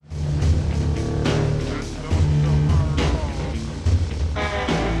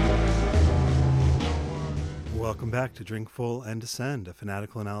Welcome back to Drink Full and Descend, a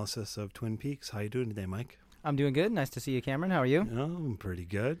fanatical analysis of Twin Peaks. How you doing today, Mike? I'm doing good. Nice to see you, Cameron. How are you? Oh, I'm pretty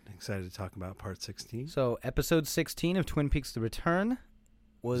good. Excited to talk about part 16. So, episode 16 of Twin Peaks: The Return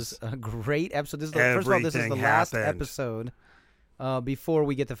was a great episode. This is first of all, this is the last episode before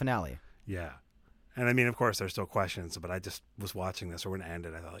we get the finale. Yeah. And I mean, of course, there's still questions, but I just was watching this, or when it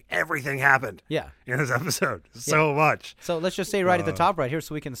ended, I thought, like, everything happened in this episode. So much. So let's just say right at the top right here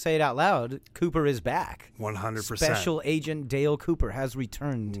so we can say it out loud, Cooper is back. 100%. Special Agent Dale Cooper has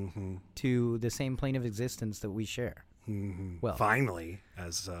returned to the same plane of existence that we share. Mm-hmm. Well, finally,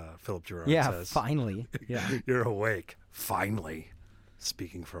 as Philip Gerard says. Yeah, finally. Yeah. You're awake. Finally.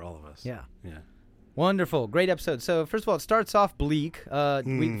 Speaking for all of us. Yeah. Yeah. Wonderful. Great episode. So, first of all, it starts off bleak.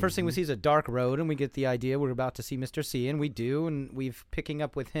 First thing we see is a dark road, and we get the idea we're about to see Mr. C, and we do, and we're picking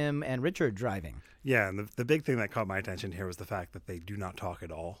up with him and Richard driving. Yeah, and the big thing that caught my attention here was the fact that they do not talk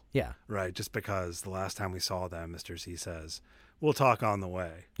at all. Yeah. Right, just because the last time we saw them, Mr. C says, we'll talk on the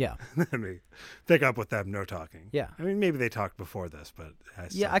way. Yeah. Then we pick up with them, no talking. Yeah. I mean, maybe they talked before this, but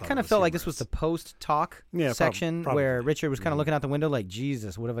I kind of felt like this was the post-talk section where Richard was kind of looking out the window like,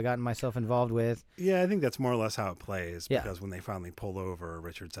 Jesus, what have I gotten myself involved with? Yeah, I think that's more or less how it plays, because when they finally pull over,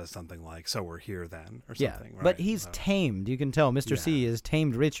 Richard says something like, so we're here then, or something. Right? But he's tamed. You can tell Mr. C is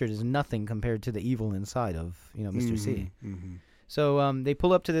tamed. Richard is nothing compared to the evil inside of, Mr. C. Mm-hmm. So they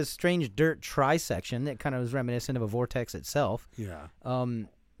pull up to this strange dirt tri-section that kind of is reminiscent of a vortex itself. Yeah.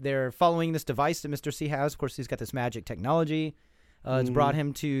 They're following this device that Mr. C has. Of course, he's got this magic technology. It's brought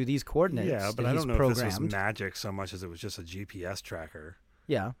him to these coordinates. Yeah, but I don't know if this was magic so much as it was just a GPS tracker.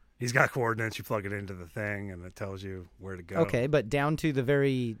 Yeah. He's got coordinates. You plug it into the thing, and it tells you where to go. Okay, but down to the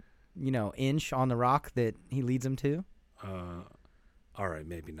very, inch on the rock that he leads him to? All right,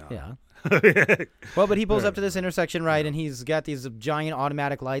 maybe not. Yeah. Well, but he pulls up to this intersection, right, and he's got these giant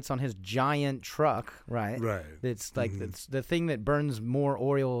automatic lights on his giant truck, right? Right. It's like it's the thing that burns more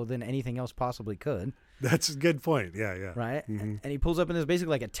oil than anything else possibly could. That's a good point. Yeah. Right? Mm-hmm. And he pulls up in this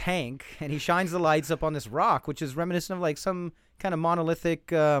basically like a tank, and he shines the lights up on this rock, which is reminiscent of like some kind of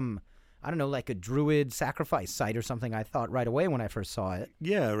monolithic, I don't know, like a druid sacrifice site or something, I thought right away when I first saw it.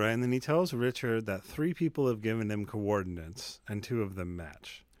 Yeah, right. And then he tells Richard that 3 people have given him coordinates, and 2 of them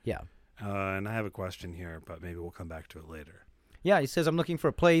match. Yeah. And I have a question here, but maybe we'll come back to it later. Yeah, he says, I'm looking for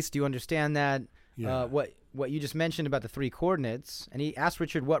a place. Do you understand that? Yeah. What you just mentioned about the 3 coordinates, and he asked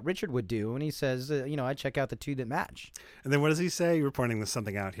Richard what Richard would do, and he says, I check out the 2 that match. And then what does he say? You were pointing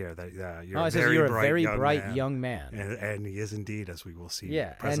something out here that you're a very bright young man. And he is indeed, as we will see.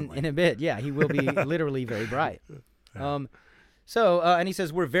 Yeah, presently. and in a bit, he will be literally very bright. And he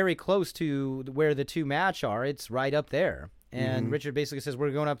says we're very close to where the 2 match are. It's right up there. And Richard basically says,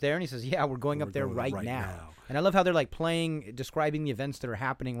 we're going up there. And he says, yeah, we're going up there right now. And I love how they're like describing the events that are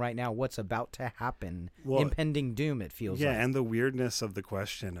happening right now, what's about to happen, impending doom, it feels like. Yeah, and the weirdness of the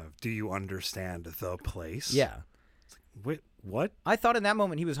question of, do you understand the place? Yeah. It's like, wait, what? I thought in that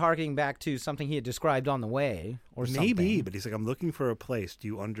moment he was harkening back to something he had described on the way or something. Maybe, but he's like, I'm looking for a place. Do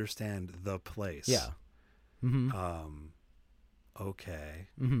you understand the place? Yeah. Mm-hmm. Okay.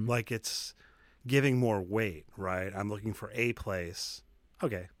 Mm-hmm. Like it's giving more weight, right? I'm looking for a place.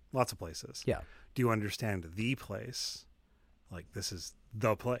 Okay, lots of places. Yeah. Do you understand the place? Like this is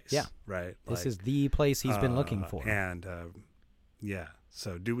the place. Yeah. Right? This is the place he's been looking for. And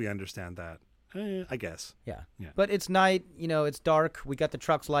so do we understand that? I guess. Yeah. But it's night, it's dark. We got the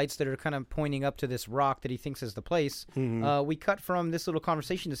truck's lights that are kind of pointing up to this rock that he thinks is the place. Mm-hmm. We cut from this little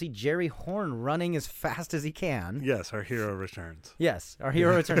conversation to see Jerry Horn running as fast as he can. Yes, our hero returns. Yes, our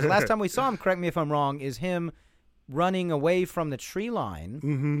hero returns. Last time we saw him, correct me if I'm wrong, is him running away from the tree line.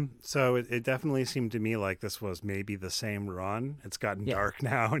 Mm-hmm. So it definitely seemed to me like this was maybe the same run. It's gotten dark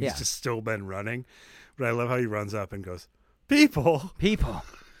now, and he's just still been running. But I love how he runs up and goes, People.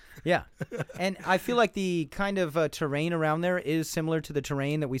 Yeah. And I feel like the kind of terrain around there is similar to the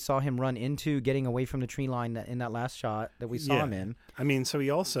terrain that we saw him run into getting away from the tree line in that last shot that we saw him in. I mean, so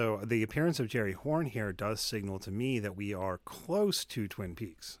the appearance of Jerry Horn here does signal to me that we are close to Twin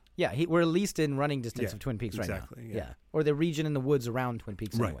Peaks. Yeah, we're at least in running distance of Twin Peaks right now. Exactly. Yeah. Or the region in the woods around Twin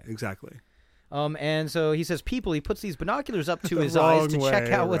Peaks anyway. Right, exactly. And so he says, people, he puts these binoculars up to his eyes to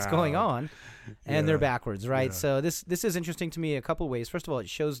check out what's going on. And they're backwards, right? Yeah. So this is interesting to me a couple ways. First of all, it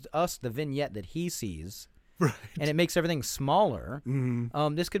shows us the vignette that he sees. Right. And it makes everything smaller.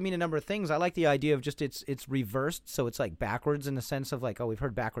 Mm-hmm. This could mean a number of things. I like the idea of just it's reversed. So it's like backwards in the sense of like, we've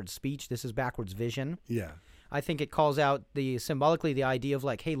heard backwards speech. This is backwards vision. Yeah. I think it calls out symbolically the idea of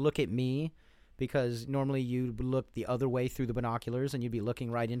like, hey, look at me. Because normally you'd look the other way through the binoculars and you'd be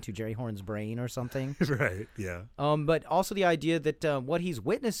looking right into Jerry Horn's brain or something. Right, yeah. But also the idea that what he's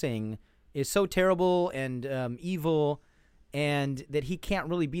witnessing is so terrible and evil, and that he can't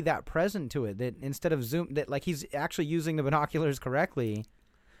really be that present to it. That instead of he's actually using the binoculars correctly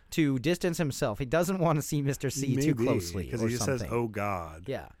to distance himself. He doesn't want to see Mr. C too closely, because he says, "Oh God."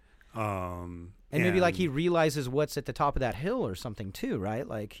 Yeah. And maybe like he realizes what's at the top of that hill or something too, right?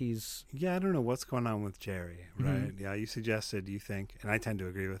 Like he's... Yeah, I don't know what's going on with Jerry, right? Yeah, you suggested, you think, and I tend to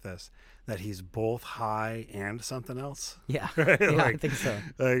agree with this, that he's both high and something else. Yeah, right? Yeah, I think so.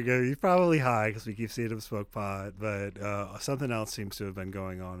 He's probably high because we keep seeing him smoke pot, but something else seems to have been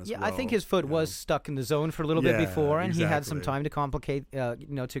going on as well. Yeah, I think his foot was stuck in the zone for a little bit before, and he had some time to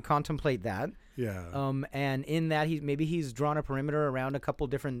to contemplate that. Yeah. And in that, he's drawn a perimeter around a couple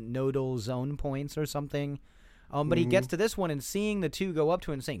different nodal zone points or something. But he gets to this one and seeing the two go up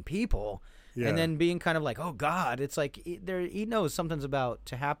to him and saying "people," and then being kind of like, "Oh God!" It's like he knows something's about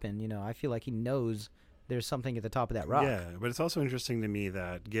to happen. I feel like he knows there's something at the top of that rock. Yeah, but it's also interesting to me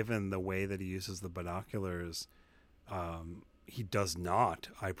that given the way that he uses the binoculars, he does not,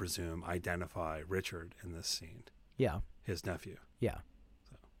 I presume, identify Richard in this scene. Yeah. His nephew. Yeah.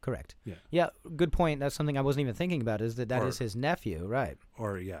 Correct. Yeah. Yeah. Good point. That's something I wasn't even thinking about. Is that is his nephew, right?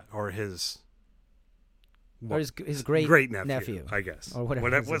 Or his. Or his great nephew, I guess. Or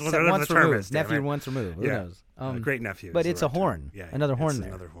whatever. Whatever the term is. Nephew right? once removed. Who knows? Great nephew. But it's a horn. Yeah, another horn there.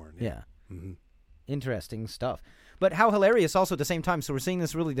 Another horn. Yeah. Mm-hmm. Interesting stuff. But how hilarious also at the same time. So we're seeing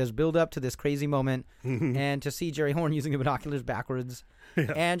this really does build up to this crazy moment. And to see Jerry Horn using the binoculars backwards.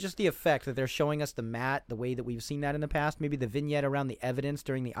 Yeah. And just the effect that they're showing us the mat, the way that we've seen that in the past. Maybe the vignette around the evidence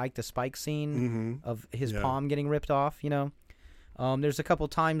during the Ike the Spike scene of his palm getting ripped off, There's a couple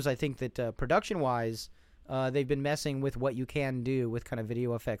times I think that production-wise, they've been messing with what you can do with kind of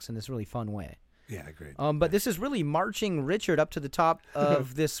video effects in this really fun way. Yeah, great. But this is really marching Richard up to the top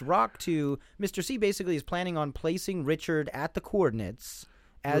of this rock to... Mr. C basically is planning on placing Richard at the coordinates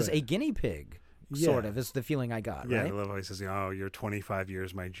as a guinea pig, sort of, is the feeling I got, right? Yeah, I love how he says, you're 25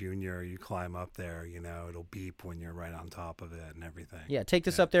 years my junior, you climb up there, it'll beep when you're right on top of it and everything. Yeah, take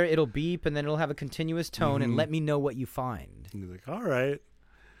this up there, it'll beep, and then it'll have a continuous tone, and let me know what you find. And he's like, all right.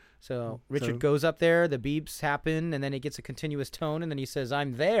 So Richard goes up there, the beeps happen, and then it gets a continuous tone, and then he says,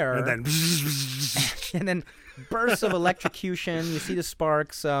 I'm there. And then... and then bursts of electrocution. You see the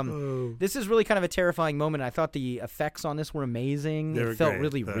sparks. This is really kind of a terrifying moment. I thought the effects on this were amazing. It felt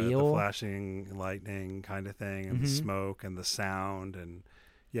really real. The flashing lightning kind of thing, and the smoke, and the sound, and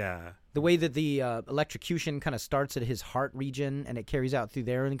the way that the electrocution kind of starts at his heart region, and it carries out through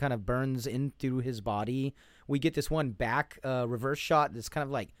there and kind of burns in through his body. We get this one back reverse shot that's kind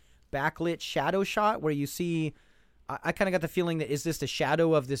of like backlit shadow shot where you see, I kind of got the feeling that is this the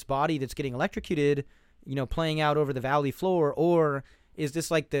shadow of this body that's getting electrocuted, playing out over the valley floor, or is this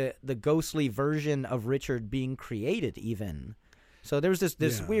like the ghostly version of Richard being created even? So there was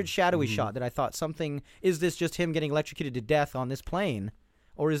this weird shadowy shot that I thought is this just him getting electrocuted to death on this plane?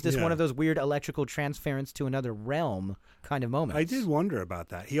 Or is this one of those weird electrical transference to another realm kind of moments? I did wonder about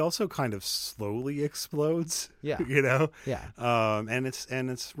that. He also kind of slowly explodes. Yeah. Yeah. And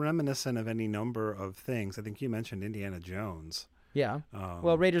it's reminiscent of any number of things. I think you mentioned Indiana Jones. Yeah.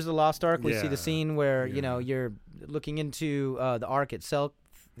 Well, Raiders of the Lost Ark, we see the scene where, you're looking into the Ark itself,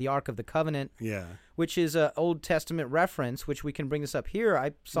 the Ark of the Covenant. Yeah. Which is an Old Testament reference, which we can bring this up here.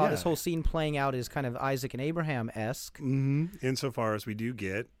 I saw this whole scene playing out as kind of Isaac and Abraham-esque. Insofar as we do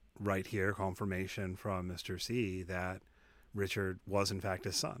get right here confirmation from Mr. C that Richard was in fact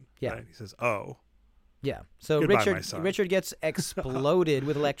his son. Yeah. Right? He says, oh. Yeah. So goodbye, Richard gets exploded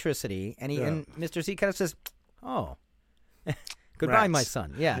with electricity, and and Mr. C kind of says, oh. Goodbye, my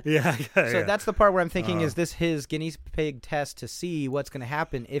son. Yeah. So that's the part where I'm thinking, is this his guinea pig test to see what's going to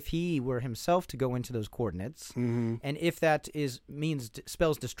happen if he were himself to go into those coordinates? And if that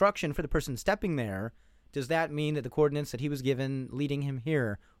spells destruction for the person stepping there, does that mean that the coordinates that he was given leading him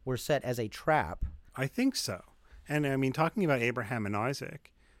here were set as a trap? I think so. And I mean, talking about Abraham and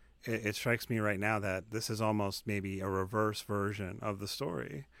Isaac, it strikes me right now that this is almost maybe a reverse version of the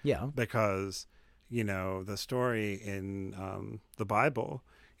story. Yeah. Because... the story in the Bible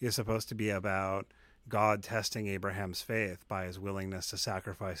is supposed to be about God testing Abraham's faith by his willingness to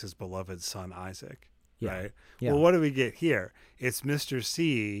sacrifice his beloved son Isaac, right? Yeah. Well, what do we get here? It's Mr.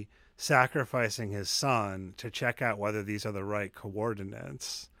 C sacrificing his son to check out whether these are the right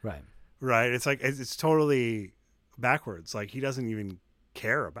coordinates. Right. Right? It's like it's totally backwards. Like he doesn't even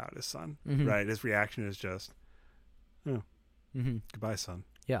care about his son, right? His reaction is just, goodbye, son.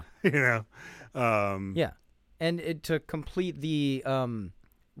 Yeah. Yeah. And to complete the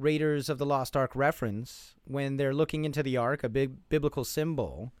Raiders of the Lost Ark reference, when they're looking into the Ark, a big biblical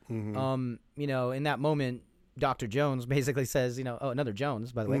symbol, in that moment, Dr. Jones basically says, another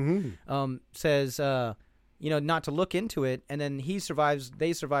Jones, by the way, Mm-hmm. says, not to look into it. And then they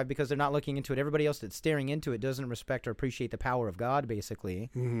survive because they're not looking into it. Everybody else that's staring into it doesn't respect or appreciate the power of God, basically,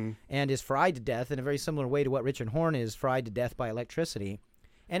 and is fried to death in a very similar way to what Richard Horne is fried to death by electricity.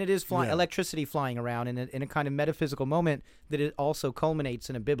 And it is electricity flying around in a kind of metaphysical moment that it also culminates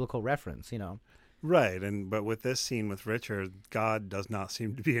in a biblical reference, Right, but with this scene with Richard, God does not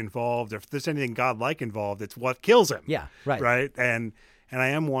seem to be involved. If there's anything God-like involved, it's what kills him. Yeah, right. Right, and I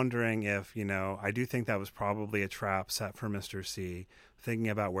am wondering if, I do think that was probably a trap set for Mr. C, thinking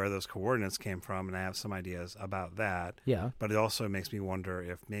about where those coordinates came from, and I have some ideas about that. Yeah. But it also makes me wonder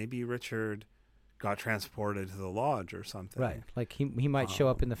if maybe Richard got transported to the lodge or something. Right, like he might show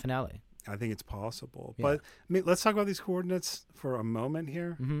up in the finale. I think it's possible. Yeah. But let's talk about these coordinates for a moment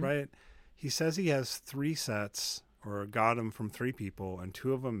here, right? He says he has 3 sets, or got them from 3 people, and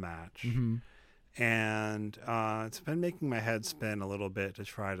 2 of them match. And it's been making my head spin a little bit to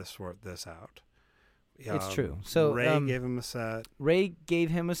try to sort this out. It's true. So Ray gave him a set. Ray gave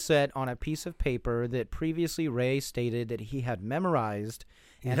him a set on a piece of paper that previously Ray stated that he had memorized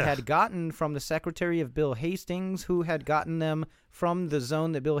and had gotten from the secretary of Bill Hastings, who had gotten them from the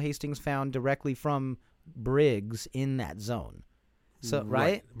zone that Bill Hastings found directly from Briggs in that zone. So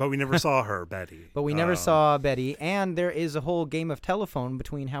right? But we never saw her, Betty. But we never saw Betty, and there is a whole game of telephone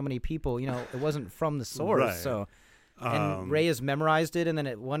between how many people. It wasn't from the source. Right. So, and Ray has memorized it, and then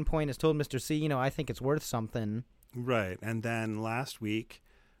at one point has told Mr. C, I think it's worth something. Right, and then last week,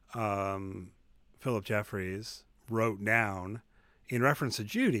 Philip Jeffries wrote down, in reference to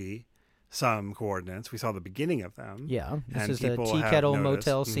Judy, some coordinates. We saw the beginning of them. Yeah, this and is the Tea Kettle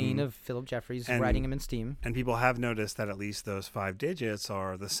Motel scene of Philip Jeffries writing him in steam. And people have noticed that at least those 5 digits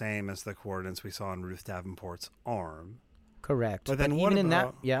are the same as the coordinates we saw in Ruth Davenport's arm. Correct. But then even in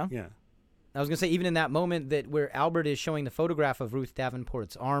that, yeah. I was going to say, even in that moment that where Albert is showing the photograph of Ruth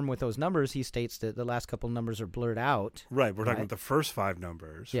Davenport's arm with those numbers, he states that the last couple numbers are blurred out. Right, we're talking about the first 5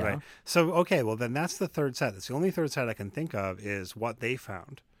 numbers, yeah. right? So, okay, well, then that's the third set. That's the only third set I can think of is what they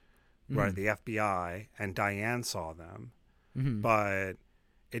found, right? The FBI, and Diane saw them. But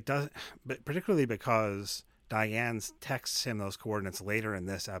it doesn't, but particularly because Diane texts him those coordinates later in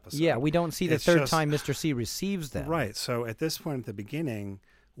this episode. Yeah, we don't see the third time Mr. C receives them. Right, so at this point at the beginning,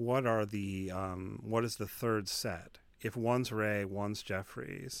 what is the third set? If one's Ray, one's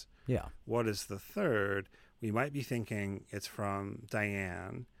Jeffries. Yeah. What is the third? We might be thinking it's from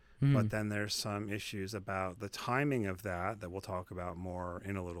Diane, but then there's some issues about the timing of that we'll talk about more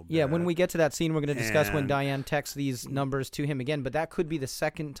in a little bit. Yeah, when we get to that scene, we're going to discuss when Diane texts these numbers to him again, but that could be the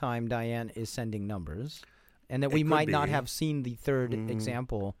second time Diane is sending numbers, and that we might not have seen the third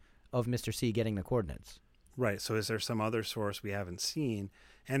example of Mr. C getting the coordinates. Right, so is there some other source we haven't seen?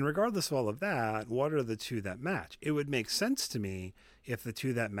 And regardless of all of that, what are the 2 that match? It would make sense to me if the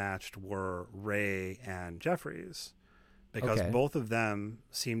 2 that matched were Ray and Jeffries, because both of them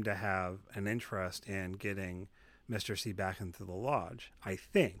seem to have an interest in getting Mr. C back into the lodge. I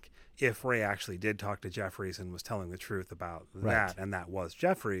think if Ray actually did talk to Jeffries and was telling the truth about that, and that was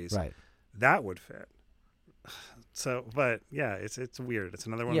Jeffries, that would fit. So, but yeah, it's weird. It's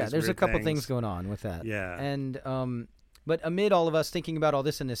another one. Yeah, of these there's weird a couple things. things going on with that. Yeah, and but amid all of us thinking about all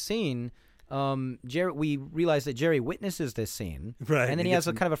this in this scene, we realize that Jerry witnesses this scene, right? And then he has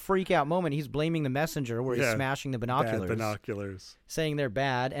a kind of a freak out moment. He's blaming the messenger, where he's smashing the binoculars, bad binoculars, saying they're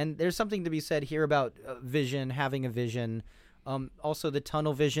bad. And there's something to be said here about vision, having a vision. Also, the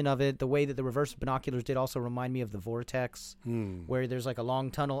tunnel vision of it, the way that the reverse binoculars did also remind me of the Vortex, where there's like a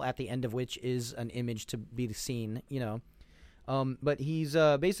long tunnel at the end of which is an image to be seen, But he's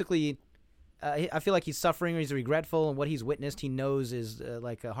basically, I feel like he's suffering or he's regretful, and what he's witnessed he knows is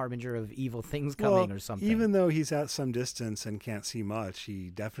like a harbinger of evil things coming or something. Even though he's at some distance and can't see much,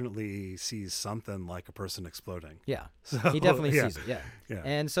 he definitely sees something like a person exploding. Yeah, so, he definitely sees it, yeah.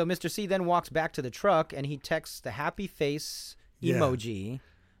 And so Mr. C then walks back to the truck, and he texts the happy face emoji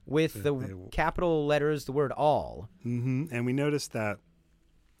with the capital letters, the word all. And we noticed that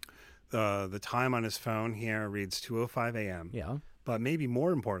the time on his phone here reads 2:05 a.m. Yeah. But maybe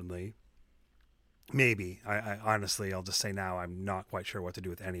more importantly, I honestly, I'll just say now, I'm not quite sure what to do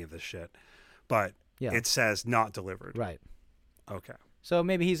with any of this shit. But it says not delivered. Right. Okay. So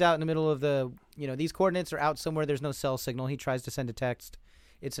maybe he's out in the middle of these coordinates are out somewhere. There's no cell signal. He tries to send a text.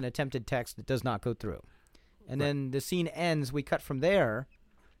 It's an attempted text that does not go through. And then the scene ends. We cut from there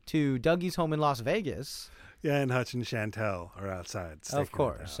to Dougie's home in Las Vegas. Yeah, and Hutch and Chantel are outside. Of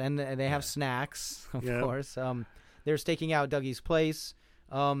course. And they have snacks, of course. They're staking out Dougie's place.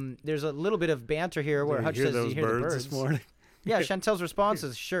 There's a little bit of banter here where Hutch says, "You hear the birds this morning?" Yeah, Chantel's response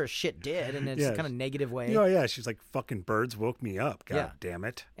is, sure, shit did, and it's kind of negative way. Oh, yeah, she's like, fucking birds woke me up, god Yeah. damn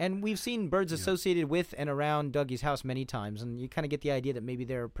it. And we've seen birds associated with and around Dougie's house many times, and you kind of get the idea that maybe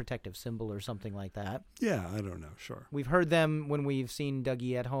they're a protective symbol or something like that. Yeah, I don't know, sure. We've heard them when we've seen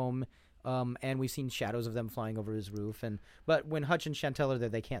Dougie at home, and we've seen shadows of them flying over his roof. But when Hutch and Chantel are there,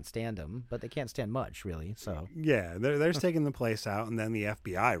 they can't stand him, but they can't stand much, really. So Yeah, they're taking the place out, and then the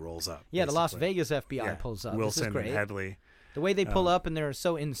FBI rolls up. yeah, the Las basically. Vegas FBI pulls up. Wilson This is great. and Headley. The way they pull up and they're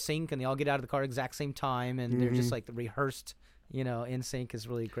so in sync, and they all get out of the car exact same time, and they're just like rehearsed, in sync is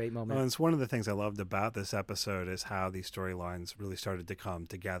really a great moment. Well, it's one of the things I loved about this episode is how these storylines really started to come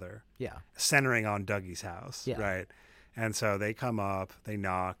together. Yeah. Centering on Dougie's house, Yeah. right? And so they come up, they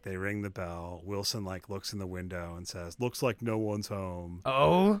knock, they ring the bell. Wilson looks in the window and says, "Looks like no one's home."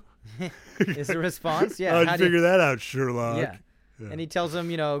 Oh, is the response? Yeah. How'd How you do you- figure that out, Sherlock? Yeah. And he tells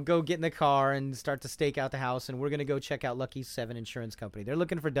them, go get in the car and start to stake out the house, and we're going to go check out Lucky 7 Insurance Company. They're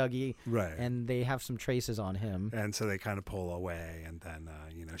looking for Dougie, Right. and they have some traces on him. And so they kind of pull away, and then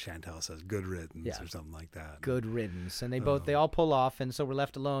Chantel says, "Good riddance," or something like that. Good riddance. And they all pull off, and so we're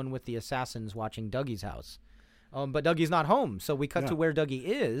left alone with the assassins watching Dougie's house. But Dougie's not home, so we cut to where Dougie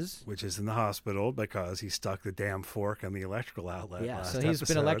is. Which is in the hospital because he stuck the damn fork in the electrical outlet. Yeah, last so he's been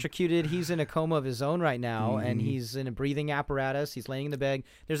episode. electrocuted. He's in a coma of his own right now, and he's in a breathing apparatus. He's laying in the bed.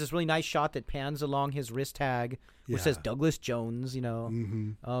 There's this really nice shot that pans along his wrist tag, which says Douglas Jones,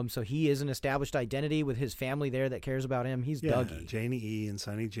 So he is an established identity with his family there that cares about him. He's Dougie. Janie E. and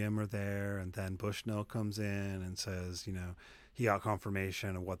Sonny Jim are there, and then Bushnell comes in and says, he got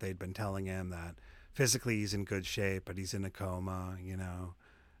confirmation of what they'd been telling him, that physically he's in good shape, but he's in a coma,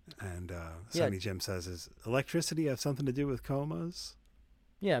 And Sonny Jim says, "Does electricity have something to do with comas?"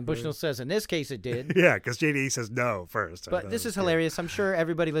 Yeah, and Bushnell says, in this case it did. Yeah, because JD says no first. But this is hilarious. I'm sure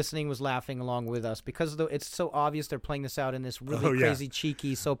everybody listening was laughing along with us because it's so obvious they're playing this out in this really crazy,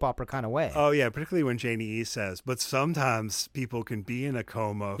 cheeky soap opera kind of way. Oh, yeah, particularly when Janie E says, "But sometimes people can be in a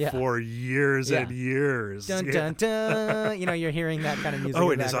coma for years and years." Dun, dun, dun. You're hearing that kind of music.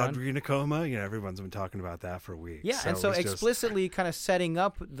 Oh, in the and is background. Audrey in a coma? Everyone's been talking about that for weeks. Yeah, and so it's explicitly kind of setting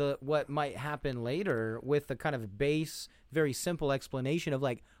up what might happen later with the kind of base, very simple explanation of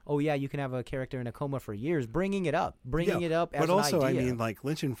oh yeah, you can have a character in a coma for years, bringing it up as but also, an idea.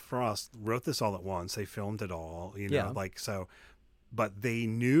 Lynch and Frost wrote this all at once. They filmed it all, Yeah. But they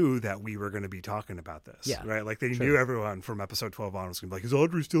knew that we were going to be talking about this, right? They knew everyone from episode 12 on was going to be like, "Is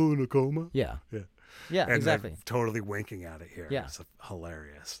Audrey still in a coma?" Yeah, and exactly. they're totally winking at it here. Yeah. It's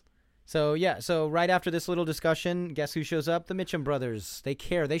hilarious. So right after this little discussion, guess who shows up? The Mitchum brothers. They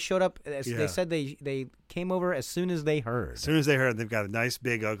care. They showed up. They said they came over as soon as they heard. As soon as they heard, they've got a nice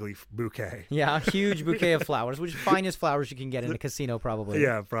big ugly bouquet. Yeah, a huge bouquet of flowers, which is the finest flowers you can get in a casino, probably.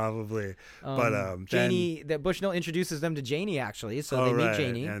 Yeah, probably. But Janie, that Bushnell introduces them to Janie actually, so they meet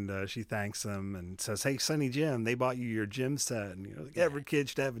Janie, and she thanks them and says, "Hey, Sonny Jim, they bought you your gym set, and every kid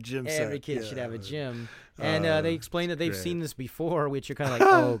should have a gym set. Every kid should have a gym." And they explain that they've great. seen this before, which you're kind of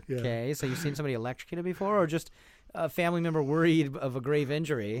like, okay, so you've seen somebody electrocuted before, or just a family member worried of a grave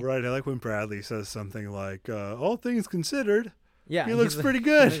injury. Right. I like when Bradley says something like, "All things considered, yeah, he looks pretty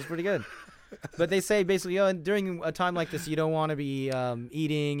good." He looks pretty good. But they say basically, during a time like this, you don't want to be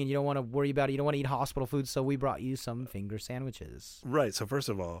eating, and you don't want to worry about it. You don't want to eat hospital food, so we brought you some finger sandwiches. Right. So first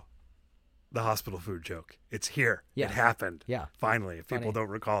of all, the hospital food joke. It's here. Yeah. It happened. Yeah. Finally. If people Funny. don't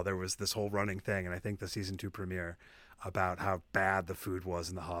recall, there was this whole running thing, and I think the season 2 premiere, about how bad the food was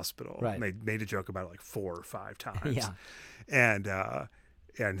in the hospital. Right. They made a joke about it 4 or 5 times. Yeah.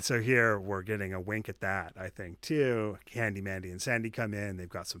 And so here we're getting a wink at that, I think, too. Candy, Mandy, and Sandy come in. They've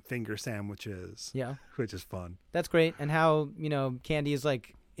got some finger sandwiches. Yeah. Which is fun. That's great. And how, Candy is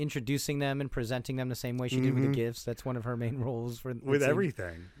introducing them and presenting them the same way she did with the gifts. That's one of her main roles with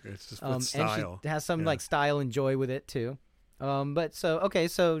everything. It's just with style. And she has some style and joy with it too.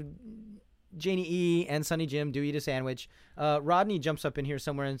 So Janie E and Sonny Jim do eat a sandwich. Rodney jumps up in here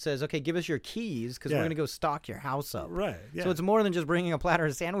somewhere and says, "Okay, give us your keys because we're going to go stock your house up." Right. Yeah. So it's more than just bringing a platter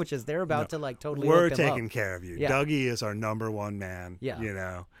of sandwiches. They're about to totally We're hook them taking up. care of you. Yeah. Dougie is our number one man.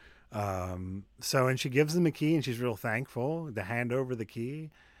 Yeah. And she gives them a key, and she's real thankful to hand over the key.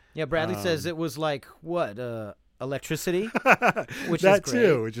 Yeah, Bradley says it was electricity, which that is great.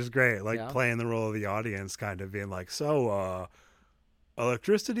 too, which is great. Playing the role of the audience, kind of being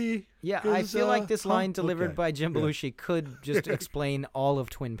electricity. Yeah, I feel like this line delivered by Jim Belushi could just explain all of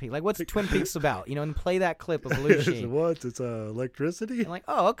Twin Peaks. What's Twin Peaks about? And play that clip of Belushi. What? It's electricity. I'm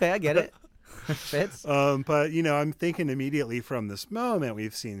oh, okay, I get it. Fits. But I'm thinking immediately from this moment,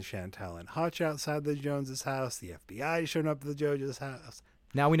 we've seen Chantel and Hutch outside the Joneses' house. The FBI showing up at the Joneses' house.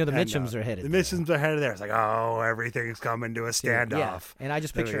 Now we know the And, Mitchums are headed The there. Mitchums are headed there. It's like, oh, everything's coming to a standoff. Yeah. And I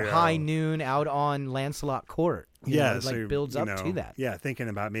just There we picture go. high noon out on Lancelot Court. You know, it, so, like builds you up know, to that. Yeah, thinking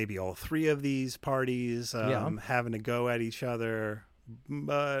about maybe all three of these parties having to go at each other,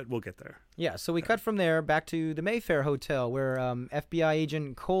 but we'll get there. Yeah, so we cut from there back to the Mayfair Hotel where FBI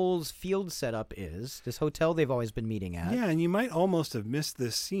agent Cole's field setup is. This hotel they've always been meeting at. Yeah, and you might almost have missed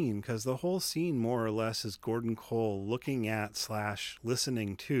this scene because the whole scene more or less is Gordon Cole looking at /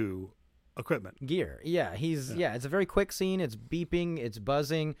 listening to equipment. Gear. Yeah, it's a very quick scene. It's beeping, it's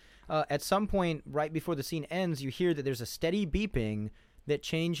buzzing. At some point right before the scene ends, you hear that there's a steady beeping that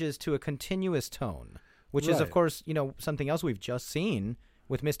changes to a continuous tone, which is, of Right. course, something else we've just seen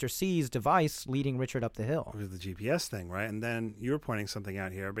with Mr. C's device leading Richard up the hill. With the GPS thing, right? And then you were pointing something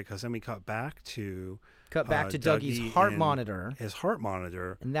out here because then we cut back to Dougie's heart and monitor, his heart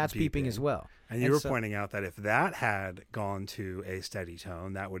monitor, and that's beeping as well. And you were pointing out that if that had gone to a steady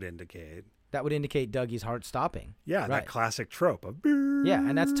tone, that would indicate Dougie's heart stopping. Yeah, Right. that classic trope of Yeah,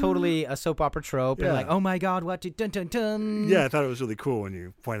 and that's totally a soap opera trope. Yeah. And like, oh my God, what did dun dun dun? Yeah, I thought it was really cool when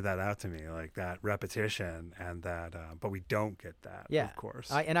you pointed that out to me, like that repetition and that. But we don't get that, Yeah, of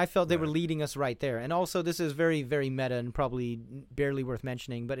course. I felt they were leading us right there. And also, this is very, very meta and probably barely worth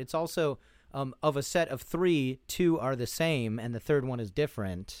mentioning, but it's also of a set of 3, 2 are the same, and the third one is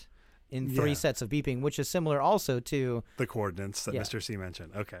different in 3 sets of beeping, which is similar also to the coordinates that Yeah. Mr. C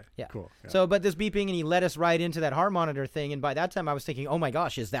mentioned. Okay, Yeah. cool. Yeah. So, but this beeping, and he led us right into that heart monitor thing. And by that time, I was thinking, oh my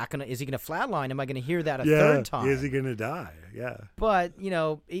gosh, is he gonna flatline? Am I gonna hear that a third time? Is he gonna die? Yeah. But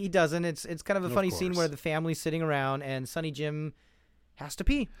he doesn't. It's kind of a Of funny scene course. where the family's sitting around and Sonny Jim has to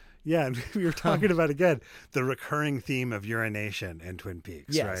pee. Yeah, and we were talking about, again, the recurring theme of urination in Twin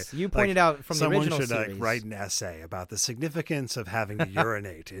Peaks, Yes, right? you pointed out from the original Someone series. should write an essay about the significance of having to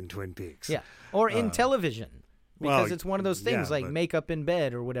urinate in Twin Peaks. Yeah, or in television, because well, it's one of those things yeah, like but- makeup in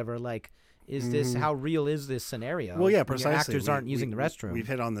bed or whatever. Like, is this how real is this scenario? Well, yeah, when precisely. Your actors aren't using the restroom. We've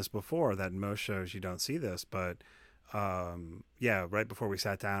hit on this before, that in most shows you don't see this, but right before we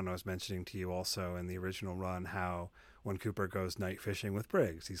sat down, I was mentioning to you also in the original run how when Cooper goes night fishing with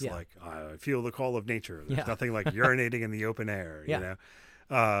Briggs, he's Yeah. like, I feel the call of nature. There's Yeah. nothing like urinating in the open air, Yeah. you know?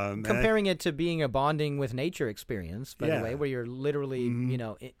 And Comparing it to being a bonding with nature experience, by Yeah. the way, where you're literally,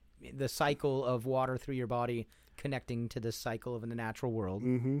 the cycle of water through your body connecting to the cycle of the natural world.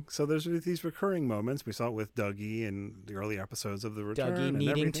 So there's these recurring moments. We saw it with Dougie in the early episodes of The Return. Dougie and needing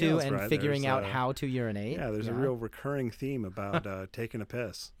everything to else, and right? figuring There's, out how to urinate. Yeah, there's a real recurring theme about taking a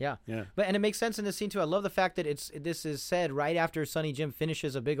piss. Yeah. Yeah. But and it makes sense in this scene too. I love the fact that this is said right after Sonny Jim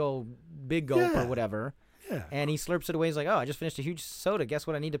finishes a big gulp Yeah. or whatever. Yeah. And he slurps it away. He's like, "Oh, I just finished a huge soda. Guess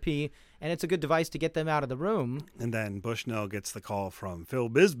what? I need to pee." And it's a good device to get them out of the room. And then Bushnell gets the call from Phil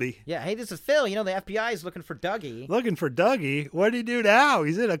Bisbee. Yeah, hey, this is Phil. The FBI is looking for Dougie. Looking for Dougie. What did he do now?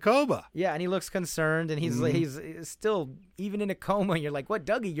 He's in a coma. Yeah, and he looks concerned, and he's still even in a coma. You're like, "What,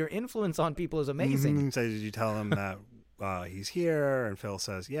 Dougie? Your influence on people is amazing." So did you tell him that he's here? And Phil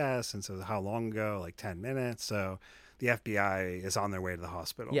says yes. And says, how long ago? Like 10 minutes. So the FBI is on their way to the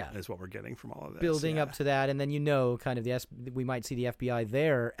hospital. Yeah. Is what we're getting from all of this. Building Yeah. up to that, and then kind of we might see the FBI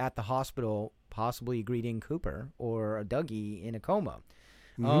there at the hospital, possibly greeting Cooper or Dougie in a coma.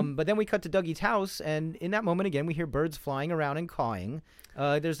 But then we cut to Dougie's house, and in that moment again we hear birds flying around and cawing.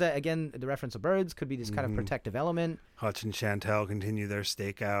 There's that again. The reference of birds could be this kind of protective element. Hutch and Chantel continue their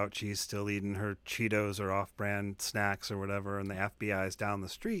stakeout. She's still eating her Cheetos or off-brand snacks or whatever, and the FBI's down the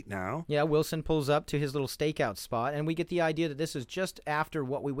street now. Yeah, Wilson pulls up to his little stakeout spot, and we get the idea that this is just after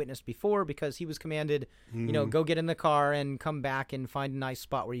what we witnessed before, because he was commanded, go get in the car and come back and find a nice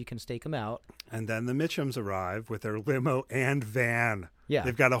spot where you can stake him out. And then the Mitchums arrive with their limo and van. Yeah.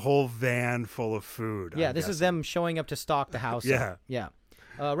 They've got a whole van full of food. Yeah, I'm this is guessing. them showing up to stock the house. Yeah. up. Yeah.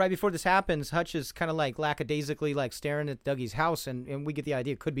 Right before this happens, Hutch is kind of like lackadaisically like staring at Dougie's house, and we get the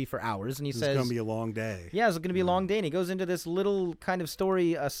idea it could be for hours. And he It's says, going to be a long day. yeah, it's going to be a long day. And he goes into this little kind of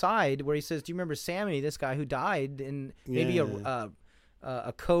story aside where he says, do you remember Sammy, this guy who died, and maybe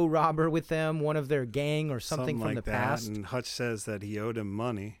a co-robber with them, one of their gang or something from like the that. past? And Hutch says that he owed him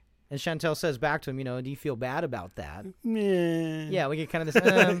money. And Chantel says back to him, do you feel bad about that? Meh. Yeah, we get kind of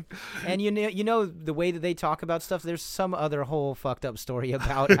this, and you know the way that they talk about stuff. There's some other whole fucked up story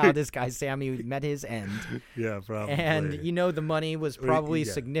about how this guy Sammy met his end, Yeah, probably. and the money was probably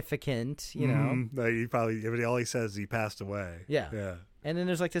yeah. significant, Like he probably, all he says is he passed away. Yeah. Yeah. And then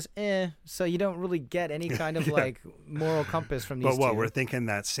there's like this, so you don't really get any kind of like moral compass from these But what, two. we're thinking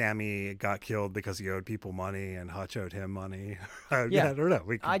that Sammy got killed because he owed people money and Hutch owed him money. I don't know.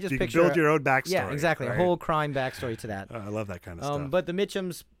 You I just can picture build your own backstory. Yeah, exactly, right? a whole crime backstory to that. I love that kind of stuff. But the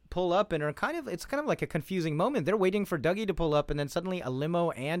Mitchums pull up and are it's kind of like a confusing moment. They're waiting for Dougie to pull up, and then suddenly a limo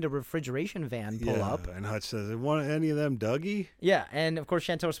and a refrigeration van pull up. And Hutch says, "Want any of them, Dougie?" Yeah, and of course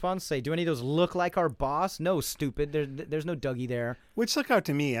Chantel responds, "Say, do any of those look like our boss? No, stupid. There's no Dougie there." Which stuck out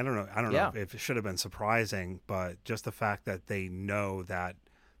to me. I don't know if it should have been surprising, but just the fact that they know that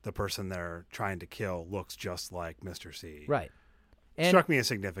the person they're trying to kill looks just like Mr. C. Right. And, struck me as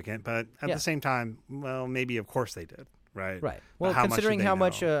significant, but at the same time, well, maybe of course they did, right? Right. Well, considering how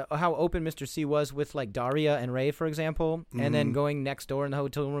open Mr. C was with like Daria and Ray, for example, and then going next door in the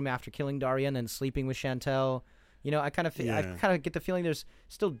hotel room after killing Daria and then sleeping with Chantel, I kind of get the feeling there's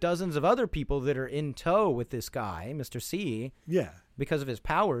still dozens of other people that are in tow with this guy, Mr. C. Yeah. Because of his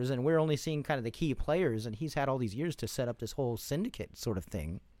powers, and we're only seeing kind of the key players, and he's had all these years to set up this whole syndicate sort of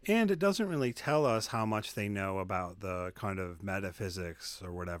thing. And it doesn't really tell us how much they know about the kind of metaphysics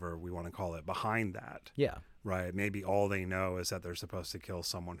or whatever we want to call it behind that. Yeah. Right? Maybe all they know is that they're supposed to kill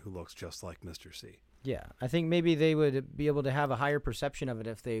someone who looks just like Mr. C. Yeah. I think maybe they would be able to have a higher perception of it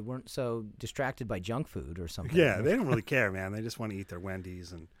if they weren't so distracted by junk food or something. Yeah, they don't really care, man. They just want to eat their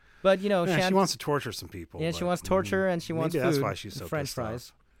Wendy's and... But, she wants to torture some people. Yeah, she wants torture and she wants food. That's why she's so French pissed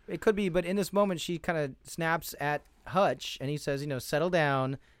fries. off. It could be, but in this moment, she kind of snaps at Hutch and he says, settle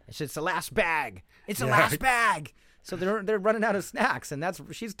down. And she says, it's the last bag. It's the last bag. So they're running out of snacks, and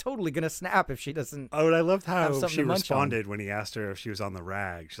she's totally gonna snap if she doesn't. Oh, and I loved how she responded responded when he asked her if she was on the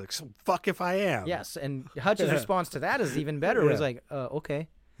rag. She's like, "So fuck if I am." Yes, and Hutch's response to that is even better. It was like, "Okay,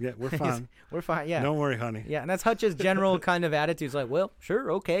 yeah, we're fine. We're fine. Yeah, don't worry, honey." Yeah, and that's Hutch's general kind of attitude. It's like, "Well,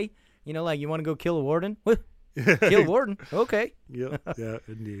 sure, okay." Like you want to go kill a warden? Kill warden? Okay. Yeah,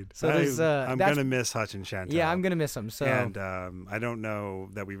 indeed. So I'm gonna miss Hutch and Chantel. Yeah, I'm gonna miss them. So, and I don't know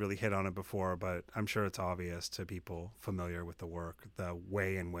that we really hit on it before, but I'm sure it's obvious to people familiar with the work the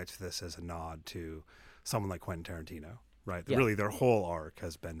way in which this is a nod to someone like Quentin Tarantino, right? Yeah. Really, their whole arc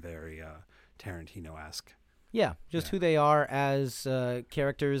has been very Tarantino-esque. Yeah, just who they are as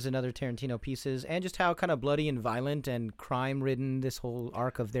characters in other Tarantino pieces, and just how kind of bloody and violent and crime-ridden this whole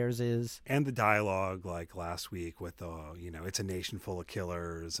arc of theirs is. And the dialogue, like last week with it's a nation full of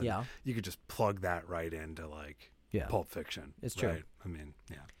killers. And you could just plug that right into Pulp Fiction. It's true. Right? I mean,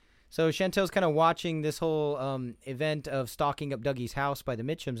 yeah. So Chantel's kind of watching this whole event of stalking up Dougie's house by the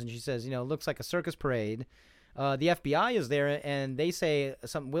Mitchums, and she says, it looks like a circus parade. The FBI is there, and they say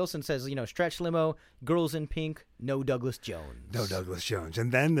Wilson says, stretch limo, girls in pink, no Douglas Jones. No Douglas Jones.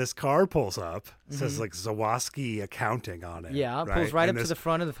 And then this car pulls up, says Zawoski Accounting on it. Yeah, right? pulls right up to the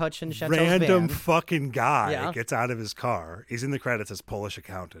front of Hutch and Chantel's random van. fucking guy gets out of his car. He's in the credits as Polish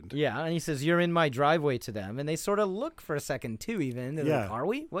accountant. Yeah, and he says, you're in my driveway to them. And they sort of look for a second, too, even. They're like, are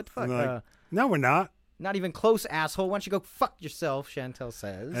we? What the fuck? No, we're not. Not even close, asshole. Why don't you go fuck yourself, Chantel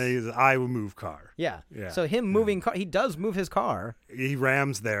says. And he's I will move car. Yeah. So him moving car, he does move his car. He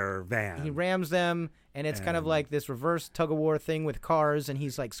rams their van. He rams them, and it's kind of like this reverse tug-of-war thing with cars, and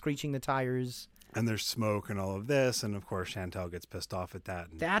he's like screeching the tires. And there's smoke and all of this, and of course Chantel gets pissed off at that.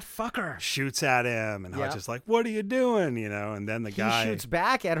 And that fucker shoots at him, and Hutch is like, "What are you doing?" And then the guy shoots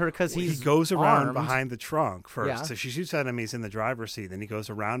back at her because he goes around armed. behind the trunk first. Yeah. So she shoots at him. He's in the driver's seat. Then he goes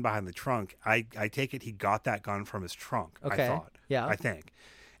around behind the trunk. I take it he got that gun from his trunk. Okay. I thought. Yeah. I think.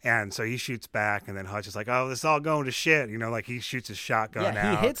 And so he shoots back, and then Hutch is like, "Oh, this is all going to shit." He shoots his shotgun out.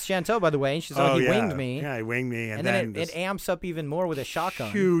 Yeah, he hits Chantel, by the way, and she's like, he winged me. Yeah, he winged me. And then it amps up even more with a shotgun.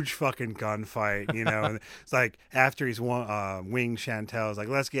 Huge fucking gunfight, and it's like after he's winged Chantel, it's like,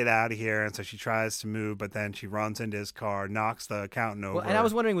 let's get out of here. And so she tries to move, but then she runs into his car, knocks the accountant over. Well, and I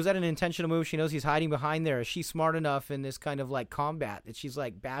was wondering, was that an intentional move? She knows he's hiding behind there. Is she smart enough in this kind of like combat that she's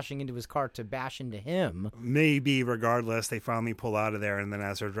like bashing into his car to bash into him? Maybe. Regardless, they finally pull out of there, and then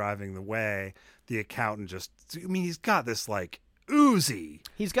as they're driving the way, the accountant he's got this like Uzi.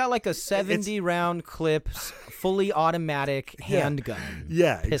 He's got like a 70-round clip, fully automatic handgun.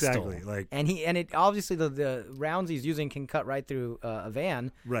 Yeah, pistol. exactly. And it obviously the rounds he's using can cut right through a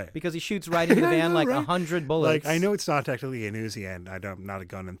van. Right. Because he shoots right into the van like 100 bullets. Like I know it's not technically an Uzi, and I'm not a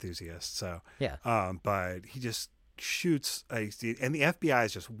gun enthusiast, so yeah. But he just shoots, and the FBI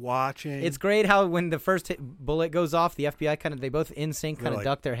is just watching. It's great how when the first bullet goes off, the FBI they both in sync kind of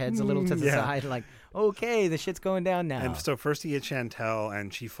duck their heads a little to the side, like, okay, the shit's going down now. And so first he hits Chantel,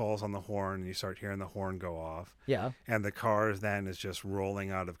 and she falls on the horn, and you start hearing the horn go off. Yeah. And the car then is just rolling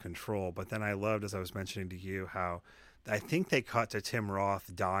out of control. But then I loved, as I was mentioning to you, how I think they cut to Tim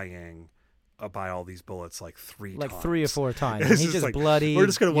Roth dying by all these bullets like 3 times. Like 3 or 4 times. And he's just bloody. We're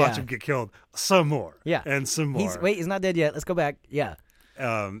just going to watch him get killed some more. Yeah. And some more. He's not dead yet. Let's go back. Yeah.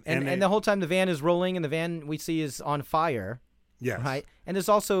 And the whole time the van is rolling, and the van we see is on fire. Yes. Right? And there's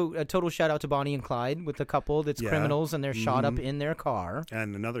also a total shout out to Bonnie and Clyde with the couple that's criminals and they're shot up in their car.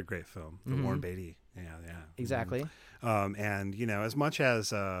 And another great film, the Warren Beatty. Yeah. Exactly. And, as much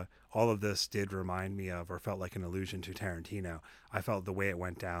as all of this did remind me of or felt like an allusion to Tarantino, I felt the way it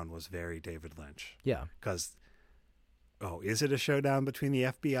went down was very David Lynch. Yeah. Because, is it a showdown between the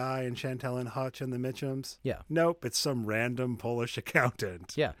FBI and Chantal and Hutch and the Mitchums? Yeah. Nope, it's some random Polish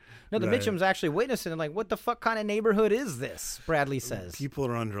accountant. Yeah. No, the Mitchums actually witness it and like, what the fuck kind of neighborhood is this? Bradley says. People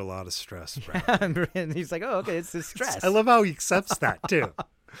are under a lot of stress, Bradley. And he's like, oh, okay, it's the stress. I love how he accepts that, too.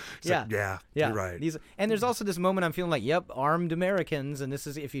 Yeah. Like, you're right. And there's also this moment I'm feeling like, yep, armed Americans, and this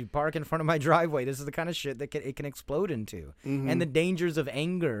is, if you park in front of my driveway, this is the kind of shit that it can explode into. And the dangers of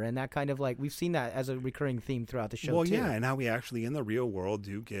anger and that kind of like, we've seen that as a recurring theme throughout the show, well, too. yeah, and how we actually in the real world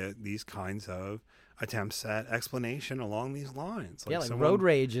do get these kinds of attempts at explanation along these lines. Like road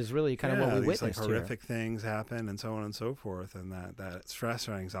rage is really kind of what we these witnessed like horrific here. things happen and so on and so forth, and that stress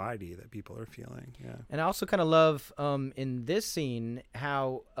or anxiety that people are feeling. Yeah. And I also kind of love in this scene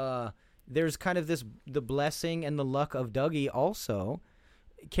how there's kind of the blessing and the luck of Dougie also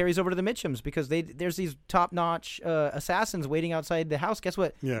carries over to the Mitchums because there's these top-notch assassins waiting outside the house. Guess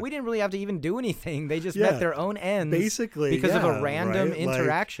what? Yeah. We didn't really have to even do anything. They just met their own ends basically because of a random right?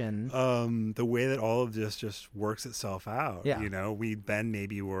 interaction. The way that all of this just works itself out. Yeah. We'd been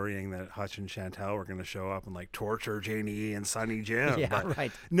maybe worrying that Hutch and Chantal were going to show up and like torture Janie and Sonny Jim. Yeah, but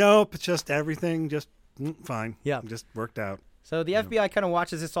right. Nope, it's just everything just fine. Yeah. Just worked out. So the FBI kind of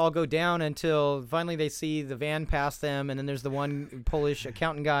watches this all go down until finally they see the van pass them, and then there's the one Polish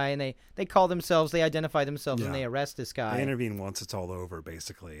accountant guy, and they call themselves, they identify themselves, and they arrest this guy. They intervene once it's all over,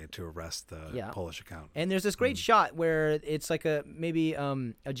 basically, to arrest the Polish accountant. And there's this great shot where it's like maybe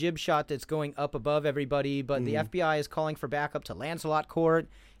a jib shot that's going up above everybody, but the FBI is calling for backup to Lancelot Court,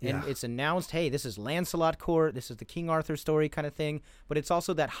 and it's announced, hey, this is Lancelot Court, this is the King Arthur story kind of thing, but it's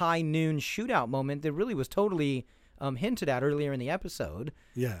also that high noon shootout moment that really was totally hinted at earlier in the episode.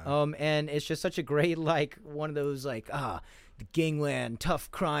 Yeah. And it's just such a great, like, one of those, like, the gangland, tough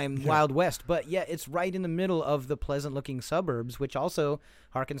crime, Wild West. But, yeah, it's right in the middle of the pleasant-looking suburbs, which also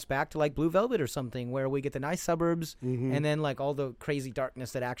harkens back to, like, Blue Velvet or something, where we get the nice suburbs and then, like, all the crazy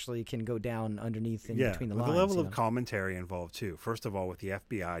darkness that actually can go down underneath in between the lines. The level of commentary involved, too. First of all, with the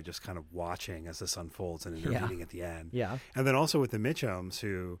FBI just kind of watching as this unfolds and intervening at the end. Yeah. And then also with the Mitchums,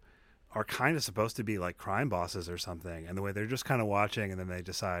 who are kind of supposed to be like crime bosses or something, and the way they're just kind of watching, and then they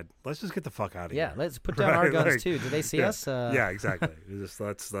decide, let's just get the fuck out of here. Yeah, let's put down our guns too. Do they see us? Yeah, exactly.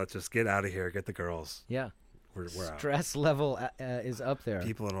 let's just get out of here, get the girls. Yeah, we're out. Stress level is up there.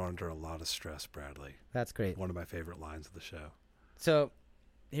 People are under a lot of stress, Bradley. That's great. One of my favorite lines of the show. So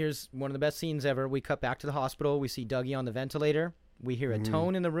here's one of the best scenes ever. We cut back to the hospital. We see Dougie on the ventilator. We hear a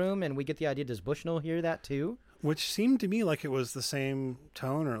tone in the room, and we get the idea, does Bushnell hear that too? Which seemed to me like it was the same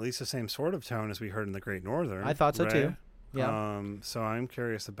tone, or at least the same sort of tone as we heard in the Great Northern. I thought so right? too. Yeah. So I'm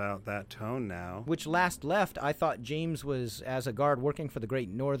curious about that tone now. Which last left, I thought James was as a guard working for the Great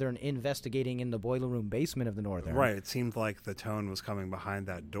Northern, investigating in the boiler room basement of the Northern. Right. It seemed like the tone was coming behind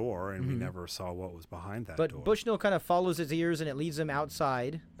that door, and we never saw what was behind that door. But Bushnell kind of follows his ears, and it leads him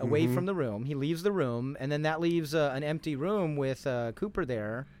outside, away from the room. He leaves the room, and then that leaves an empty room with Cooper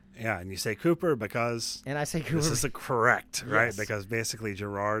there. Yeah, and you say Cooper because... And I say Cooper. This is correct, right? Yes. Because basically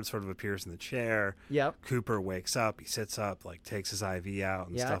Gerard sort of appears in the chair. Yep. Cooper wakes up, he sits up, like takes his IV out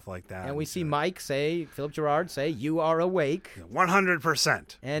and stuff like that. And we see Mike say, Philip Gerard say, you are awake.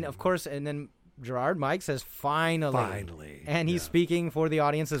 100%. And of course, and then Mike says, finally. Finally. And he's speaking for the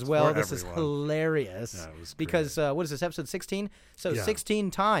audience as well. This everyone. is hilarious. Yeah, it was because, what is this, episode 16? So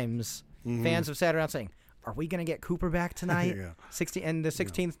 16 times fans have sat around saying, are we going to get Cooper back tonight? 16, and the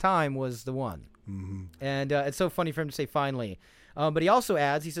 16th time was the one. And it's so funny for him to say finally. But he also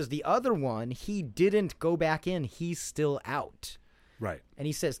adds, he says, the other one, he didn't go back in. He's still out. Right. And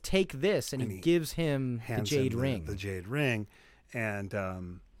he says, take this. And he gives him the jade ring. The jade ring.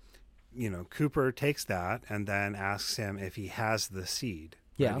 And, Cooper takes that and then asks him if he has the seed.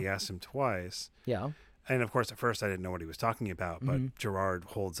 Yeah. Right? He asks him twice. Yeah. And, of course, at first I didn't know what he was talking about, but Gerard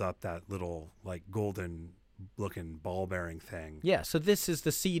holds up that little, like, golden-looking ball-bearing thing. Yeah, so this is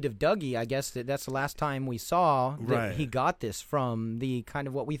the seed of Dougie. I guess that's the last time we saw that he got this from the kind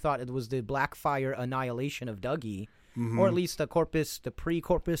of what we thought it was the Blackfire annihilation of Dougie, or at least the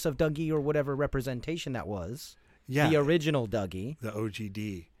pre-corpus of Dougie, or whatever representation that was. Yeah. The original Dougie. The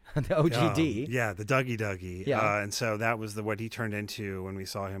OGD. The OGD. Yeah, the Dougie. Yeah. And so that was what he turned into when we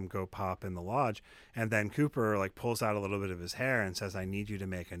saw him go pop in the lodge. And then Cooper, like, pulls out a little bit of his hair and says, I need you to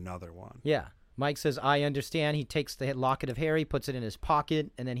make another one. Yeah. Mike says, I understand. He takes the locket of hair, he puts it in his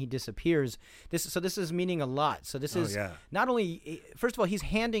pocket, and then he disappears. This is meaning a lot. So this is not only, first of all, he's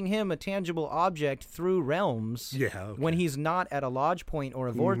handing him a tangible object through realms when he's not at a lodge point or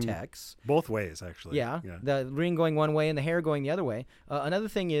a vortex. Both ways, actually. Yeah, the ring going one way and the hair going the other way. Another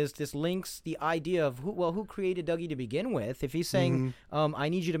thing is this links the idea of, who created Dougie to begin with? If he's saying, I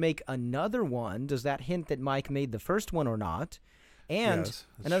need you to make another one, does that hint that Mike made the first one or not? And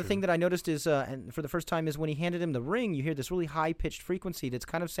another thing that I noticed is, and for the first time, is when he handed him the ring, you hear this really high-pitched frequency that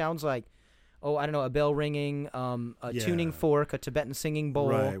kind of sounds like, I don't know, a bell ringing, a tuning fork, a Tibetan singing bowl.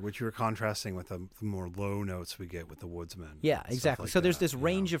 Right, which you were contrasting with the more low notes we get with the woodsman. Yeah, exactly. So there's this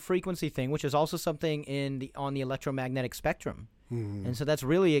range of frequency thing, which is also something on the electromagnetic spectrum. Mm-hmm. And so that's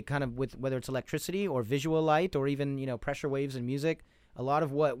really a kind of, with whether it's electricity or visual light or even, pressure waves in music, a lot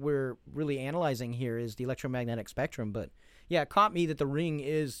of what we're really analyzing here is the electromagnetic spectrum. But yeah, it caught me that the ring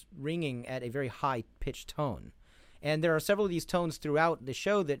is ringing at a very high-pitched tone. And there are several of these tones throughout the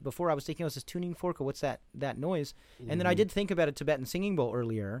show that before I was thinking, was this tuning fork or what's that noise? And then I did think about a Tibetan singing bowl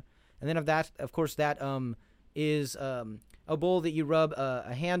earlier. And then of course, that is a bowl that you rub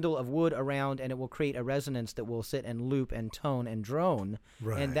a handle of wood around, and it will create a resonance that will sit and loop and tone and drone.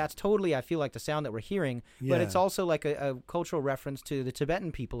 Right. And that's totally, I feel like, the sound that we're hearing. Yeah. But it's also like a cultural reference to the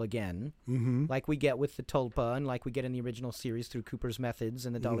Tibetan people again, like we get with the Tulpa and like we get in the original series through Cooper's methods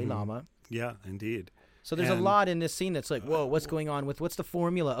and the Dalai Lama. Yeah, indeed. So there's a lot in this scene that's like, whoa, what's going on with, what's the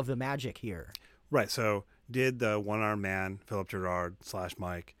formula of the magic here? Right. So did the one-armed man, Philip Gerard /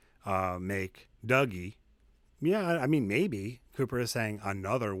 Mike, make Dougie? Yeah, I mean, maybe. Cooper is saying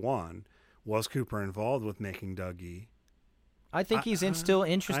another one. Was Cooper involved with making Dougie? I think he's still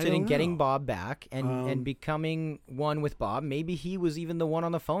interested in getting Bob back and becoming one with Bob. Maybe he was even the one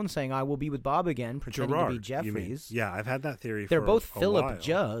on the phone saying, I will be with Bob again, pretending to be Jeffries. Yeah, I've had that theory They're for both a Philip while.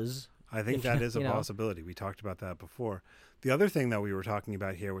 Juz. I think that is a possibility. We talked about that before. The other thing that we were talking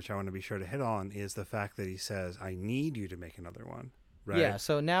about here, which I want to be sure to hit on, is the fact that he says, I need you to make another one. Right? Yeah,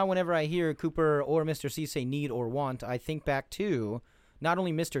 so now whenever I hear Cooper or Mr. C say need or want, I think back to not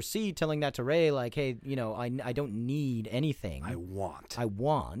only Mr. C telling that to Ray, like, hey, I don't need anything. I want.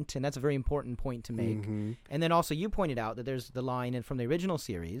 And that's a very important point to make. Mm-hmm. And then also you pointed out that there's the line from the original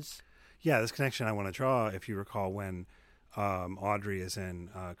series. Yeah, this connection I want to draw, if you recall, when Audrey is in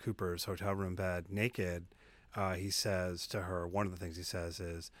Cooper's hotel room bed naked, he says to her, one of the things he says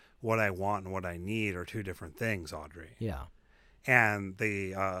is, what I want and what I need are two different things, Audrey. Yeah. And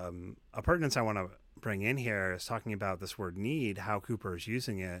the appurtenance I want to bring in here is talking about this word need, how Cooper is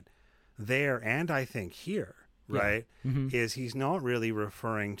using it there and I think here, right? Yeah. Mm-hmm. Is he's not really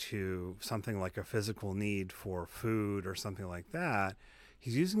referring to something like a physical need for food or something like that.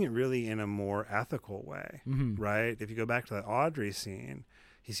 He's using it really in a more ethical way, right? If you go back to that Audrey scene,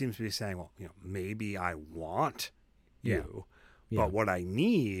 he seems to be saying, well, maybe I want you. Yeah. But what I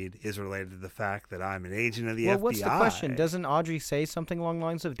need is related to the fact that I'm an agent of the FBI. Well, what's the question? Doesn't Audrey say something along the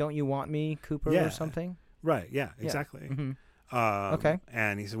lines of, don't you want me, Cooper, or something? Right, yeah, exactly. Mm-hmm. Okay.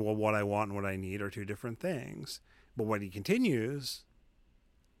 And he said, well, what I want and what I need are two different things. But when he continues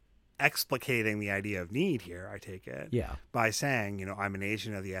explicating the idea of need here, I take it, by saying, I'm an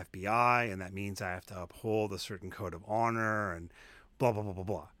agent of the FBI, and that means I have to uphold a certain code of honor and blah, blah, blah, blah,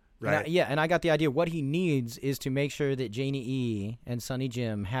 blah. Right. And I got the idea. What he needs is to make sure that Janie E. and Sonny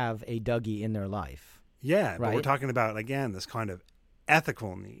Jim have a Dougie in their life. Yeah, but we're talking about, again, this kind of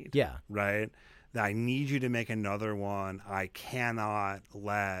ethical need. Yeah. Right? That I need you to make another one. I cannot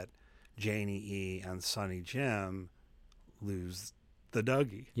let Janie E. and Sonny Jim lose the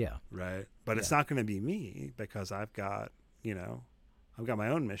Dougie. Yeah. Right? But it's not going to be me because I've got, I've got my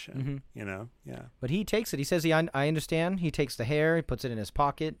own mission, yeah. But he takes it. He says, I understand. He takes the hair, he puts it in his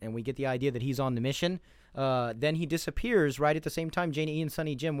pocket, and we get the idea that he's on the mission. Then he disappears right at the same time Janie E. and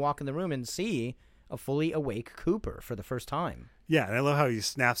Sonny Jim walk in the room and see a fully awake Cooper for the first time. Yeah, and I love how he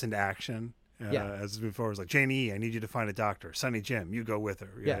snaps into action. As before, it was like, Janie E., I need you to find a doctor. Sonny Jim, you go with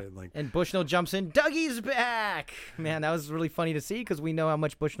her. Yeah. And Bushnell jumps in, Dougie's back! Man, that was really funny to see because we know how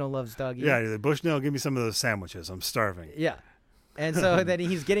much Bushnell loves Dougie. Yeah, Bushnell, give me some of those sandwiches. I'm starving. Yeah. And so then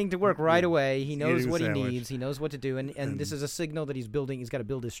he's getting to work right away. He knows what he needs. He knows what to do. And this is a signal that he's building. He's got to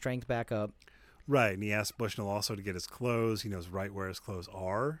build his strength back up. Right. And he asks Bushnell also to get his clothes. He knows right where his clothes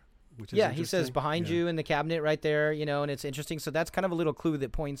are, which is he says behind you in the cabinet right there, and it's interesting. So that's kind of a little clue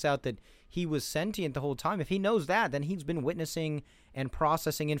that points out that he was sentient the whole time. If he knows that, then he's been witnessing and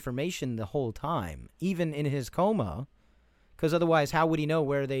processing information the whole time, even in his coma. Because otherwise, how would he know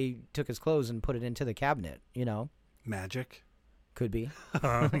where they took his clothes and put it into the cabinet, Magic. Could be.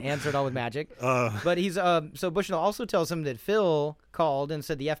 Answer it all with magic. But he's so Bushnell also tells him that Phil called and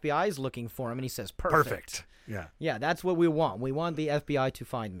said the FBI is looking for him, and he says, perfect. Yeah. Yeah, that's what we want. We want the FBI to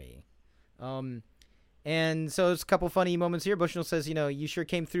find me. And so there's a couple funny moments here. Bushnell says, you sure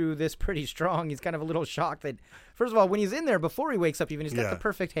came through this pretty strong. He's kind of a little shocked that, first of all, when he's in there, before he wakes up even, he's got the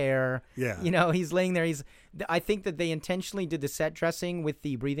perfect hair. Yeah. He's laying there. I think that they intentionally did the set dressing with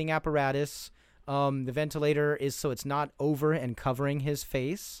the breathing apparatus. The ventilator is so it's not over and covering his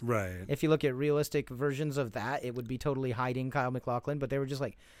face. Right. If you look at realistic versions of that, it would be totally hiding Kyle MacLachlan, but they were just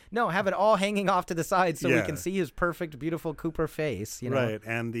like, no, have it all hanging off to the side so we can see his perfect, beautiful Cooper face. Right.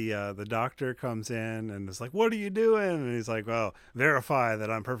 And the doctor comes in and is like, what are you doing? And he's like, well, verify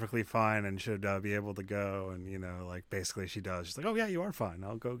that I'm perfectly fine and should be able to go. And, basically she does. She's like, oh, yeah, you are fine.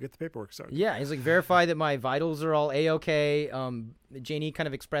 I'll go get the paperwork started. Yeah. He's like, verify that my vitals are all A-okay. Janie kind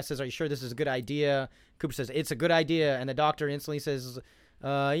of expresses, are you sure this is a good idea? Cooper says, it's a good idea. And the doctor instantly says,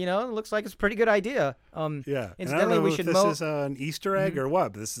 it looks like it's a pretty good idea. Yeah. Incidentally, we should this is an Easter egg or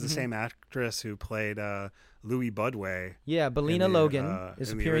what, but this is the same actress who played Louis Budway. Yeah, Belina Logan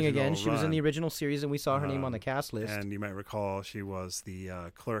is appearing again. She was in run. the original series, and we saw her name on the cast list. And you might recall she was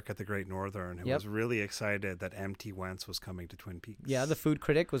the clerk at the Great Northern who was really excited that M.T. Wentz was coming to Twin Peaks. Yeah, the food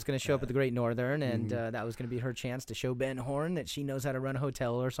critic was going to show up at the Great Northern, and that was going to be her chance to show Ben Horn that she knows how to run a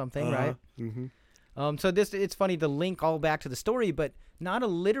hotel or something, right? Mm-hmm. So it's funny, the link all back to the story, but not a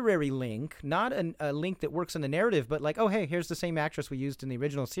literary link, not a link that works in the narrative, but like, oh, hey, here's the same actress we used in the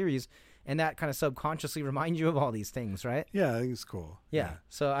original series, and that kind of subconsciously reminds you of all these things, right? Yeah, I think it's cool. Yeah.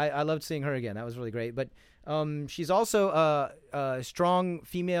 So I loved seeing her again. That was really great. But she's also a strong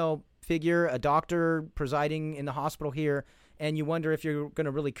female figure, a doctor presiding in the hospital here, and you wonder if you're going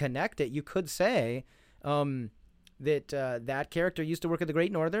to really connect it. You could say that character used to work at the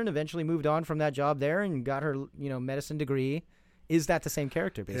Great Northern, eventually moved on from that job there and got her, medicine degree. Is that the same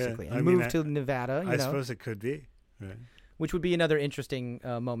character, basically? Yeah, and moved to Nevada, I suppose it could be. Right. Which would be another interesting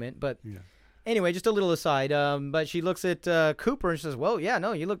moment. But anyway, just a little aside. But she looks at Cooper and she says, well, yeah,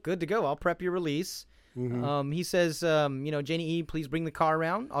 no, you look good to go. I'll prep your release. Mm-hmm. He says, Janie E., please bring the car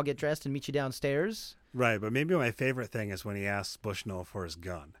around. I'll get dressed and meet you downstairs. Right, but maybe my favorite thing is when he asks Bushnell for his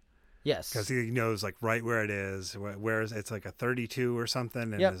gun. Yes. Because he knows right where it is. Where is it's like a 32 or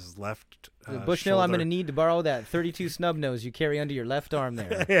something in his left Bushnell, shoulder. I'm going to need to borrow that 32 snub nose you carry under your left arm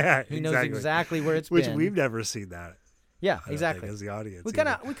there. Yeah, he knows exactly where it's Which been. we've never seen that. Yeah, exactly. As the audience. We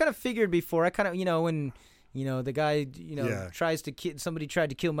kind of figured before. I kind of, when the guy, tries to somebody tried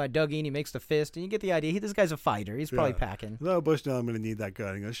to kill my Dougie and he makes the fist, and you get the idea. This guy's a fighter. He's probably packing. No, Bushnell, I'm going to need that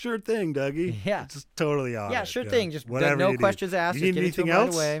gun. He goes, sure thing, Dougie. Yeah. Just totally on Yeah, it. sure thing. Just whatever no questions asked. You need just anything it to him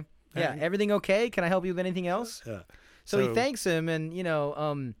else? right away. Yeah, everything okay? Can I help you with anything else? Yeah. So he thanks him, and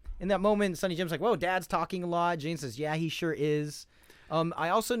in that moment, Sonny Jim's like, "Whoa, Dad's talking a lot." Jane says, "Yeah, he sure is." I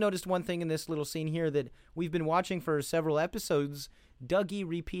also noticed one thing in this little scene here that we've been watching for several episodes. Dougie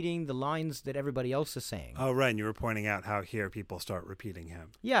repeating the lines that everybody else is saying. Oh, right. And you were pointing out how here people start repeating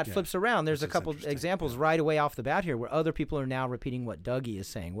him. Yeah, it flips around. There's a couple examples right away off the bat here where other people are now repeating what Dougie is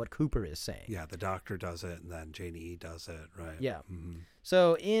saying, what Cooper is saying. Yeah, the doctor does it, and then Janie E. does it, right? Yeah. Mm-hmm.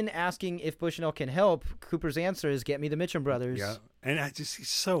 So in asking if Bushnell can help, Cooper's answer is, get me the Mitchum brothers. Yeah, and he's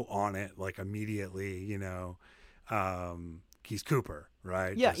so on it, immediately, he's Cooper,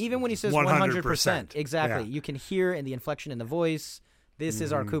 right? Yeah, Just even when he says 100%. Exactly. Yeah. You can hear in the inflection in the voice, this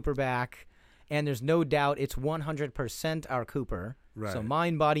is our Cooper back, and there's no doubt it's 100% our Cooper. Right. So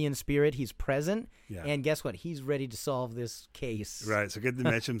mind, body, and spirit, he's present, and guess what? He's ready to solve this case. Right, so get the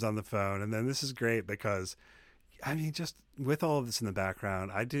Mitchums on the phone, and then this is great because, just with all of this in the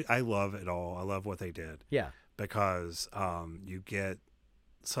background, I love it all. I love what they did. Yeah. Because you get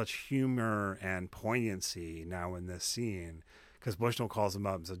such humor and poignancy now in this scene, because Bushnell calls him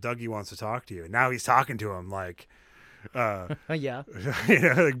up and says, Dougie wants to talk to you, and now he's talking to him like... yeah.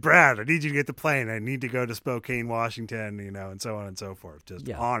 Brad, I need you to get the plane. I need to go to Spokane, Washington, and so on and so forth. Just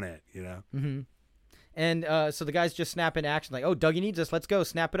on it, Mm-hmm. And so the guys just snap into action, like, oh, Dougie needs us. Let's go.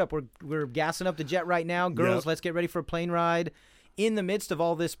 Snap it up. We're gassing up the jet right now. Girls, let's get ready for a plane ride. In the midst of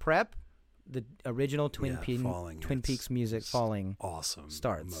all this prep, the original Twin Peaks music falling awesome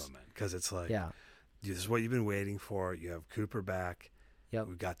starts. Moment. Because it's like, this is what you've been waiting for. You have Cooper back. Yep.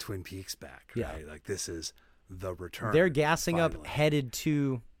 We've got Twin Peaks back, right? Like, this is the return. They're gassing up, headed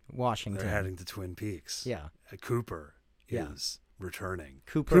to Washington. They're heading to Twin Peaks. Yeah. Cooper is returning.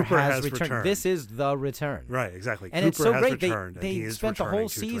 Cooper has returned. This is the return. Right, exactly. And Cooper it's so has great. Returned, they spent the whole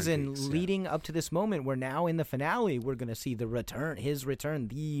season leading up to this moment where now in the finale we're going to see the return, his return,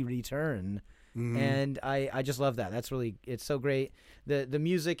 the return. Mm-hmm. And I just love that. That's really, it's so great. The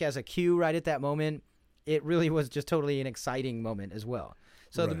music as a cue right at that moment. it really was just totally an exciting moment as well.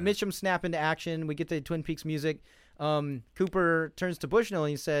 So the Right. Mitchum snap into action. We get the Twin Peaks music. Cooper turns to Bushnell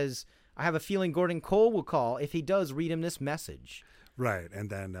and he says, I have a feeling Gordon Cole will call. If he does, read him this message. Right. And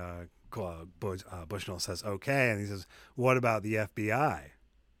then Bushnell says, okay. And he says, what about the FBI?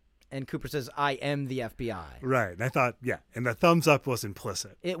 And Cooper says, I am the FBI. Right. And I thought, yeah. And the thumbs up was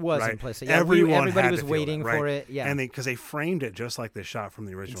implicit. It was right? implicit. Yeah, Everybody was to feel waiting that, right? for it. Yeah. And because they framed it just like the shot from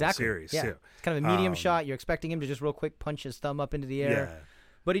the original series, yeah. too. It's kind of a medium shot. You're expecting him to just real quick punch his thumb up into the air. Yeah.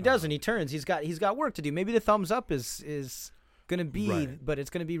 But he doesn't. He turns. He's got work to do. Maybe the thumbs up is going to be, Right. but it's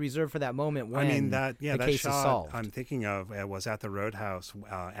going to be reserved for that moment when I mean, that the that case shot is solved. I'm thinking of was at the Roadhouse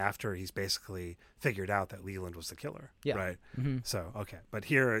after he's basically figured out that Leland was the killer. Yeah. Right. Mm-hmm. So, okay. But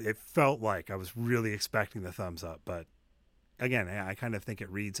here it felt like I was really expecting the thumbs up. But again, I kind of think it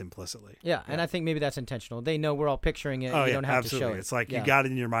reads implicitly. Yeah, and I think maybe that's intentional. They know we're all picturing it. Oh, You yeah, don't have absolutely. to show it. It's like Yeah. you got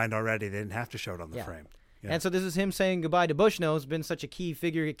it in your mind already. They didn't have to show it on the Yeah. frame. Yeah. And so this is him saying goodbye to Bushnell, who's been such a key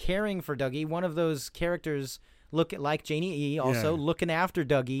figure caring for Dougie. One of those characters like Janie E. also looking after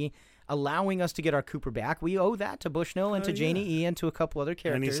Dougie, allowing us to get our Cooper back. We owe that to Bushnell and to Janie E. and to a couple other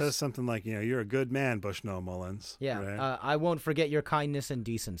characters. And he says something like, you're a good man, Bushnell Mullins. Yeah, Right? I won't forget your kindness and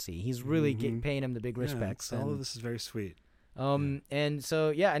decency. He's really paying him the big respects. Yeah, all of this is very sweet. And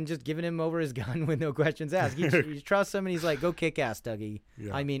so, and just giving him over his gun with no questions asked. He trusts him, and he's like, go kick ass, Dougie.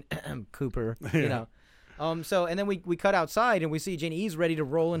 Yeah. I mean, Cooper, you know. So, and then we cut outside, and we see Janie E's ready to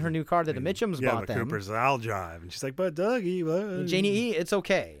roll in her new car that the Mitchums bought but them. Cooper's, I'll drive. And she's like, but Dougie, what? Janie E, it's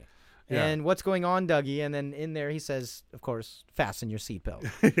okay. Yeah. And what's going on, Dougie? And then in there he says, of course, fasten your seatbelt.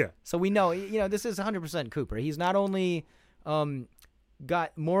 Yeah. So we know, this is 100% Cooper. He's not only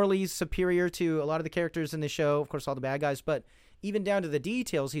got morally superior to a lot of the characters in the show, of course, all the bad guys, but even down to the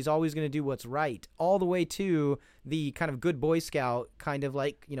details, he's always going to do what's right, all the way to the kind of good Boy Scout, kind of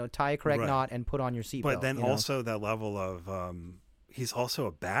like, tie a correct knot and put on your seatbelt. But then also that level of, he's also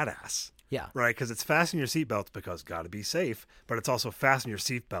a badass. Yeah. Right, because it's fasten your seatbelts because got to be safe, but it's also fasten your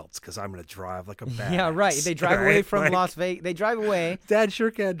seatbelts because I'm going to drive like a badass. Yeah, right. They drive away from Like, Las Vegas. They drive away. Dad sure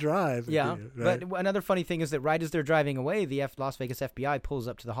can't drive. Yeah, Right? but another funny thing is that right as they're driving away, the Las Vegas FBI pulls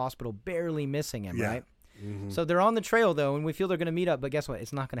up to the hospital, barely missing him, Yeah. right? Mm-hmm. So they're on the trail, though, and we feel they're going to meet up, but guess what?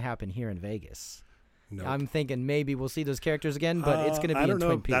 It's not going to happen here in Vegas. Nope. I'm thinking maybe we'll see those characters again, but it's going to be I don't in know.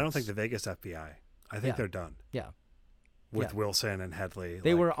 Twin Peaks. I don't think the Vegas FBI. I think they're done Yeah. with Yeah. Wilson and Headley.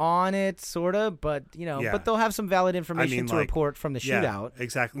 They were on it, sort of, but, Yeah. but they'll have some valid information to like, report from the shootout. Yeah,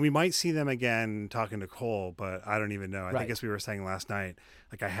 exactly. We might see them again talking to Cole, but I don't even know. I Right. think as we were saying last night,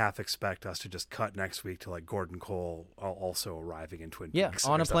 like I half expect us to just cut next week to like Gordon Cole also arriving in Twin Yeah, Peaks.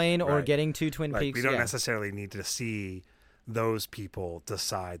 on or a plane something, or right? getting to Twin Like, Peaks. we don't yeah. necessarily need to see those people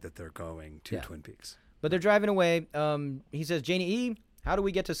decide that they're going to Yeah. Twin Peaks. But they're driving away. He says, Janie E., how do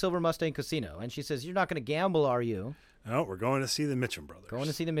we get to Silver Mustang Casino? And she says, you're not going to gamble, are you? Oh, we're going to see the Mitchum brothers. Going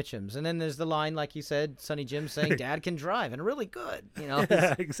to see the Mitchums. And then there's the line, like you said, Sonny Jim saying, Dad can drive, and really good.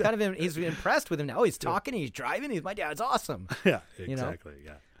 Yeah, He's kind of he's impressed with him now. He's talking, he's driving, my dad's awesome. Yeah, You know? exactly.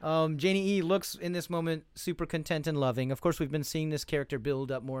 Yeah. Janie E. looks, in this moment, super content and loving. Of course, we've been seeing this character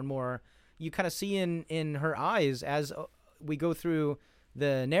build up more and more. You kind of see in her eyes as we go through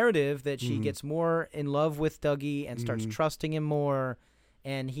the narrative that she gets more in love with Dougie and starts trusting him more,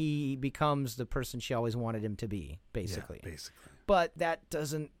 and he becomes the person she always wanted him to be, basically. Yeah, basically. But that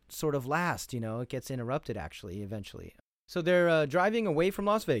doesn't sort of last, it gets interrupted, actually, eventually. So they're driving away from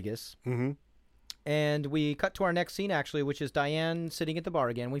Las Vegas, Mm-hmm. and we cut to our next scene, actually, which is Diane sitting at the bar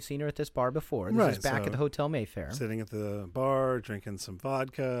again. We've seen her at this bar before. This Right, is back so at the Hotel Mayfair. Sitting at the bar, drinking some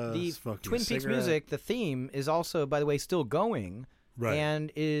vodka, The smoking a Twin Peaks cigarette. music, the theme, is also, by the way, still going. Right.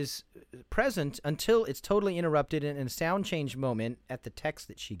 And is present until it's totally interrupted in a sound change moment at the text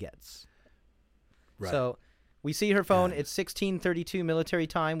that she gets. Right. So we see her phone. It's 16:32 military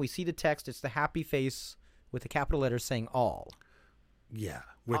time. We see the text. It's the happy face with the capital letters saying all. Yeah.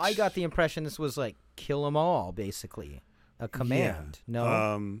 I got the impression this was like kill them all, basically. A command.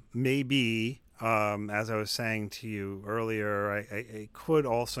 No? Maybe, as I was saying to you earlier, it could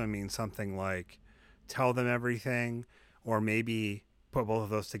also mean something like tell them everything, or maybe put both of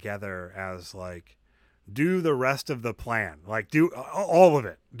those together as like do the rest of the plan, like do all of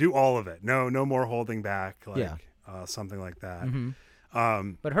it, no more holding back, like something like that.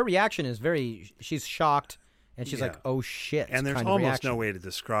 Mm-hmm. But her reaction is she's shocked, and she's like, Yeah. oh shit. And there's kind of almost reaction. no way to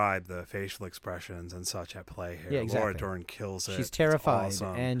describe the facial expressions and such at play here. Yeah, exactly. Laura Dern kills it. She's It's terrified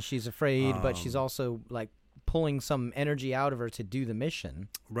awesome. and she's afraid, but she's also like pulling some energy out of her to do the mission.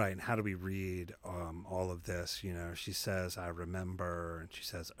 Right, and how do we read all of this? She says, I remember, and she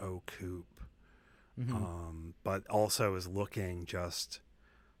says, oh, Coop. Mm-hmm. But also is looking just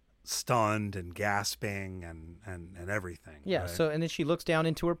stunned and gasping and everything. Yeah. right? So, and then she looks down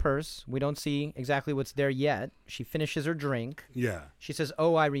into her purse. We don't see exactly what's there yet. She finishes her drink. Yeah. She says,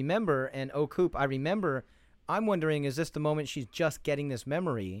 "Oh, I remember." And "Oh, Coop, I remember." I'm wondering, is this the moment she's just getting this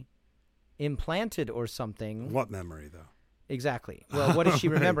memory implanted or something? What memory, though? Exactly. Well, what is she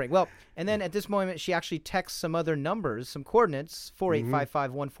Right. remembering? Well, and then at this moment, she actually texts some other numbers, some coordinates,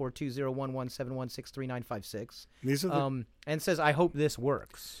 4855-142-01171633956, These are the and says, "I hope this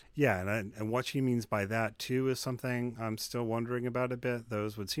works." Yeah, and what she means by that too is something I'm still wondering about a bit.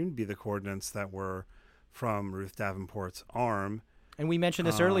 Those would seem to be the coordinates that were from Ruth Davenport's arm. And we mentioned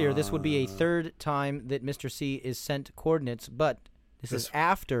this earlier. This would be a third time that Mr. C is sent coordinates, but this is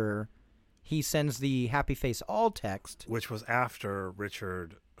after he sends the happy face all text. Which was after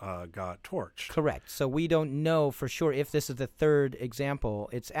Richard got torched. Correct. So we don't know for sure if this is the third example.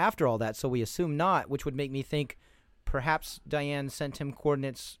 It's after all that, so we assume not, which would make me think perhaps Diane sent him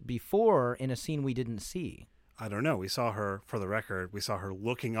coordinates before in a scene we didn't see. I don't know. We saw her, for the record, we saw her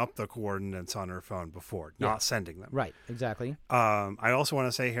looking up the coordinates on her phone before, not sending them. Right, exactly. I also want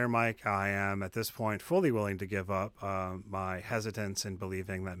to say here, Mike, I am at this point fully willing to give up my hesitance in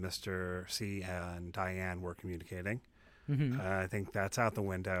believing that Mr. C and Diane were communicating. I think that's out the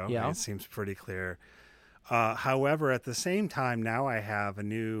window. Yeah. It seems pretty clear. However, at the same time, now I have a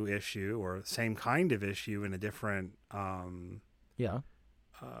new issue, or same kind of issue in a different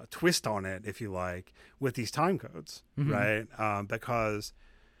twist on it, if you like, with these time codes, right? Because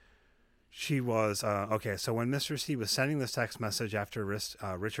she was, okay, so when Mr. C was sending this text message after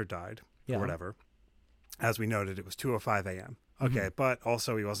Richard died, or whatever, as we noted, it was 2:05 a.m. Okay, but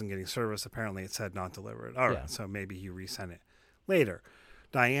also he wasn't getting service. Apparently it said not delivered. All right, so maybe he resent it later.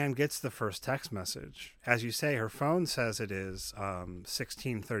 Diane gets the first text message. As you say, her phone says it is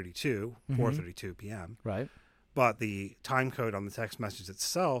 16:32, 4:32 p.m. Right. But the time code on the text message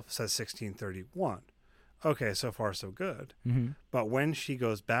itself says 16:31. Okay, so far so good. But when she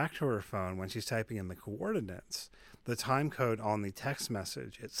goes back to her phone, when she's typing in the coordinates, the time code on the text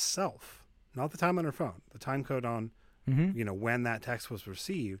message itself, not the time on her phone, the time code on, when that text was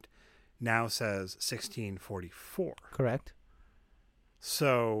received, now says 16:44. Correct.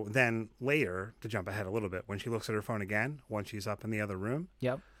 So then later, to jump ahead a little bit, when she looks at her phone again, once she's up in the other room,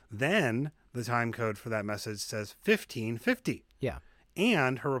 then the time code for that message says 15:50. Yeah.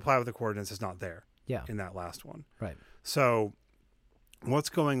 And her reply with the coordinates is not there. Yeah. In that last one. Right. So what's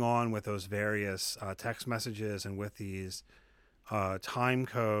going on with those various text messages and with these time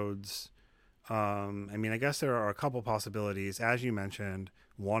codes? I guess there are a couple possibilities. As you mentioned,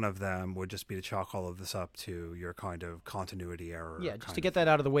 one of them would just be to chalk all of this up to your kind of continuity error. Yeah, just to get that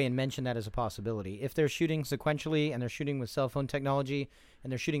out of the way and mention that as a possibility. If they're shooting sequentially and they're shooting with cell phone technology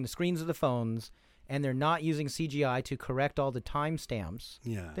and they're shooting the screens of the phones and they're not using CGI to correct all the timestamps,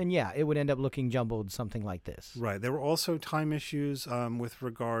 then it would end up looking jumbled, something like this. Right. There were also time issues with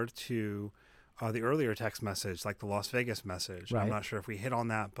regard to the earlier text message, like the Las Vegas message. Right. I'm not sure if we hit on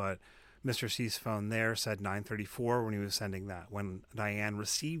that, but Mr. C's phone there said 9:34 when he was sending that. When Diane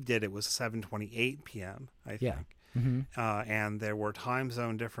received it, it was 7:28 p.m., I think. And there were time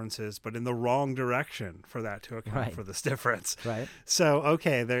zone differences, but in the wrong direction for that to account for this difference. Right. So,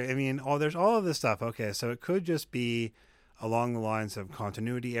 okay, there's all of this stuff. Okay, so it could just be along the lines of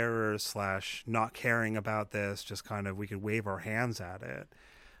continuity errors / not caring about this, just kind of we could wave our hands at it.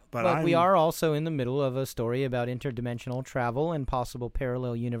 But we are also in the middle of a story about interdimensional travel and possible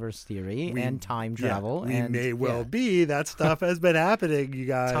parallel universe theory and time travel. We may well be. That stuff has been happening, you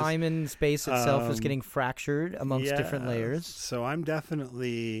guys. Time and space itself is getting fractured amongst different layers. So I'm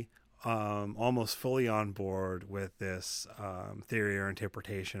definitely almost fully on board with this theory or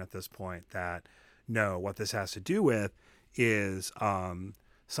interpretation at this point that, no, what this has to do with is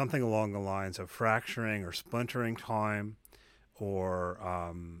something along the lines of fracturing or splintering time, or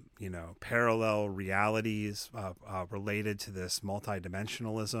parallel realities related to this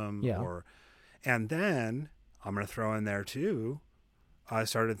multidimensionalism. And then I'm going to throw in there too, I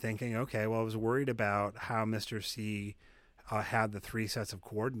started thinking, okay, well, I was worried about how Mr. C had the 3 sets of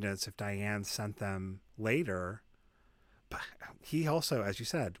coordinates if Diane sent them later. But he also, as you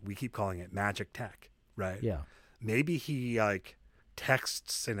said, we keep calling it magic tech, right? Yeah. Maybe he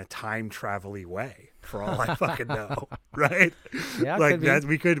texts in a time travel-y way, for all I fucking know, right? Yeah, like that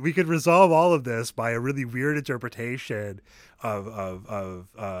we could resolve all of this by a really weird interpretation of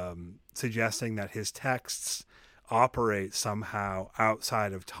suggesting that his texts operate somehow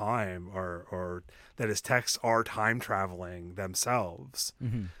outside of time, or that his texts are time traveling themselves.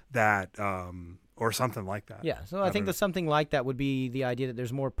 That or something like that. Yeah, so I think that something like that would be the idea that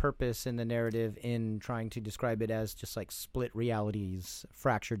there's more purpose in the narrative in trying to describe it as just like split realities,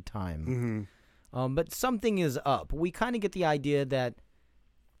 fractured time. But something is up. We kind of get the idea that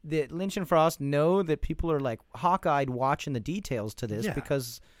Lynch and Frost know that people are like hawk-eyed watching the details to this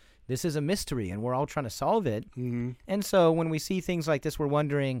because this is a mystery and we're all trying to solve it. And so when we see things like this, we're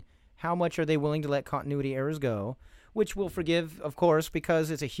wondering how much are they willing to let continuity errors go, which we'll forgive, of course,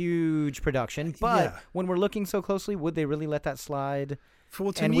 because it's a huge production. But when we're looking so closely, would they really let that slide?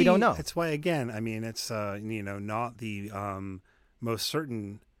 Well, to me, we don't know. That's why, again, I mean, it's not the most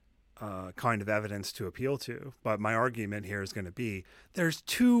certain kind of evidence to appeal to. But my argument here is going to be there's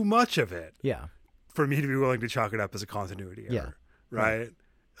too much of it. Yeah. For me to be willing to chalk it up as a continuity error. Right?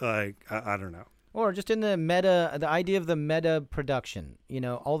 Like, I don't know. Or just in the idea of the meta production,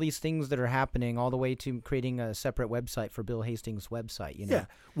 all these things that are happening all the way to creating a separate website for Bill Hastings' website, Yeah,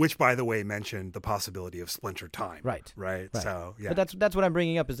 which, by the way, mentioned the possibility of splintered time. Right. So, yeah. But that's what I'm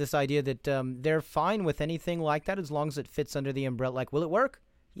bringing up is this idea that they're fine with anything like that as long as it fits under the umbrella. Like, will it work?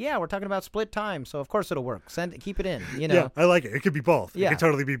 Yeah, we're talking about split time, so of course it'll work. Keep it in, Yeah, I like it. It could be both. Yeah. It could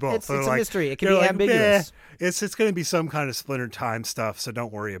totally be both. It's a mystery. It can be ambiguous. It's going to be some kind of splintered time stuff, so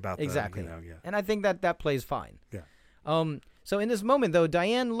don't worry about that. Exactly. And I think that plays fine. Yeah. So in this moment, though,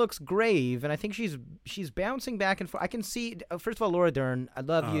 Diane looks grave, and I think she's bouncing back and forth. I can see, first of all, Laura Dern, I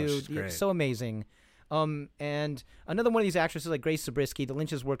love you. You're so amazing. And another one of these actresses like Grace Zabriskie, the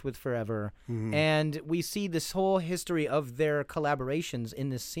Lynch has worked with forever. And we see this whole history of their collaborations in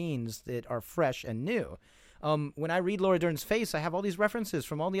the scenes that are fresh and new. When I read Laura Dern's face, I have all these references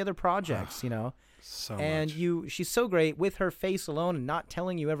from all the other projects, So and much. She's so great with her face alone and not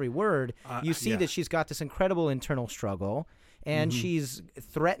telling you every word. You see that she's got this incredible internal struggle, and she's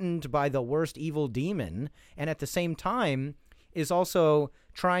threatened by the worst evil demon, and at the same time is also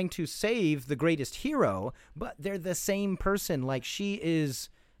trying to save the greatest hero, but they're the same person. Like, she is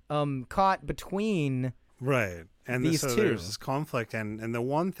caught between and these so two. There's this conflict, and the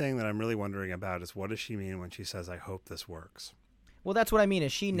one thing that I'm really wondering about is what does she mean when she says, I hope this works? Well, that's what I mean.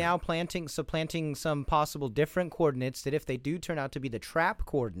 Is she now planting some possible different coordinates that if they do turn out to be the trap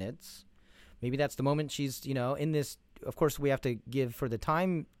coordinates, maybe that's the moment she's, in this, of course we have to give for the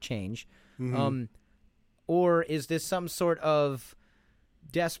time change. Or is this some sort of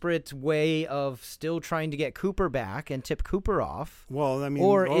desperate way of still trying to get Cooper back and tip Cooper off? Well, I mean,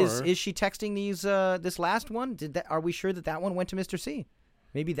 or is she texting these this last one? Are we sure that one went to Mr. C?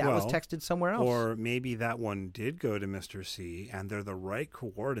 Maybe that was texted somewhere else. Or maybe that one did go to Mr. C, and they're the right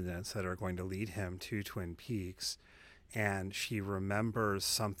coordinates that are going to lead him to Twin Peaks, and she remembers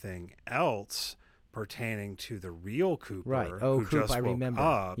something else pertaining to the real Cooper, who Coop, just I woke remember.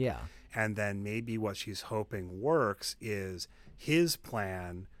 up. Yeah. And then maybe what she's hoping works is his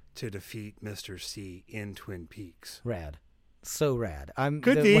plan to defeat Mr. C in Twin Peaks. Rad. So rad. It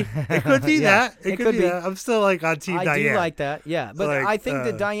could be that. It could be that. I'm still like on Team Diane. I do like that. Yeah. But like, I think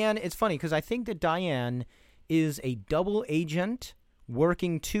that Diane, it's funny because I think that Diane is a double agent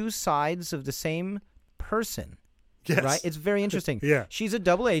working two sides of the same person. Yes. Right? It's very interesting. Yeah. She's a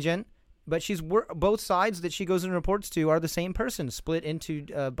double agent, but both sides that she goes and reports to are the same person, split into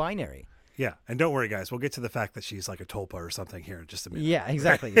binary. Yeah, and don't worry, guys. We'll get to the fact that she's like a tulpa or something here in just a minute. Yeah,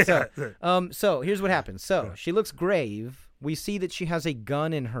 exactly. So here's what happens. So she looks grave. We see that she has a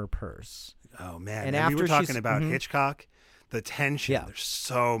gun in her purse. Oh, man. And after we were talking she's about Hitchcock, the tension. Yeah. There's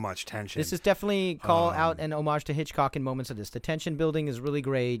so much tension. This is definitely call out an homage to Hitchcock in moments of this. The tension building is really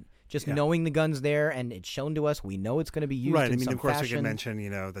great. Just knowing the gun's there and it's shown to us, we know it's going to be used in some fashion. Right. I mean, of course, we can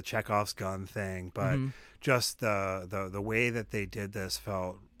mention, the Chekhov's gun thing, but just the way that they did this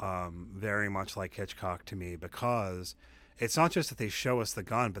felt very much like Hitchcock to me, because it's not just that they show us the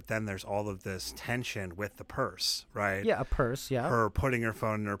gun, but then there's all of this tension with the purse, right? Yeah, a purse, yeah. Her putting her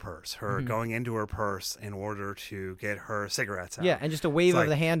phone in her purse, her going into her purse in order to get her cigarettes out. Yeah, and just a wave of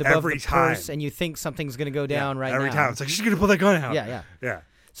the hand above the purse, and you think something's going to go down now. Every time. It's like, she's going to pull that gun out. Yeah.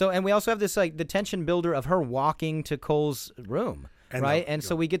 So, and we also have this, like, the tension builder of her walking to Cole's room. And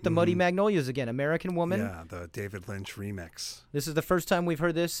so we get the Muddy Magnolias again, American Woman. Yeah, the David Lynch remix. This is the first time we've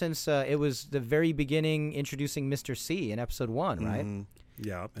heard this since it was the very beginning introducing Mr. C in episode 1, right?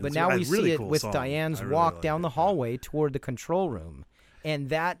 Yeah. But now we see it with Diane's walk down the hallway toward the control room. And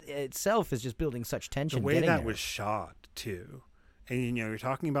that itself is just building such tension. The way that was shot, too. And, you're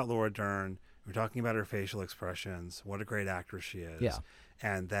talking about Laura Dern. We're talking about her facial expressions. What a great actress she is. Yeah.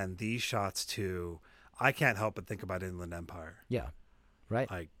 And then these shots, too. I can't help but think about Inland Empire. Yeah.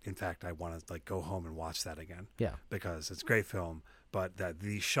 Right. In fact, I want to go home and watch that again. Yeah. Because it's a great film, but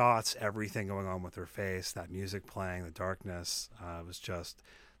these shots, everything going on with her face, that music playing, the darkness, was just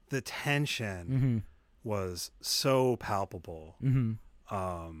the tension Mm-hmm. was so palpable. Mm-hmm.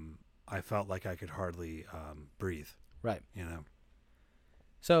 I felt like I could hardly breathe. Right. You know.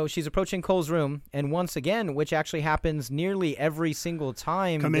 So she's approaching Cole's room, and once again, which actually happens nearly every single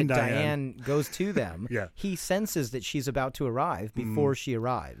time Come in, that Diane. Diane goes to them, Yeah. he senses that she's about to arrive before she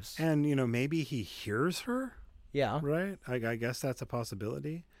arrives. And maybe he hears her. Yeah. Right. I guess that's a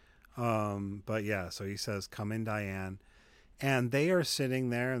possibility. But yeah. So he says, "Come in, Diane," and they are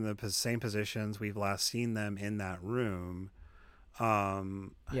sitting there in the same positions we've last seen them in that room.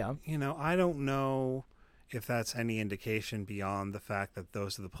 Yeah. I don't know if that's any indication beyond the fact that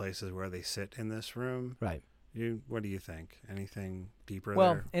those are the places where they sit in this room. Right. What do you think? Anything deeper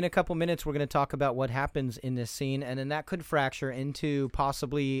Well, there? in a couple minutes, we're going to talk about what happens in this scene, and then that could fracture into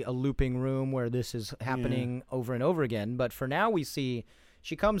possibly a looping room where this is happening over and over again. But for now, we see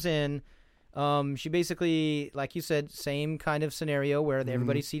she comes in. She basically, like you said, same kind of scenario where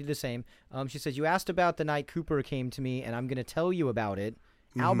everybody's seated the same. She says, "You asked about the night Cooper came to me, and I'm going to tell you about it."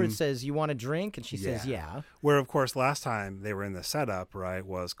 Albert says, "You want a drink?" And she says, "Yeah." Where, of course, last time they were in the setup, right,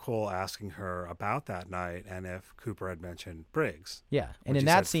 was Cole asking her about that night and if Cooper had mentioned Briggs. Yeah. And Which in he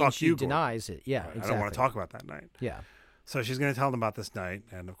that said, scene, "Fuck she you, Gordon." denies it. Yeah, Right, exactly. I don't want to talk about that night. Yeah. So she's going to tell them about this night,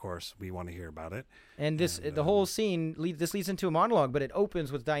 and of course, we want to hear about it. And the whole scene, this leads into a monologue, but it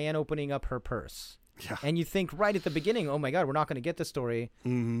opens with Diane opening up her purse. Yeah. And you think right at the beginning, oh my God, we're not going to get the story.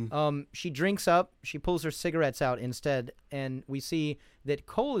 Mm-hmm. She drinks up, she pulls her cigarettes out instead, and we see that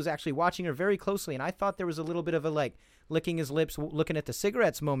Cole is actually watching her very closely. And I thought there was a little bit of a licking his lips, looking at the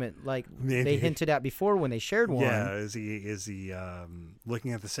cigarettes moment, like they hinted at before when they shared one. Yeah, is he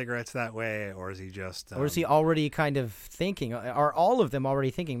looking at the cigarettes that way, or is he just or is he already kind of thinking? Are all of them already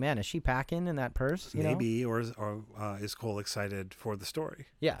thinking, man, is she packing in that purse? You know? maybe, or is Cole excited for the story?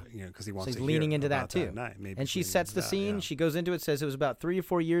 Yeah, because he wants so he's to leaning hear into that about too. night. Maybe and she leaning sets into the that, scene. yeah. She goes into it. Says it was about 3 or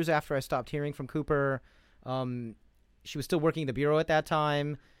 4 years after I stopped hearing from Cooper. She was still working at the bureau at that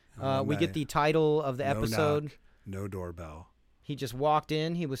time. We get the title of the episode. Knock, no doorbell. He just walked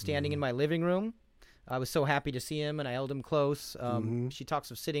in. He was standing in my living room. I was so happy to see him, and I held him close. She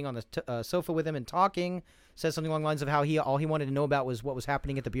talks of sitting on the sofa with him and talking. Says something along the lines of how all he wanted to know about was what was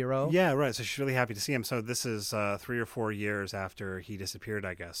happening at the bureau. Yeah, right. So she's really happy to see him. So this is 3 or 4 years after he disappeared,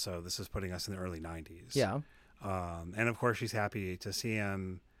 I guess. So this is putting us in the early 90s. Yeah. And of course, she's happy to see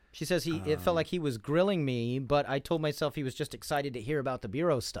him. She says it felt like he was grilling me, but I told myself he was just excited to hear about the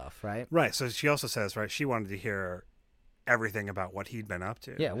bureau stuff, right? Right. So she also says, right, she wanted to hear everything about what he'd been up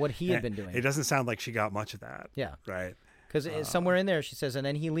to. Yeah, what he had been doing. It doesn't sound like she got much of that. Yeah. Right. Because somewhere in there, she says, and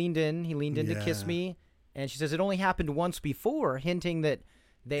then he leaned in to kiss me. And she says it only happened once before, hinting that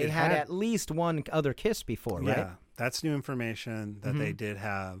they had at least one other kiss before, right? Yeah, that's new information that they did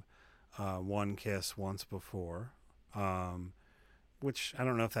have one kiss once before, which I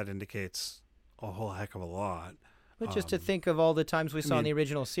don't know if that indicates a whole heck of a lot. But just to think of all the times we saw in the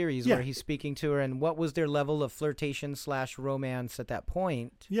original series where he's speaking to her, and what was their level of flirtation / romance at that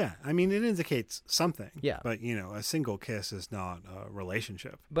point? Yeah, I mean, it indicates something. Yeah. But, a single kiss is not a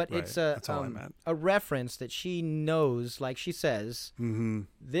relationship. But right? it's That's all I meant. a reference that she knows, like she says. Mm-hmm.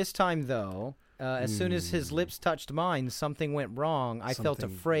 This time, though, as soon as his lips touched mine, something went wrong. I felt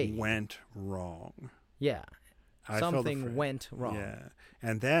afraid. Went wrong. Yeah. I felt Something afraid. went wrong. Yeah.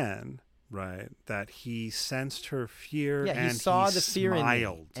 And then, right, that he sensed her fear Yeah, and he saw the fear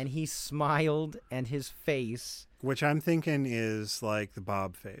smiled. in me, and he smiled, and his face. Which I'm thinking is like the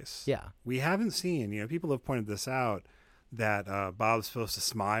Bob face. Yeah. We haven't seen, people have pointed this out, that Bob's supposed to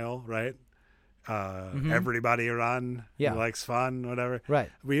smile, right? Everybody around, Yeah. he likes fun, whatever. Right.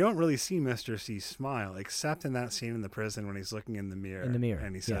 We don't really see Mr. C smile, except in that scene in the prison when he's looking in the mirror.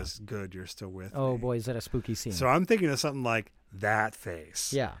 And he says, good, you're still with me. Oh, boy, is that a spooky scene. So I'm thinking of something like that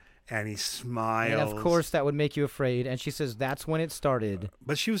face. Yeah. And he smiles. And, of course, that would make you afraid. And she says that's when it started.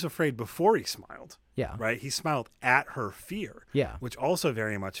 But she was afraid before he smiled. Yeah. Right? He smiled at her fear. Yeah. Which also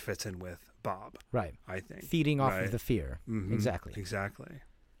very much fits in with Bob. Right. I think. Feeding off of the fear. Mm-hmm. Exactly. Exactly.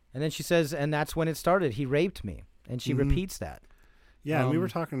 And then she says, and that's when it started. He raped me. And she repeats that. Yeah, and we were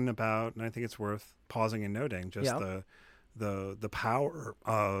talking about, and I think it's worth pausing and noting, just the power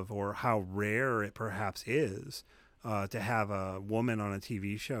of, or how rare it perhaps is, to have a woman on a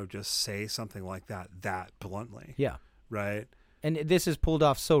TV show just say something like that bluntly. Yeah. Right? And this is pulled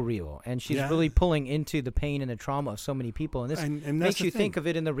off so real. And she's really pulling into the pain and the trauma of so many people. And this makes you think of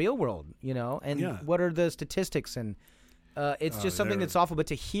it in the real world, And what are the statistics? And it's just something that's awful. But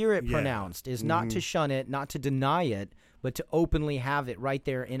to hear it pronounced is not to shun it, not to deny it, but to openly have it right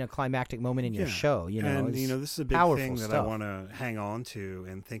there in a climactic moment in your show. And, this is a big thing that I want to hang on to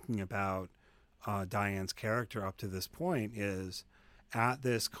in thinking about Diane's character up to this point is at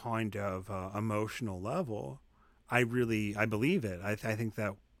this kind of emotional level, I believe it. I think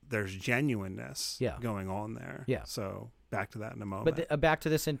that there's genuineness going on there. Yeah. So back to that in a moment. But back to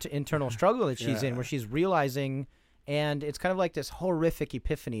this internal struggle that she's in, where she's realizing, and it's kind of like this horrific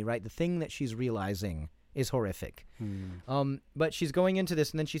epiphany, right? The thing that she's realizing is horrific. But she's going into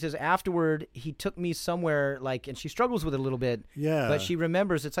this, and then she says, afterward, he took me somewhere, like, and she struggles with it a little bit. Yeah. But she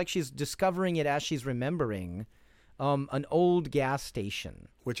remembers, it's like she's discovering it as she's remembering an old gas station.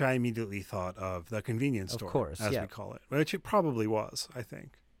 Which I immediately thought of the convenience store, of course, as we call it. Which it probably was, I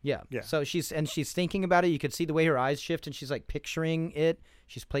think. Yeah. Yeah. So she's thinking about it. You could see the way her eyes shift, and she's like picturing it.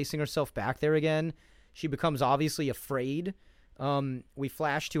 She's placing herself back there again. She becomes obviously afraid. We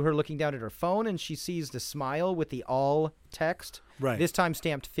flash to her looking down at her phone, and she sees the smile with the all text. Right. This time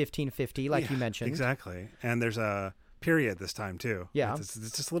stamped 1550, like you mentioned. Exactly. And there's a period this time too. Yeah. It's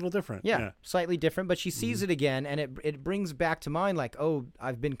just a little different. Yeah, slightly different, but she sees it again, and it brings back to mind, like, oh,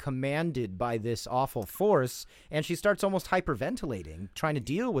 I've been commanded by this awful force, and she starts almost hyperventilating, trying to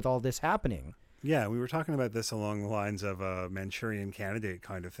deal with all this happening. Yeah, we were talking about this along the lines of a Manchurian Candidate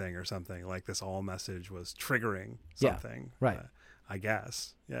kind of thing or something. Like this all message was triggering something. Yeah, right. I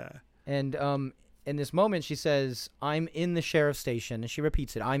guess. Yeah. And in this moment, she says, I'm in the sheriff's station. And she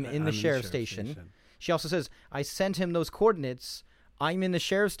repeats it, I'm in the sheriff's station. She also says, I sent him those coordinates. I'm in the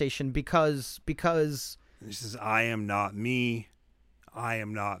sheriff's station because... And she says, I am not me. I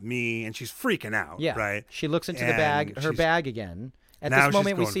am not me. And she's freaking out, right? She looks into her bag again. At this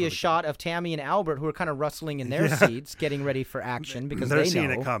moment, we see a shot of Tammy and Albert, who are kind of rustling in their seats, getting ready for action because they're they seeing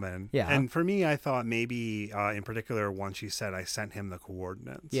know. it coming. Yeah. And for me, I thought maybe in particular when she said, I sent him the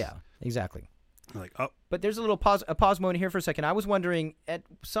coordinates. Yeah, exactly. Like, oh. But there's a pause moment here for a second. I was wondering, at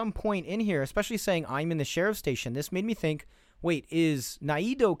some point in here, especially saying I'm in the sheriff's station, this made me think, wait, is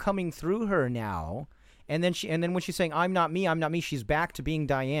Naido coming through her now? And then when she's saying I'm not me, she's back to being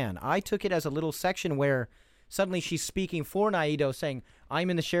Diane. I took it as a little section where suddenly she's speaking for Naido, saying, I'm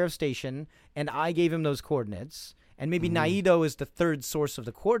in the sheriff's station, and I gave him those coordinates. And maybe Naido is the third source of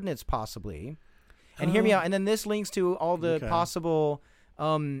the coordinates, possibly. And hear me out. And then this links to all the possible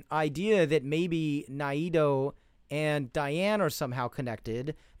idea that maybe Naido and Diane are somehow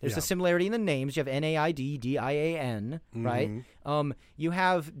connected. There's a similarity in the names. You have Naidian, right? You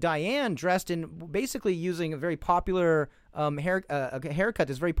have Diane dressed in basically using a very popular haircut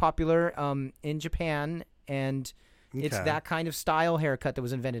that's very popular in Japan, and it's that kind of style haircut that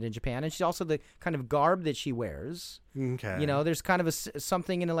was invented in Japan. And she's also the kind of garb that she wears. Okay. You know, there's kind of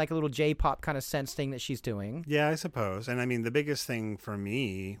something in like a little J-pop kind of sense thing that she's doing. Yeah, I suppose. And I mean, the biggest thing for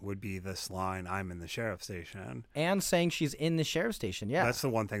me would be this line, I'm in the sheriff's station. And saying she's in the sheriff's station, yeah. That's the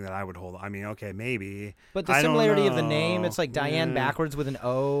one thing that I would hold. I mean, okay, maybe. But the similarity of the name, it's like Diane backwards with an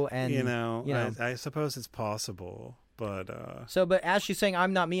O. And I suppose it's possible. But as she's saying,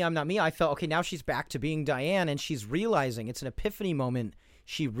 I'm not me, I felt, okay, now she's back to being Diane, and she's realizing, it's an epiphany moment.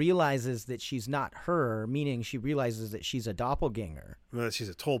 She realizes that she's not her, meaning she realizes that she's a doppelganger. Well, she's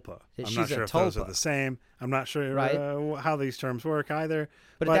a tulpa. I'm She's not sure if those are the same. I'm not sure how these terms work either.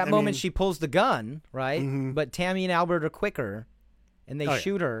 But at that moment, she pulls the gun, right? Mm-hmm. But Tammy and Albert are quicker, and they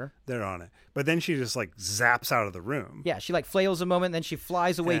shoot her. They're on it. But then she just like zaps out of the room. Yeah, she like flails a moment, then she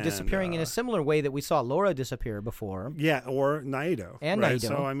flies away, disappearing in a similar way that we saw Laura disappear before. Yeah, or Naido. And right? Naido.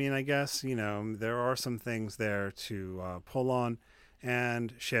 So, I mean, I guess, there are some things there to pull on.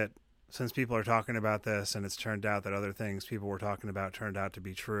 And shit, since people are talking about this and it's turned out that other things people were talking about turned out to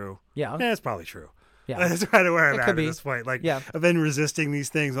be true. Yeah. It's probably true. Yeah. That's kind of where I'm at be. this point. Like, I've been resisting these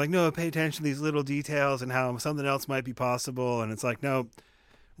things. Like, no, pay attention to these little details and how something else might be possible. And it's like, no,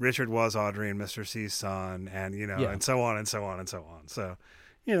 Richard was Audrey and Mr. C's son, and, and so on and so on and so on. So,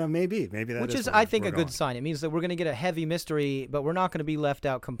 maybe that Which is, I think, a good sign. It means that we're going to get a heavy mystery, but we're not going to be left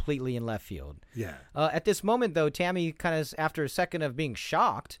out completely in left field. Yeah. At this moment, though, Tammy kind of, after a second of being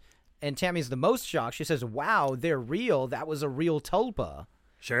shocked, and Tammy's the most shocked, she says, wow, they're real. That was a real tulpa.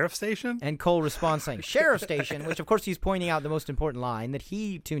 Sheriff station? And Cole responds saying, sheriff station, which, of course, he's pointing out the most important line that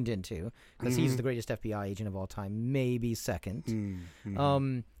he tuned into, because he's the greatest FBI agent of all time, maybe second.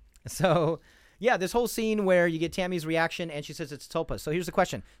 Mm-hmm. Yeah, this whole scene where you get Tammy's reaction and she says it's tulpa. So here's the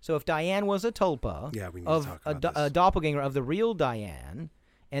question. So if Diane was a tulpa we need of to talk about a doppelganger of the real Diane,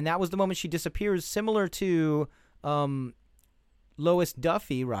 and that was the moment she disappears, similar to Lois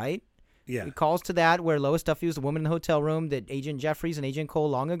Duffy, right? Yeah. It calls to that, where Lois Duffy was the woman in the hotel room that Agent Jeffries and Agent Cole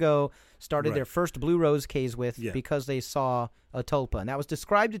long ago started their first Blue Rose case with because they saw a tulpa. And that was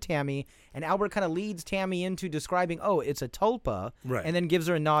described to Tammy, and Albert kind of leads Tammy into describing, it's a tulpa, and then gives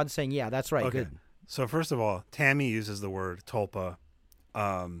her a nod saying, yeah, that's right, good. So first of all, Tammy uses the word tulpa,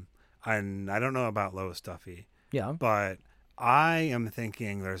 and I don't know about Lois Duffy, but I am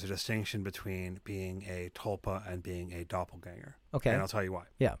thinking there's a distinction between being a tulpa and being a doppelganger. Okay. And I'll tell you why.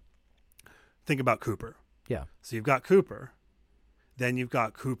 Yeah. Think about Cooper. Yeah. So you've got Cooper, then you've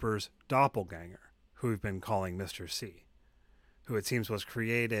got Cooper's doppelganger, who we've been calling Mr. C, who it seems was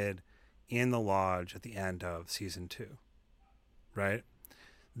created in the lodge at the end of season 2, right?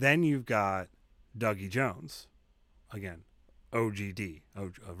 Then you've got Dougie Jones, again, OGD,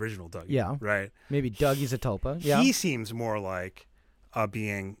 original Dougie, Yeah. right? Maybe Dougie's a tulpa. Yeah. He seems more like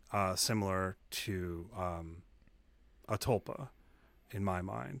being similar to a tulpa in my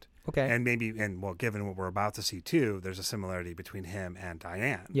mind. Okay. And maybe, given what we're about to see too, there's a similarity between him and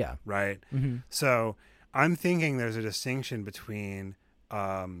Diane. Yeah. Right? Mm-hmm. So I'm thinking there's a distinction between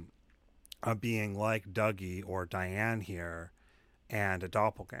being like Dougie or Diane here and a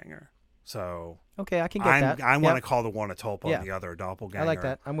doppelganger. So Okay, I can get that. I want Yeah. to call the one a tulpa Yeah. and the other a doppelganger. I like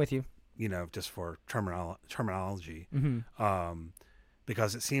that. I'm with you. Just for terminology. Mm-hmm.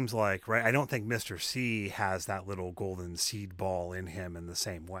 Because it seems like, right, I don't think Mr. C has that little golden seed ball in him in the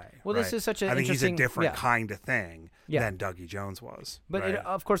same way. Well, right? this is such an I think he's a interesting- different yeah. kind of thing Yeah. than Dougie Jones was. But right? it,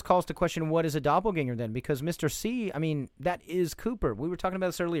 of course, calls to question what is a doppelganger then? Because Mr. C, I mean, that is Cooper. We were talking about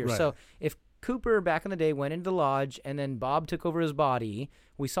this earlier. Right. So if Cooper back in the day went into the lodge and then Bob took over his body,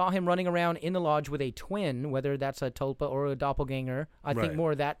 we saw him running around in the lodge with a twin, whether that's a tulpa or a doppelganger. I think Right.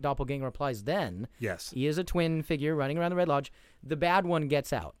 more of that doppelganger applies then. Yes. He is a twin figure running around the Red Lodge. The bad one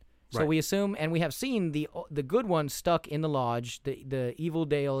gets out. So Right. we assume, and we have seen the good one stuck in the lodge. The evil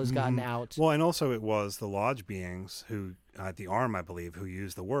Dale has gotten out. Well, and also it was the lodge beings who, at the Arm, I believe, who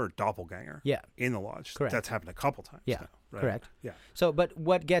used the word doppelganger Yeah. in the lodge. Correct. That's happened a couple times Yeah. now. Right? Correct. Yeah. So, but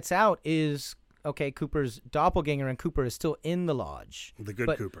what gets out is, okay, Cooper's doppelganger, and Cooper is still in the lodge. The good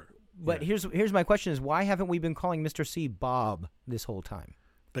But- Cooper. But Yeah. here's my question: is why haven't we been calling Mr. C Bob this whole time?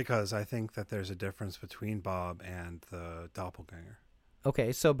 Because I think that there's a difference between Bob and the doppelganger.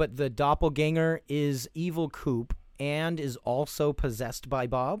 Okay, so but the doppelganger is evil Coop and is also possessed by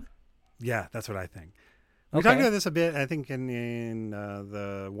Bob. Yeah, that's what I think. We Okay. talked about this a bit, I think, in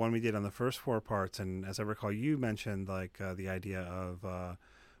the one we did on the first 4 parts. And as I recall, you mentioned like the idea of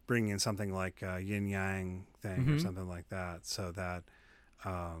bringing in something like a yin-yang thing or Mhm. something like that, so that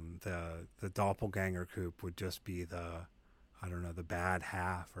the doppelganger Coop would just be the bad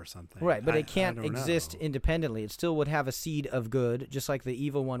half or something. Right, but I it can't don't exist know. independently. It still would have a seed of good, just like the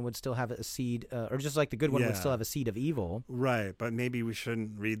evil one would still have a seed, or just like the good one would Yeah. still have a seed of evil. Right, but maybe we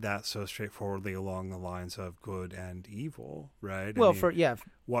shouldn't read that so straightforwardly along the lines of good and evil, right? Well, I mean, for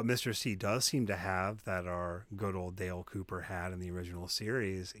what Mr. C does seem to have that our good old Dale Cooper had in the original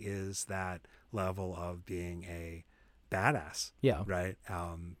series is that level of being a badass, yeah. right?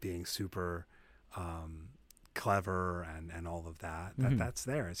 Being super clever and all of that. That's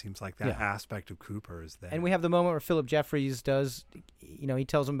there. It seems like that Yeah. aspect of Cooper is there. And we have the moment where Philip Jeffries does, he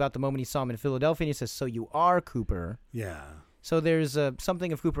tells him about the moment he saw him in Philadelphia, and he says, "So you are Cooper." yeah. So there's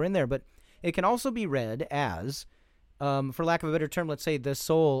something of Cooper in there, but it can also be read as, for lack of a better term, let's say the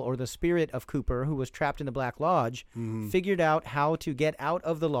soul or the spirit of Cooper, who was trapped in the Black Lodge, figured out how to get out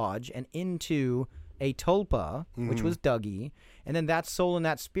of the lodge and into a tulpa, which was Dougie, and then that soul and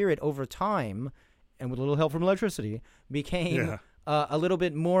that spirit over time, and with a little help from electricity, became Yeah. a little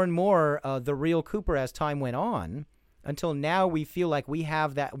bit more and more the real Cooper as time went on, until now we feel like we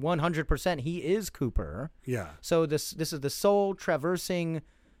have that 100% he is Cooper. Yeah. So this is the soul traversing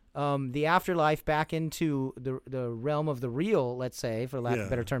the afterlife back into the realm of the real, let's say, for lack of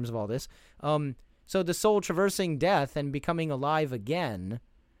better terms of all this. So the soul traversing death and becoming alive again.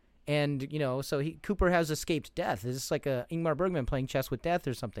 And, so Cooper has escaped death. Is this like a Ingmar Bergman playing chess with death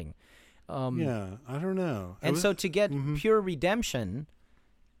or something? Yeah, I don't know. And so to get pure redemption,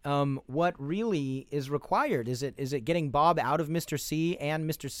 what really is required? Is it getting Bob out of Mr. C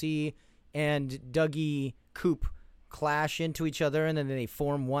and Dougie Coop clash into each other and then they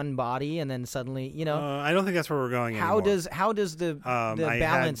form one body and then suddenly, I don't think that's where we're going how anymore. does the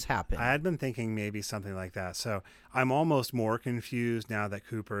balance happen? I had been thinking maybe something like that. So I'm almost more confused now that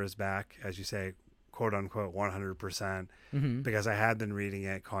Cooper is back, as you say, quote unquote 100%, because I had been reading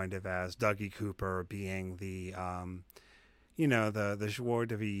it kind of as Dougie Cooper being the the joie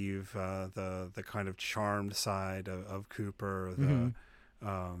de vivre, the kind of charmed side of Cooper,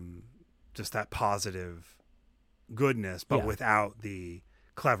 just that positive goodness, but without the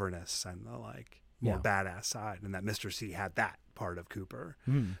cleverness and the more badass side, and that Mr. C had that part of Cooper.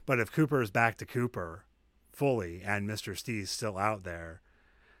 But if Cooper is back to Cooper fully and Mr. C's still out there,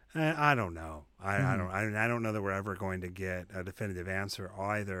 I don't know. I don't know that we're ever going to get a definitive answer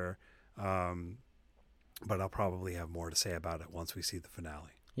either. But I'll probably have more to say about it once we see the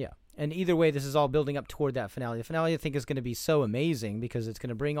finale. Yeah. And either way, this is all building up toward that finale. The finale, I think, is going to be so amazing because it's going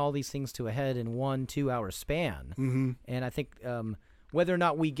to bring all these things to a head in 1-2 hour span. Mm-hmm. And I think whether or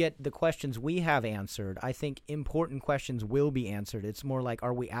not we get the questions we have answered, I think important questions will be answered. It's more like,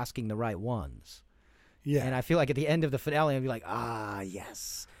 are we asking the right ones? Yeah. And I feel like at the end of the finale, I'll be like,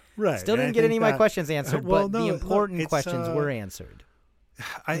 yes. Right. Still And didn't I get any think of my that- questions answered, Well, but no, the look, important it's, questions were answered.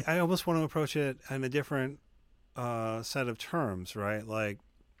 I almost want to approach it in a different set of terms, right? Like,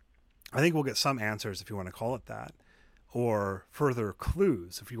 I think we'll get some answers, if you want to call it that, or further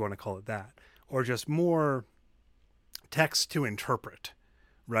clues, if you want to call it that, or just more text to interpret,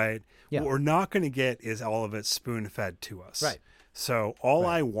 right? Yeah. What we're not going to get is all of it spoon-fed to us. Right. So all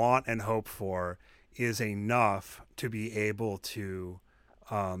I want and hope for is enough to be able to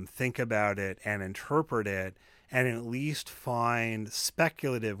think about it and interpret it and at least find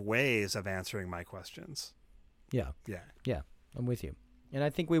speculative ways of answering my questions. Yeah. Yeah. I'm with you. And I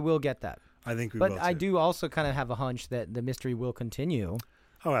think we will get that. I think we But will too. I do also kind of have a hunch that the mystery will continue.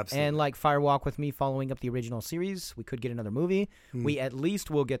 Oh, absolutely. And like Firewalk with Me following up the original series, we could get another movie. We at least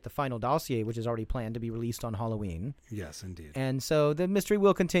will get the final dossier, which is already planned to be released on Halloween. Yes, indeed. And so the mystery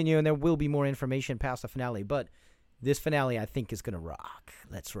will continue, and there will be more information past the finale. But this finale, I think, is going to rock.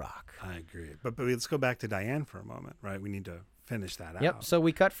 Let's rock. I agree. But let's go back to Diane for a moment, right? We need to finish that out. Yep. So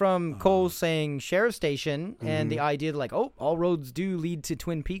we cut from Cole saying sheriff station and the idea like, oh, all roads do lead to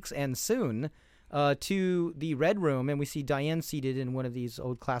Twin Peaks and soon, to the Red Room. And we see Diane seated in one of these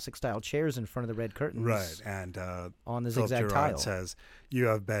old classic style chairs in front of the red curtains. Right. And on the Philip zigzag Gerard tile. says, "You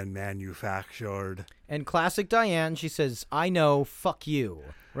have been manufactured." And classic Diane, she says, I know, fuck you.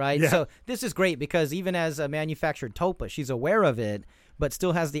 Right? Yeah. So this is great because even as a manufactured tulpa, she's aware of it, but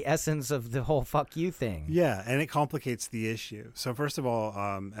still has the essence of the whole fuck you thing. Yeah, and it complicates the issue. So first of all,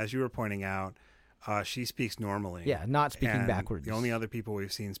 as you were pointing out, she speaks normally. Yeah, not speaking And backwards. The only other people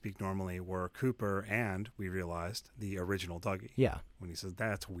we've seen speak normally were Cooper and, we realized, the original Dougie. Yeah. When he says,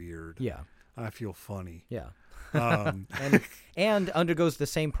 "That's weird. Yeah. I feel funny." Yeah. Um, And undergoes the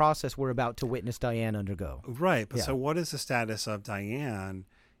same process we're about to witness Diane undergo. right. But Yeah. so what is the status of Diane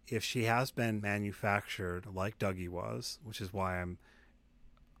if she has been manufactured like Dougie was, which is why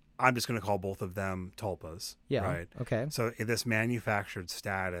I'm just going to call both of them tulpas. Yeah. Right. Okay. So this manufactured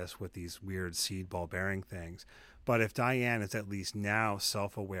status with these weird seed ball bearing things. But if Diane is at least now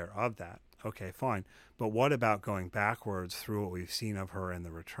self-aware of that, okay, fine. But what about going backwards through what we've seen of her in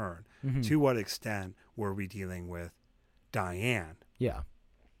the return? Mm-hmm. To what extent were we dealing with Diane? Yeah.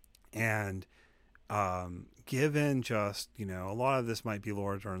 And given just, a lot of this might be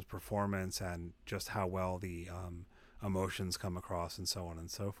Laura Dern's performance and just how well the emotions come across and so on and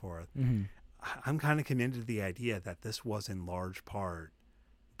so forth. Mm-hmm. I'm kind of committed to the idea that this was in large part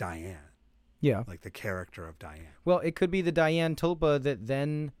Diane, Yeah. like the character of Diane. Well, it could be the Diane tulpa that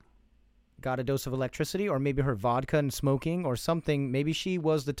then got a dose of electricity, or maybe her vodka and smoking or something. Maybe she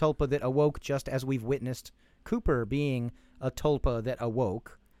was the tulpa that awoke just as we've witnessed Cooper being a tulpa that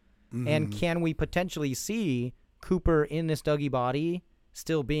awoke. Mm-hmm. And can we potentially see Cooper in this Dougie body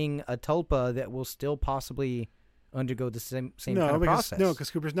still being a tulpa that will still possibly undergo the same kind of process? No, because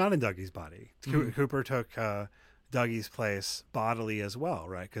Cooper's not in Dougie's body. Mhm. Cooper took Dougie's place bodily as well,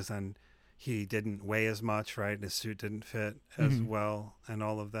 right? Because then he didn't weigh as much, right? His suit didn't fit as Mhm. well and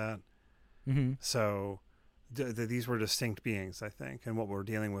all of that. Mm-hmm. So these were distinct beings, I think. And what we're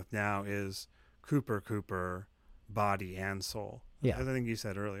dealing with now is Cooper, body and soul. Yeah. As I think you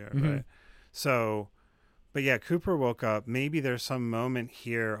said earlier, Mhm. right? So, but yeah, Cooper woke up. Maybe there's some moment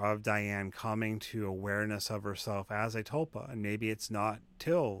here of Diane coming to awareness of herself as a tulpa, and maybe it's not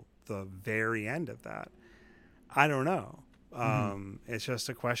till the very end of that. I don't know. It's just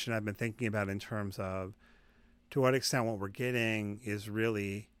a question I've been thinking about in terms of to what extent what we're getting is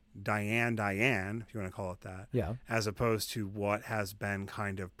really Diane, if you want to call it that, Yeah. as opposed to what has been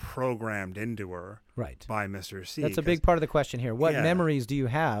kind of programmed into her Right. by Mr. C. That's a big part of the question here. What Yeah. memories do you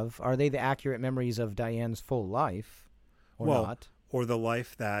have? Are they the accurate memories of Diane's full life or not? Or the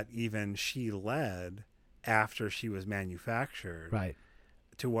life that even she led after she was manufactured. Right.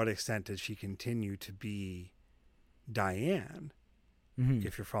 To what extent did she continue to be Diane, Mm-hmm.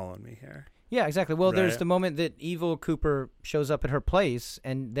 if you're following me here? Yeah, exactly. Well, there's Right. the moment that evil Cooper shows up at her place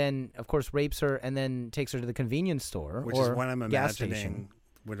and then, of course, rapes her and then takes her to the convenience store Which or is when I'm gas imagining, station.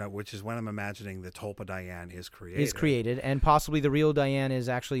 which is when I'm imagining the Tulpa Diane is created. Is created, and possibly the real Diane is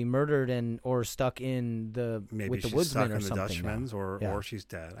actually murdered or stuck in Maybe with the she's woodsman stuck or in the something. now. Dutchman's, or Yeah. she's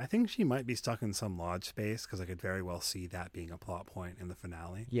dead. I think she might be stuck in some lodge space because I could very well see that being a plot point in the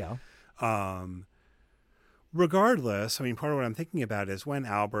finale. Yeah. Regardless, I mean, part of what I'm thinking about is when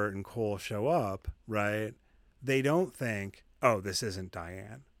Albert and Cole show up, right? They don't think, "Oh, this isn't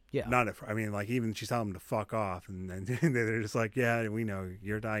Diane." Yeah. Not at, I mean, like, even she's telling them to fuck off, and then they're just like, yeah, we know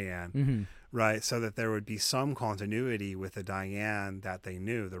you're Diane. Mm-hmm. Right. So that there would be some continuity with the Diane that they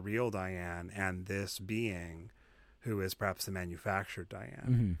knew, the real Diane, and this being who is perhaps the manufactured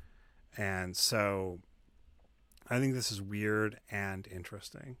Diane. Mm-hmm. And so I think this is weird and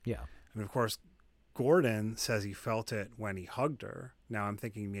interesting. Yeah. And of course, Gordon says he felt it when he hugged her. Now I'm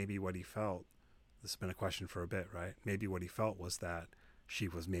thinking maybe what he felt, this has been a question for a bit, right? Maybe what he felt was that she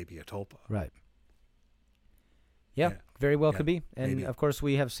was maybe a tulpa. Right. Yeah, very well could be. And maybe. Of course,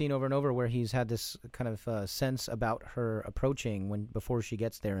 we have seen over and over where he's had this kind of sense about her approaching before she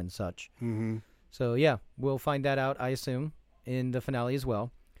gets there and such. Mm-hmm. So yeah, we'll find that out, I assume, in the finale as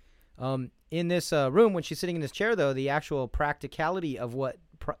well. In this room, when she's sitting in this chair, though, the actual practicality of what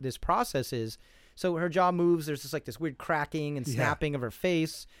this process is. So her jaw moves. There's just like this weird cracking and snapping of her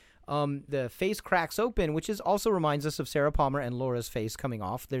face. The face cracks open, which also reminds us of Sarah Palmer and Laura's face coming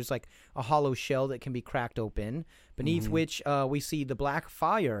off. There's like a hollow shell that can be cracked open, beneath which we see the black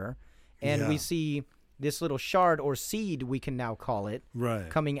fire, and we see this little shard or seed, we can now call it,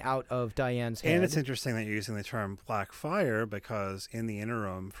 coming out of Diane's head. And it's interesting that you're using the term black fire, because in the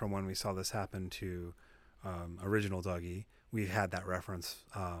interim from when we saw this happen to original Dougie, we had that reference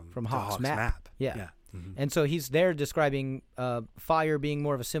from to Hawk's map. Yeah. Mm-hmm. And so he's there describing fire being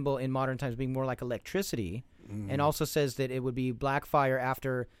more of a symbol in modern times, being more like electricity, and also says that it would be black fire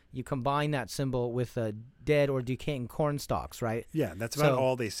after you combine that symbol with dead or decaying corn stalks, right? Yeah, that's about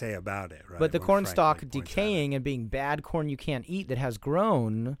all they say about it, right? But the corn stalk decaying and being bad corn you can't eat that has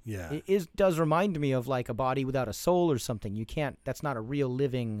grown does remind me of like a body without a soul or something. You can't, that's not a real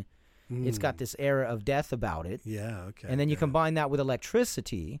living, it's got this era of death about it. Yeah, okay. And then you combine that with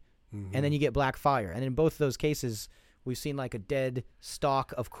electricity, and then you get black fire. And in both of those cases, we've seen like a dead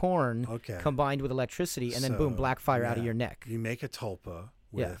stalk of corn combined with electricity, and then boom, black fire out of your neck. You make a tulpa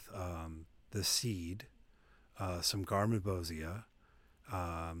with the seed, some garmabosia,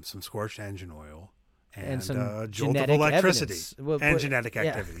 some scorched engine oil, and some a jolt of electricity and genetic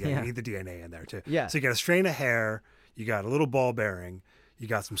activity. Yeah. You need the DNA in there too. Yeah. So you got a strain of hair, you got a little ball bearing, you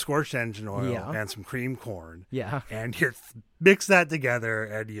got some scorched engine oil and some cream corn. Yeah. And you mix that together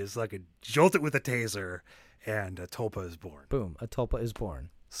and you just like jolt it with a taser, and a tulpa is born. Boom, a tulpa is born.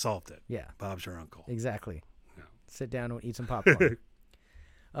 Solved it. Yeah. Bob's your uncle. Exactly. Yeah. Sit down and eat some popcorn.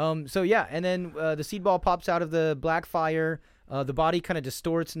 So yeah, and then the seed ball pops out of the black fire. The body kind of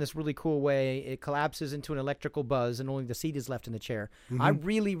distorts in this really cool way. It collapses into an electrical buzz, and only the seed is left in the chair. I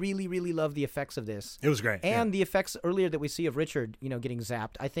really, really, really love the effects of this. It was great. And the effects earlier that we see of Richard, getting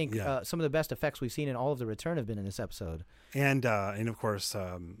zapped. I think some of the best effects we've seen in all of The Return have been in this episode. And of course,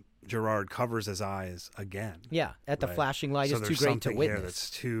 Gerard covers his eyes again. Yeah, at the flashing light is too great to witness. Here that's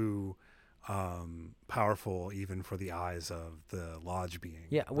too powerful even for the eyes of the lodge being.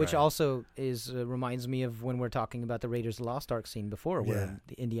 Yeah, which also reminds me of when we're talking about the Raiders of the Lost Ark scene before, where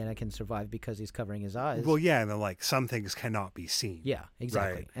the Indiana can survive because he's covering his eyes. Well, yeah, and then like some things cannot be seen. Yeah,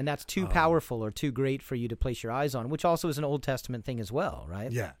 exactly. Right? And that's too powerful or too great for you to place your eyes on, which also is an Old Testament thing as well,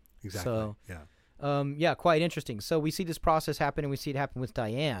 right? Yeah, exactly. So, quite interesting. So we see this process happen, and we see it happen with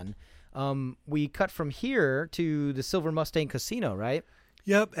Diane. We cut from here to the Silver Mustang Casino, right?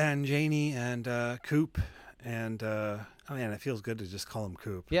 Yep, and Janie and Coop, and oh man, it feels good to just call him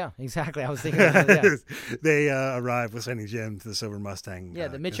Coop. Yeah, exactly. I was thinking about that. They arrive with Sonny Jim to the Silver Mustang. Yeah,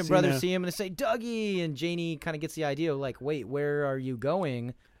 the Mitchum brothers see him and they say, Dougie, and Janie kind of gets the idea of like, wait, where are you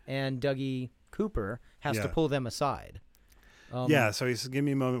going? And Dougie Cooper has to pull them aside. So he says, give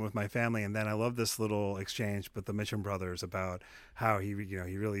me a moment with my family. And then I love this little exchange with the Mitchum brothers about how he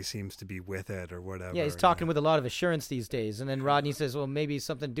really seems to be with it or whatever. Yeah, he's talking with a lot of assurance these days. And then Rodney says, well, maybe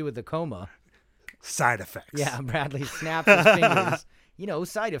something to do with the coma. Side effects. Yeah, Bradley snaps his fingers.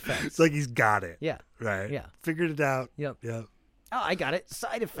 Side effects. It's like he's got it. Yeah. Right. Yeah. Figured it out. Yep. Yep. Oh, I got it.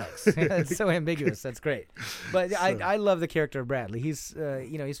 Side effects. It's so ambiguous. That's great. But I love the character of Bradley. He's,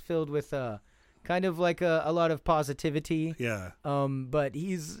 he's filled with... kind of like a lot of positivity. Yeah. But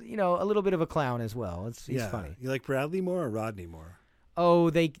he's, a little bit of a clown as well. He's funny. You like Bradley more or Rodney more? Oh,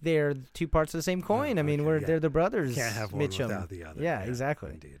 they're two parts of the same coin. I mean, they're the brothers. Can't have one Mitchum. without the other. Yeah,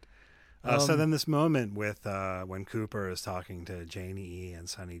 exactly. Indeed. So then this moment with when Cooper is talking to Janie E and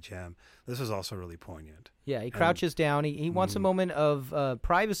Sonny Jim, this was also really poignant. Yeah, he crouches down. He wants a moment of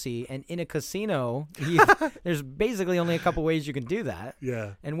privacy, and in a casino, there's basically only a couple ways you can do that.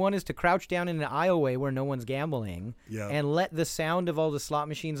 Yeah. And one is to crouch down in an aisleway where no one's gambling, and let the sound of all the slot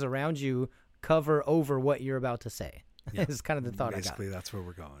machines around you cover over what you're about to say. Yeah. Is kind of the thought Basically, I got. that's where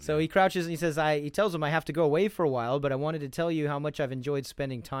we're going. So he crouches and he says, he tells him I have to go away for a while, but I wanted to tell you how much I've enjoyed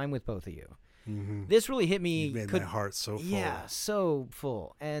spending time with both of you. This really hit me. You made my heart so full. Yeah, so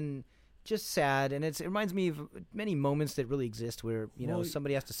full and just sad. And it reminds me of many moments that really exist where,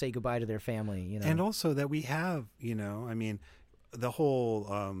 somebody has to say goodbye to their family, And also that we have, I mean, the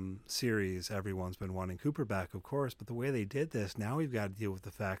whole series, everyone's been wanting Cooper back, of course, but the way they did this, now we've got to deal with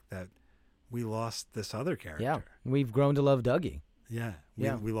the fact that we lost this other character. Yeah, we've grown to love Dougie. Yeah,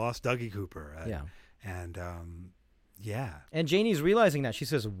 we lost Dougie Cooper. And And Janie's realizing that. She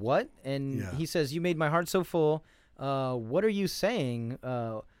says, "What?" And he says, "You made my heart so full. What are you saying?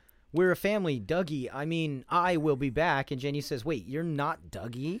 We're a family, Dougie. I mean, I will be back." And Janie says, "Wait, you're not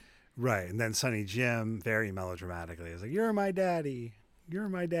Dougie?" Right. And then Sonny Jim, very melodramatically, is like, "You're my daddy. You're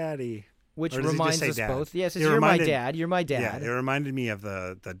my daddy." Which reminds us both. Yes, you're my dad. You're my dad. Yeah, it reminded me of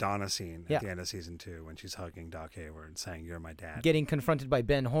the Donna scene at the end of season 2 when she's hugging Doc Hayward saying, "You're my dad." Getting confronted by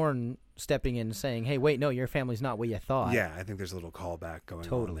Ben Horne stepping in and saying, "Hey, wait, no, your family's not what you thought." Yeah, I think there's a little callback going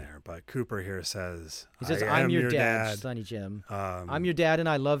on there. But Cooper here says, "I'm your dad, Sonny Jim. I'm your dad and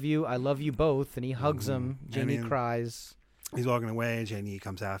I love you. I love you both." And he hugs him. Janie cries. He's walking away. Janie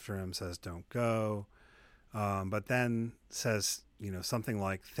comes after him, says, "Don't go." But then says, something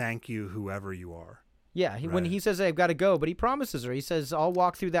like, "Thank you, whoever you are." Yeah, when he says, "I've got to go," but he promises her. He says, "I'll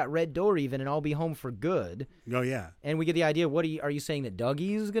walk through that red door even, and I'll be home for good." Oh, yeah. And we get the idea, are you saying that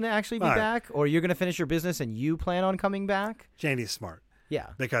Dougie's going to actually be back? Or you're going to finish your business and you plan on coming back? Janie's smart. Yeah.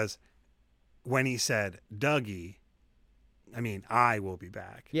 Because when he said, "Dougie," I mean, I will be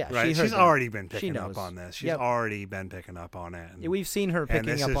back. Yeah, right? She's already been picking up on this. She's Yep. already been picking up on it. And, we've seen her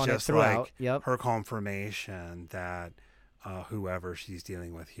picking up on it throughout. Like her confirmation that whoever she's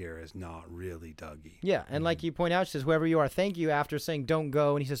dealing with here is not really Dougie. Yeah, and like you point out, she says, "Whoever you are, thank you," after saying, "Don't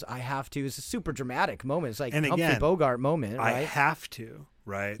go," and he says, "I have to." It's a super dramatic moment. It's like Humphrey Bogart moment, right? I have to,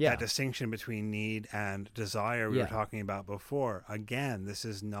 right? Yeah. That distinction between need and desire we were talking about before. Again, this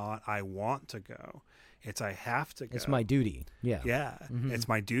is not I want to go. It's I have to go. It's my duty. Yeah. Yeah. It's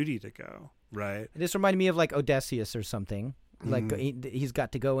my duty to go, right? This reminded me of like Odysseus or something. Like he's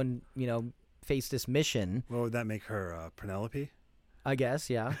got to go and, face this mission. What would that make her, Penelope? I guess,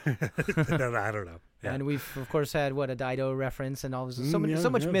 yeah. I don't know. Yeah. And we've, of course, had, a Dido reference and all this. So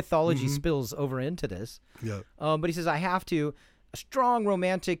much mythology spills over into this. Yeah. But he says, "I have to." A strong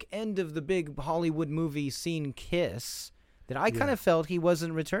romantic end of the big Hollywood movie scene kiss that I kind of felt he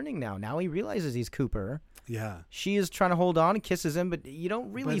wasn't returning now. Now he realizes he's Cooper. Yeah. She is trying to hold on and kisses him, but you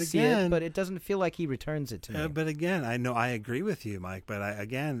don't really see it, but it doesn't feel like he returns it to me. But again, I know I agree with you, Mike, but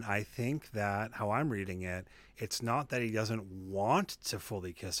I think that how I'm reading it, it's not that he doesn't want to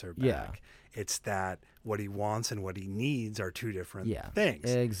fully kiss her back. Yeah. It's that what he wants and what he needs are two different things.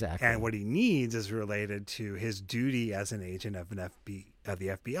 Exactly. And what he needs is related to his duty as an agent of the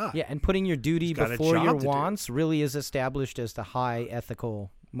FBI. Yeah, and putting your duty before your wants really is established as the high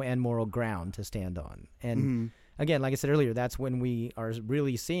ethical and moral ground to stand on. And again, like I said earlier, that's when we are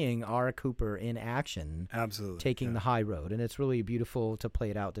really seeing our Cooper in action. Absolutely. Taking the high road. And it's really beautiful to play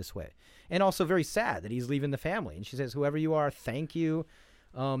it out this way. And also very sad that he's leaving the family. And she says, "Whoever you are, thank you."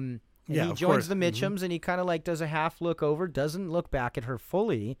 And he joins the Mitchums and he kind of like does a half look over, doesn't look back at her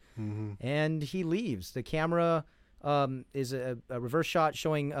fully, and he leaves. The camera is a reverse shot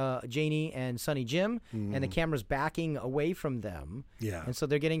showing Janie and Sonny Jim, and the camera's backing away from them. Yeah. And so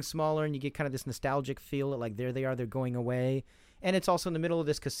they're getting smaller, and you get kind of this nostalgic feel that like there they are, they're going away. And it's also in the middle of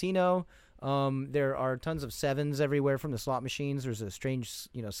this casino. There are tons of sevens everywhere from the slot machines. There's a strange,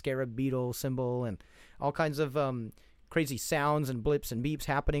 scarab beetle symbol and all kinds of crazy sounds and blips and beeps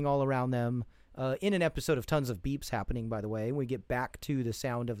happening all around them. In an episode of tons of beeps happening, by the way, we get back to the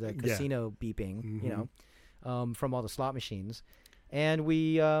sound of the casino beeping, from all the slot machines, and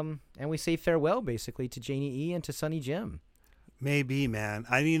we say farewell basically to Janie E and to Sonny Jim. Maybe, man.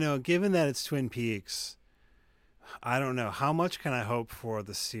 Given that it's Twin Peaks, I don't know how much can I hope for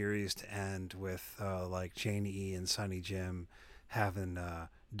the series to end with like Janie E and Sonny Jim having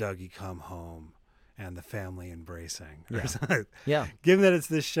Dougie come home and the family embracing. Yeah. Given that it's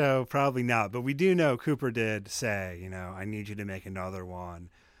this show, probably not. But we do know Cooper did say, I need you to make another one.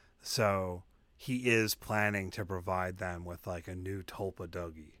 So he is planning to provide them with like a new Tulpa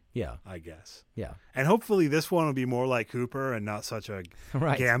Dougie. Yeah. I guess. Yeah. And hopefully this one will be more like Cooper and not such a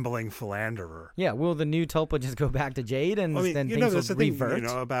gambling philanderer. Yeah. Will the new Tulpa just go back to Jade and then things will revert?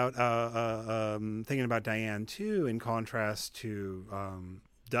 About thinking about Diane too, in contrast to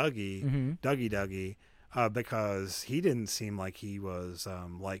Dougie, because he didn't seem like he was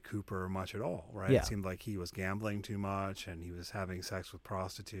like Cooper much at all, right? Yeah. It seemed like he was gambling too much and he was having sex with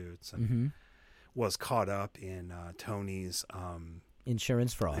prostitutes and was caught up in Tony's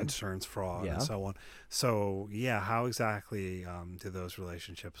insurance fraud and so on. So how exactly do those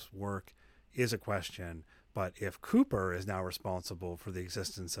relationships work is a question. But if Cooper is now responsible for the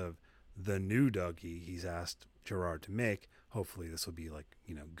existence of the new Dougie he's asked Gerard to make, hopefully this will be like,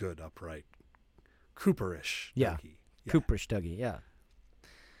 good, upright, Cooperish Dougie. Yeah. Cooperish Dougie, yeah.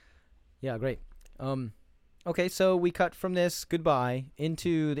 Yeah, great. Okay, so we cut from this goodbye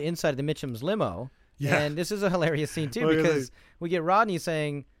into the inside of the Mitchum's limo. Yeah. And this is a hilarious scene, too, because we get Rodney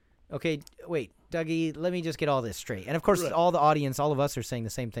saying, okay, wait, Dougie, let me just get all this straight. And, of course, all the audience, all of us are saying the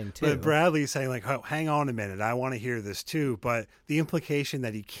same thing, too. But Bradley's saying, like, oh, hang on a minute, I want to hear this, too. But the implication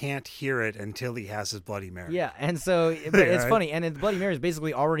that he can't hear it until he has his Bloody Mary. Yeah, and so it's funny. And the Bloody Mary is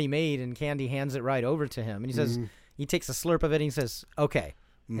basically already made, and Candy hands it right over to him. And he says, he takes a slurp of it, and he says, okay.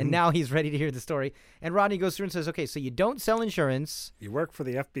 And now he's ready to hear the story. And Rodney goes through and says, okay, so you don't sell insurance. You work for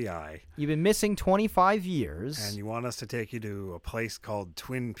the FBI. You've been missing 25 years. And you want us to take you to a place called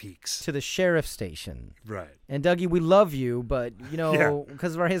Twin Peaks. To the sheriff's station. Right. And Dougie, we love you, but,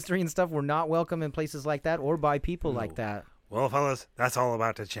 because of our history and stuff, we're not welcome in places like that or by people like that. Well, fellas, that's all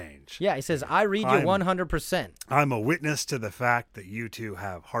about to change. Yeah, he says, I read you 100%. I'm a witness to the fact that you two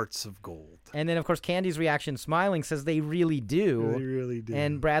have hearts of gold. And then, of course, Candy's reaction, smiling, says they really do. They really do.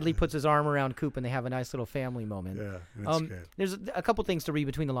 And Bradley puts his arm around Coop, and they have a nice little family moment. Yeah, that's good. There's a couple things to read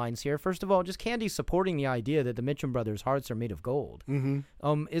between the lines here. First of all, just Candy supporting the idea that the Mitchum brothers' hearts are made of gold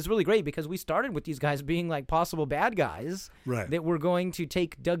is really great, because we started with these guys being like possible bad guys that were going to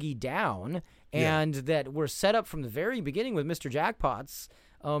take Dougie down. And that were set up from the very beginning with Mr. Jackpots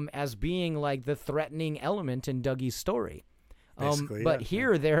as being like the threatening element in Dougie's story. But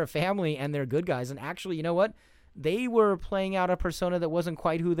here they're a family and they're good guys. And actually, you know what? They were playing out a persona that wasn't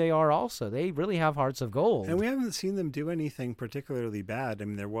quite who they are also. They really have hearts of gold. And we haven't seen them do anything particularly bad. I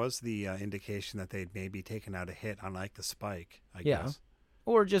mean, there was the indication that they'd maybe taken out a hit on like the Spike, I guess.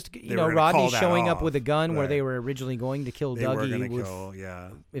 Or just, Rodney showing up with a gun where they were originally going to kill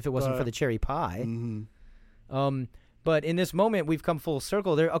Dougie if it wasn't for the cherry pie. But in this moment, we've come full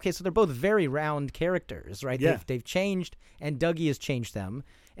circle. So they're both very round characters, right? Yeah. They've changed, and Dougie has changed them.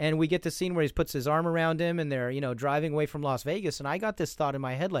 And we get the scene where he puts his arm around him, and they're, driving away from Las Vegas. And I got this thought in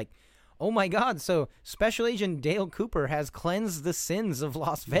my head, like, oh my God, so Special Agent Dale Cooper has cleansed the sins of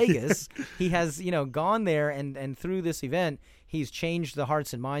Las Vegas. He has, gone there, and through this event, he's changed the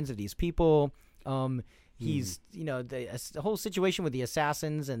hearts and minds of these people. He's, the whole situation with the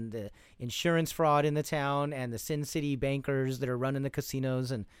assassins and the insurance fraud in the town and the Sin City bankers that are running the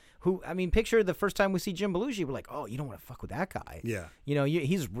casinos and picture the first time we see Jim Belushi, we're like, oh, you don't want to fuck with that guy. Yeah.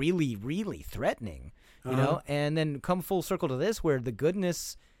 He's really, really threatening, know, and then come full circle to this where the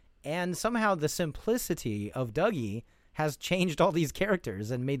goodness and somehow the simplicity of Dougie has changed all these characters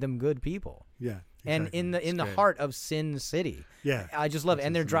and made them good people. Yeah. Exactly. And in the heart of Sin City. Yeah. I just love it.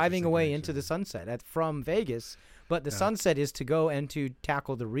 And they're driving away into the sunset from Vegas. But the sunset is to go and to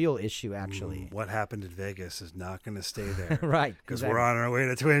tackle the real issue, actually. What happened in Vegas is not going to stay there. Right. Because we're on our way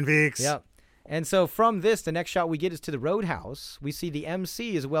to Twin Peaks. Yep. And so from this, the next shot we get is to the Roadhouse. We see the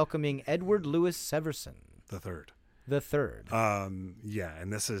MC is welcoming Edward Louis Severson. The third. Yeah,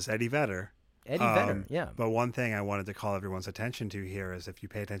 and this is Eddie Vedder. Vedder, yeah. But one thing I wanted to call everyone's attention to here is if you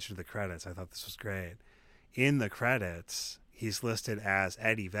pay attention to the credits, I thought this was great. In the credits, he's listed as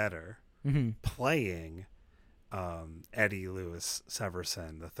Eddie Vedder playing Eddie Louis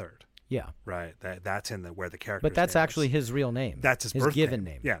Severson III. Yeah. Right. That's in where the character. But that's actually his real name. That's his birth given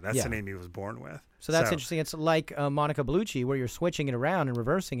name. Yeah, that's the name he was born with. So that's interesting. It's like Monica Bellucci, where you're switching it around and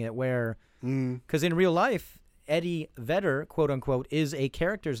reversing it, where because in real life, Eddie Vedder, quote unquote, is a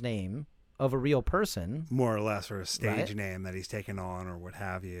character's name of a real person, more or less, or a stage name that he's taken on, or what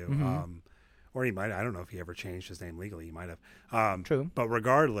have you. Or he might. I don't know if he ever changed his name legally. He might have. True. But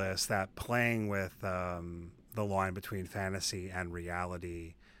regardless, that playing with the line between fantasy and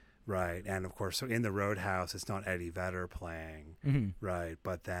reality. Right, and of course, so in the Roadhouse, it's not Eddie Vedder playing, right?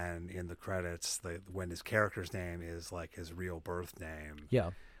 But then in the credits, when his character's name is like his real birth name,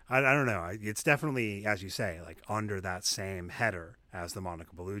 I don't know. It's definitely, as you say, like under that same header as the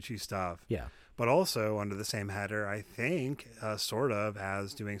Monica Bellucci stuff, but also under the same header, I think, sort of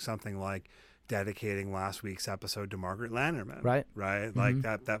as doing something like dedicating last week's episode to Margaret Lannerman, right, like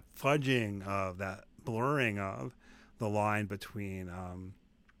that fudging of that blurring of the line between.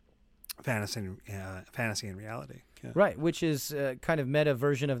 Fantasy and reality. Yeah. Right, which is kind of meta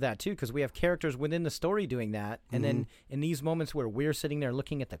version of that, too, because we have characters within the story doing that. And then in these moments where we're sitting there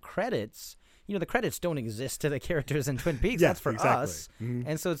looking at the credits, the credits don't exist to the characters in Twin Peaks. That's for us.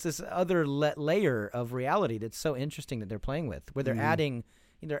 And so it's this other layer of reality that's so interesting that they're playing with, where they're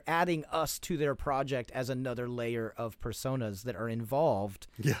adding us to their project as another layer of personas that are involved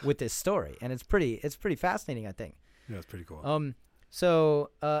with this story. And it's pretty fascinating, I think. Yeah, it's pretty cool. So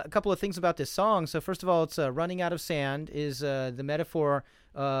a couple of things about this song. So first of all, it's running out of sand is the metaphor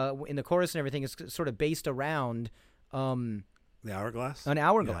in the chorus and everything is sort of based around the hourglass? An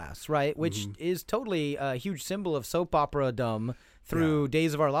hourglass, right? Which is totally a huge symbol of soap opera-dom through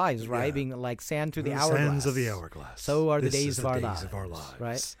Days of Our Lives, right? Yeah. Being like sand through the Sands hourglass. of the hourglass. So are the This days is of the our days lives, of our lives.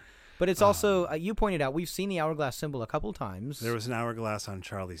 right? But it's also, you pointed out, we've seen the hourglass symbol a couple times. There was an hourglass on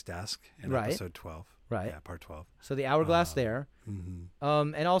Charlie's desk in Right. episode 12. Right. Yeah, part 12. So the hourglass there.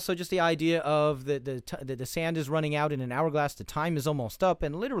 And also just the idea of the sand is running out in an hourglass. The time is almost up.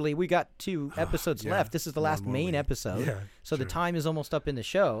 And literally, we got 2 episodes left. This is the last main episode. Yeah, so the time is almost up in the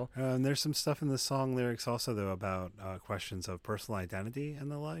show. And there's some stuff in the song lyrics also, though, about questions of personal identity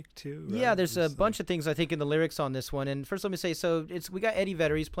and the like, too. Right? Yeah, there's a bunch of things, I think, in the lyrics on this one. And first, let me say, so we got Eddie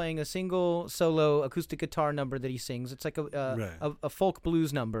Vedder. He's playing a single solo acoustic guitar number that he sings. It's like a folk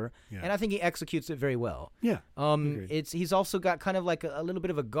blues number. Yeah. And I think he executes it very well. Yeah. He's also got kind of like a little bit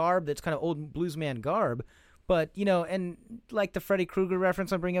of a garb that's kind of old bluesman garb. But, and like the Freddy Krueger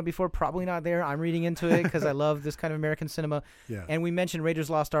reference I bring up before, probably not there. I'm reading into it because I love this kind of American cinema. Yeah. And we mentioned Raiders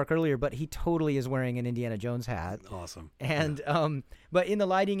Lost Ark earlier, but he totally is wearing an Indiana Jones hat. Awesome. And but in the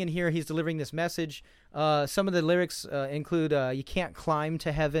lighting in here, he's delivering this message. Some of the lyrics include "You can't climb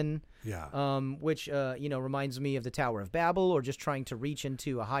to heaven," which reminds me of the Tower of Babel, or just trying to reach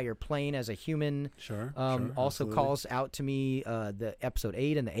into a higher plane as a human. Sure. Also absolutely. calls out to me the episode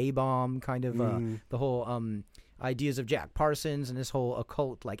 8 and the A-bomb kind of the whole ideas of Jack Parsons and this whole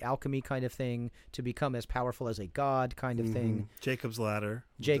occult like alchemy kind of thing to become as powerful as a god kind of thing. Jacob's Ladder.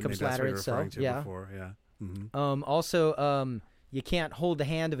 Jacob's Ladder itself. Before. Yeah. Also, you can't hold the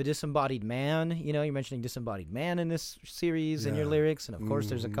hand of a disembodied man. You're mentioning disembodied man in this series in your lyrics, and of course,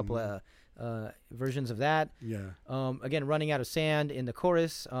 there's a couple of versions of that. Yeah. Again, running out of sand in the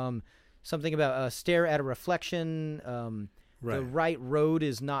chorus. Something about stare at a reflection. Right. The right road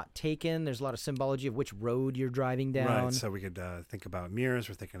is not taken. There's a lot of symbology of which road you're driving down. Right, so we could think about mirrors.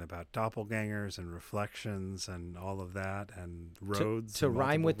 We're thinking about doppelgangers and reflections and all of that, and roads. To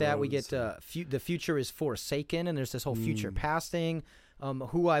rhyme with that, we get the future is forsaken, and there's this whole future past thing.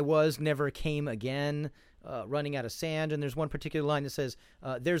 Who I was never came again. Running out of sand, and there's one particular line that says,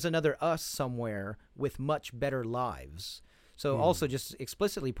 "There's another us somewhere with much better lives." So also just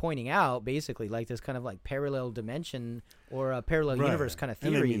explicitly pointing out, basically, like this kind of like parallel dimension or a parallel universe kind of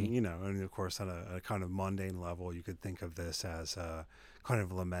theory. And and of course, on a kind of mundane level, you could think of this as kind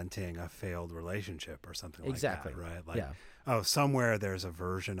of lamenting a failed relationship or something like that, right? Like, somewhere there's a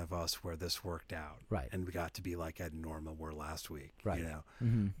version of us where this worked out. Right. And we got to be like Ed and Norma were last week, right.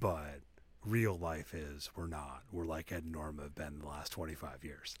 But real life is we're not. We're like Ed and Norma have been the last 25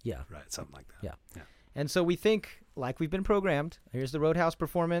 years. Yeah. Right, something like that. Yeah. And so we think, like we've been programmed, here's the Roadhouse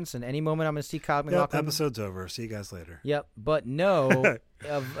performance, and any moment I'm going to see Kyle MacLachlan. Episode's over. See you guys later. Yep, but no,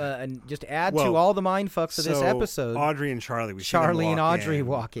 and just add to all the mind fucks of this episode. Audrey and Charlie. Charlie and Audrey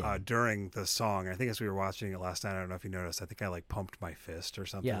walk in. During the song. I think as we were watching it last night, I don't know if you noticed, I think I like pumped my fist or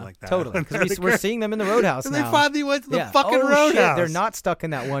something like that. Totally, because we're seeing them in the Roadhouse now. They finally went to the fucking Roadhouse. Shit, they're not stuck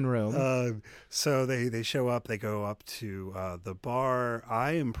in that one room. So they show up, they go up to the bar.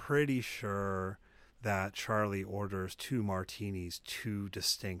 I am pretty sure that Charlie orders 2 martinis 2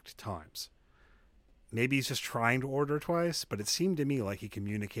 distinct times. Maybe he's just trying to order twice, but it seemed to me like he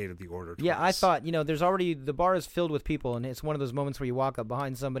communicated the order twice. Yeah, I thought, there's already, the bar is filled with people, and it's one of those moments where you walk up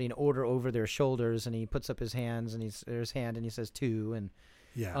behind somebody and order over their shoulders, and he puts up his hands, and his hand, and he says 2, and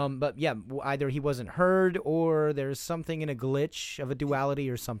but either he wasn't heard, or there's something in a glitch of a duality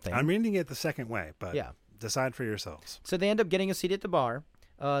or something. I'm reading it the second way, but decide for yourselves. So they end up getting a seat at the bar.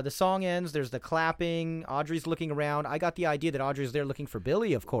 The song ends. There's the clapping. Audrey's looking around. I got the idea that Audrey's there looking for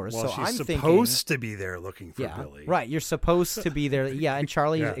Billy, of course. Well, so she's I'm supposed to be there looking for Billy. Right. You're supposed to be there. Yeah, and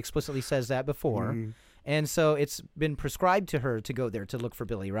Charlie explicitly says that before. And so it's been prescribed to her to go there to look for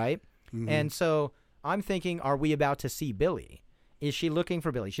Billy, right? And so I'm thinking, are we about to see Billy? Is she looking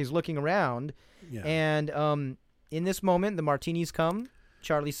for Billy? She's looking around. Yeah. And in this moment, the martinis come.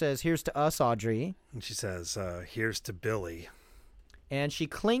 Charlie says, "Here's to us, Audrey." And she says, "Here's to Billy." And she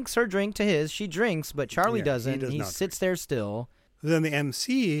clinks her drink to his. She drinks, but Charlie doesn't. He sits there still. Then the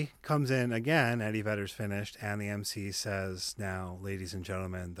MC comes in again. Eddie Vedder's finished, and the MC says, "Now, ladies and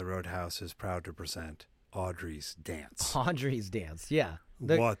gentlemen, the Roadhouse is proud to present Audrey's Dance." Audrey's Dance, yeah.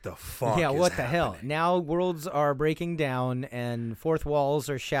 What the fuck? Yeah, what the happening? hell? Now worlds are breaking down, and fourth walls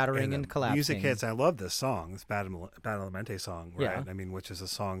are shattering and collapsing. Music hits. I love this song. This Badalamenti song, right? Yeah. I mean, which is a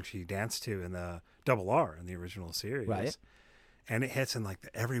song she danced to in the Double R in the original series, right? And it hits and like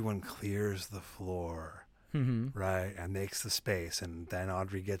everyone clears the floor right, and makes the space. And then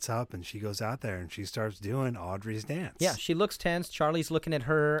Audrey gets up and she goes out there and she starts doing Audrey's dance. Yeah, she looks tense. Charlie's looking at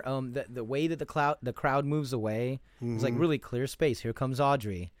her. The way that the crowd moves away is like really clear space. Here comes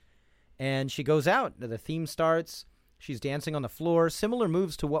Audrey. And she goes out. The theme starts. She's dancing on the floor. Similar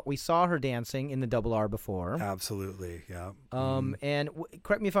moves to what we saw her dancing in the Double R before. Absolutely, yeah. And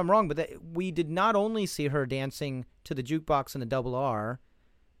correct me if I'm wrong, but we did not only see her dancing to the jukebox in the Double R.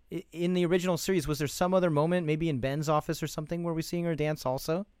 In the original series, was there some other moment, maybe in Ben's office or something, where we're seeing her dance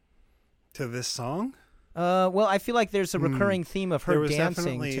also? To this song? Well, I feel like there's a recurring theme of her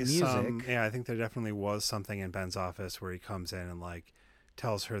dancing to music. I think there definitely was something in Ben's office where he comes in and like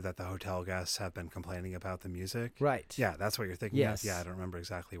tells her that the hotel guests have been complaining about the music. Right. Yeah, that's what you're thinking Yes. of. Yeah, I don't remember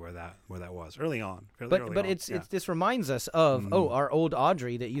exactly where that was. Early on. But it's this reminds us of our old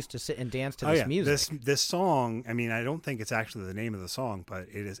Audrey that used to sit and dance to this music. This song, I mean, I don't think it's actually the name of the song, but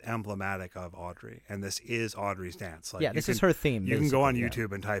it is emblematic of Audrey, and this is Audrey's dance. Like, this is her theme. You can go on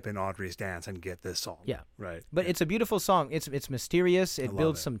YouTube and type in Audrey's dance and get this song. Yeah. Right. But it's a beautiful song. It's mysterious. It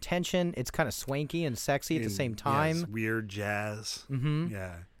builds some tension. It's kind of swanky and sexy at the same time. Yes, weird jazz.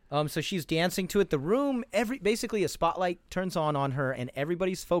 Yeah. So she's dancing to it. The room, basically a spotlight turns on her, and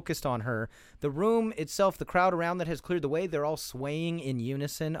everybody's focused on her. The room itself, the crowd around that has cleared the way, they're all swaying in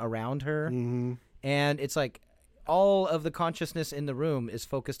unison around her. And it's like all of the consciousness in the room is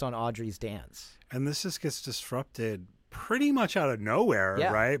focused on Audrey's dance. And this just gets disrupted pretty much out of nowhere,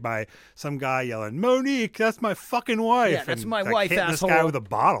 Yeah. right? By some guy yelling, "Monique, that's my fucking wife!" Yeah, that's and, my like, wife, hitting asshole. This guy with a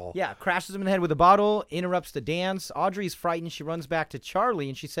bottle. Yeah, crashes him in the head with a bottle, interrupts the dance. Audrey's frightened. She runs back to Charlie,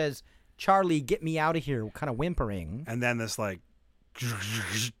 and she says, "Charlie, get me out of here," kind of whimpering. And then this like,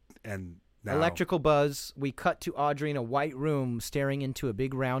 and now, electrical buzz. We cut to Audrey in a white room staring into a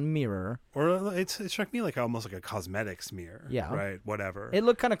big round mirror. or it struck me like almost like a cosmetics mirror. Yeah. Right. Whatever. It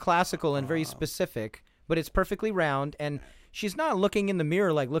looked kind of classical and very specific, but it's perfectly round, and she's not looking in the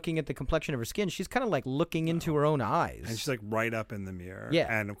mirror like looking at the complexion of her skin. She's kind of like looking into her own eyes. and she's like right up in the mirror. Yeah.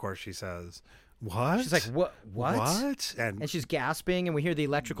 And of course she says, "What?" She's like, "What? What?" And she's gasping, and we hear the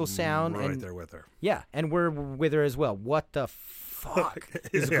electrical sound. right and there with her. Yeah, and we're with her as well. What the fuck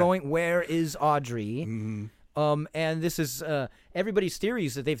is Yeah. going? Where is Audrey? And this is everybody's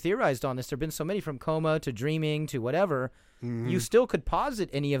theories that they've theorized on this. There've been so many, from coma to dreaming to whatever. You still could posit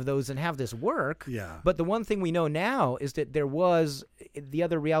any of those and have this work. Yeah. But the one thing we know now is that the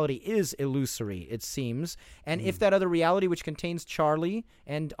other reality is illusory, it seems. And if that other reality, which contains Charlie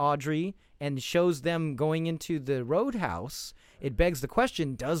and Audrey and shows them going into the Roadhouse, it begs the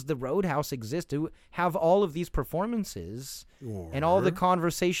question, does the Roadhouse exist to have all of these performances and all the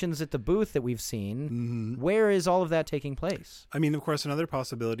conversations at the booth that we've seen? Where is all of that taking place? I mean, of course, another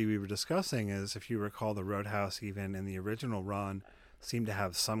possibility we were discussing is, if you recall, the Roadhouse, even in the original run, seemed to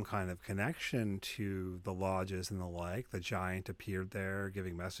have some kind of connection to the lodges and the like. The Giant appeared there,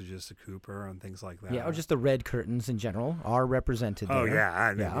 giving messages to Cooper and things like that. Yeah, or just the red curtains in general are represented there. Oh, yeah.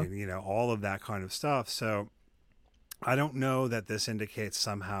 I mean, all of that kind of stuff. So I don't know that this indicates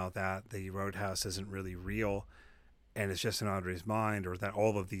somehow that the Roadhouse isn't really real and it's just in Audrey's mind, or that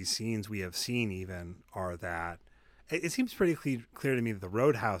all of these scenes we have seen even are that. It seems pretty clear to me that the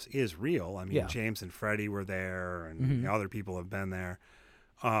Roadhouse is real. I mean, James and Freddie were there, and other people have been there.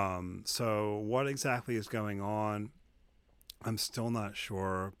 So what exactly is going on? I'm still not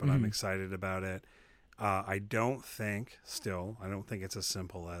sure, but I'm excited about it. I don't think it's as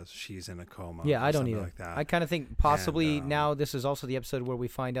simple as she's in a coma. Yeah, I don't either. like that. I kind of think possibly now this is also the episode where we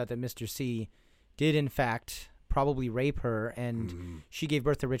find out that Mr. C did in fact probably rape her, and she gave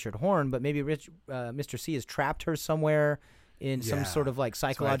birth to Richard Horn, but maybe Mr. C has trapped her somewhere in some sort of like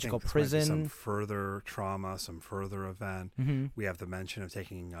psychological prison. Some further trauma, some further event. We have the mention of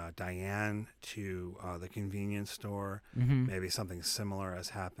taking Diane to the convenience store. Maybe something similar has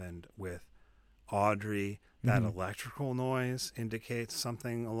happened with Audrey. That electrical noise indicates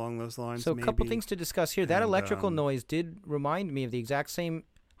something along those lines. So a couple things to discuss here. That electrical noise did remind me of the exact same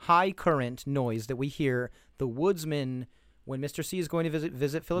high current noise that we hear the woodsman when Mr. C is going to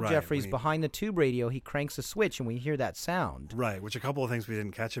visit Philip Jeffries. Behind the tube radio, he cranks a switch and we hear that sound. Right, which a couple of things we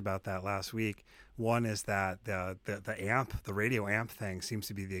didn't catch about that last week. One is that the amp, the radio amp thing, seems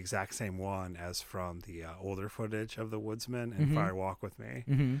to be the exact same one as from the older footage of the woodsman in Fire Walk with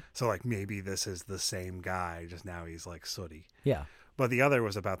Me. So like maybe this is the same guy, just now he's like sooty. Yeah. But the other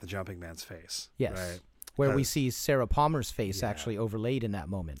was about the jumping man's face. Yes. Right? Where we see Sarah Palmer's face actually overlaid in that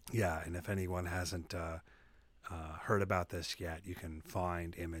moment. Yeah, and if anyone hasn't heard about this yet, you can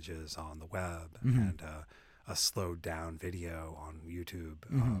find images on the web and a slowed down video on YouTube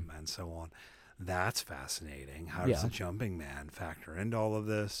and so on. That's fascinating. How does the jumping man factor into all of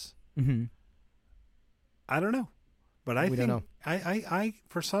this? I don't know, but I We think don't know. I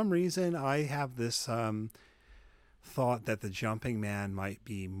for some reason I have this thought that the Jumping Man might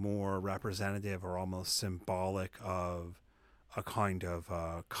be more representative or almost symbolic of a kind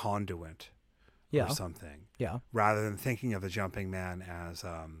of conduit Yeah. or something, Yeah. rather than thinking of the Jumping Man as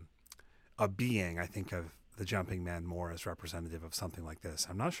a being. I think of the Jumping Man more as representative of something like this.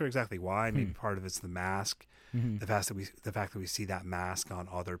 I'm not sure exactly why. Maybe part of it's the mask, the fact that we see that mask on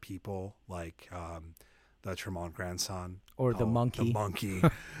other people, like the Tremont grandson Or the monkey. the monkey,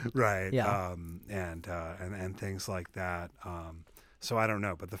 right? Yeah. And things like that. So I don't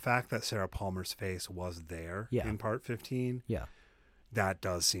know, but the fact that Sarah Palmer's face was there in part 15, Yeah. that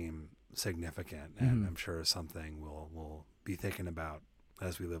does seem significant, and I'm sure is something we'll be thinking about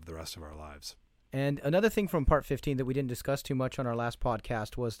as we live the rest of our lives. And another thing from part 15 that we didn't discuss too much on our last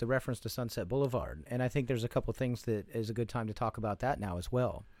podcast was the reference to Sunset Boulevard. And I think there's a couple things that is a good time to talk about that now as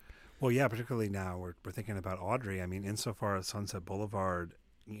well. Well, yeah, particularly now we're thinking about Audrey. I mean, insofar as Sunset Boulevard,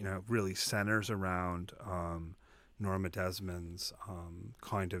 really centers around Norma Desmond's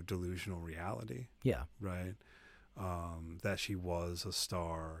kind of delusional reality, Yeah. right? That she was a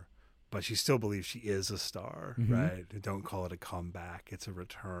star, but she still believes she is a star, right? Don't call it a comeback; it's a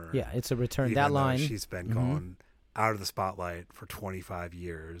return. Yeah, it's a return. Even That though line. she's been gone out of the spotlight for 25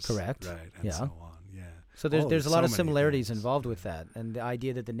 years. Correct. Right, and Yeah. so on. Yeah. So there's a lot so of many similarities things. involved with that, and the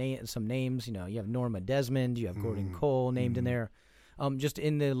idea that some names, you have Norma Desmond, you have Gordon Cole named in there, just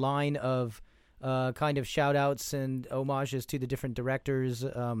in the line of kind of shout outs and homages to the different directors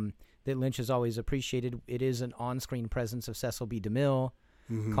that Lynch has always appreciated. It is an on-screen presence of Cecil B. DeMille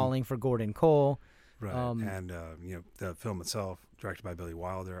calling for Gordon Cole. Right, and the film itself, directed by Billy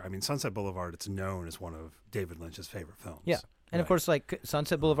Wilder. I mean, Sunset Boulevard, it's known as one of David Lynch's favorite films. Yeah. And of course, like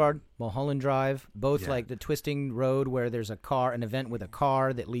Sunset Boulevard, Mulholland Drive, both like the twisting road where there's an event with a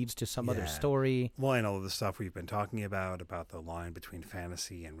car that leads to some other story. Well, and all of the stuff we've been talking about the line between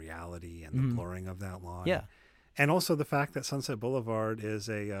fantasy and reality and the blurring of that line. Yeah. And also the fact that Sunset Boulevard is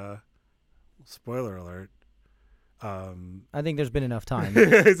a, spoiler alert. I think there's been enough time.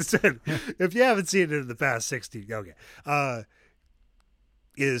 If you haven't seen it in the past 60, okay.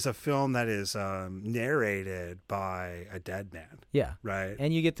 Is a film that is narrated by a dead man. Yeah. Right.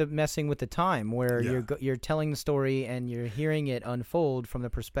 And you get the messing with the time where Yeah. you're telling the story and you're hearing it unfold from the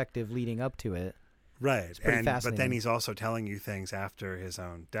perspective leading up to it. Right. pretty But then fascinating. he's also telling you things after his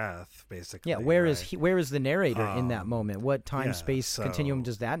own death, basically. Yeah, where is right? where is the narrator in that moment? What time yeah, space so- continuum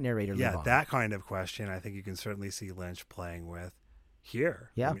does that narrator live Yeah, on? that kind of question I think you can certainly see Lynch playing with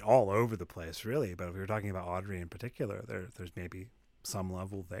here. Yeah. I mean, all over the place, really. But if we were talking about Audrey in particular, there's maybe some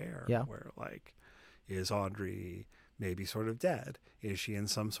level there Yeah. where, like, is Audrey maybe sort of dead? Is she in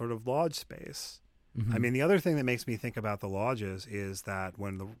some sort of lodge space? Mm-hmm. I mean, the other thing that makes me think about the lodges is that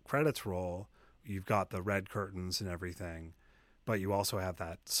when the credits roll, you've got the red curtains and everything, but you also have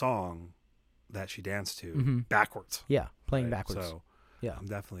that song that she danced to backwards. Yeah, playing right? backwards. So Yeah. I'm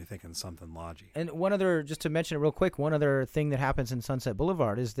definitely thinking something lodgy. And one other, just to mention it real quick, one other thing that happens in Sunset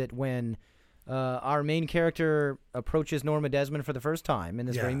Boulevard is that when our main character approaches Norma Desmond for the first time in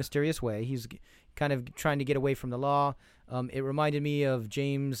this very Yeah. mysterious way, he's kind of trying to get away from the law. It reminded me of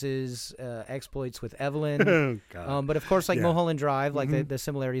James's exploits with Evelyn. Oh, God. But of course, like Yeah. Mulholland Drive, like the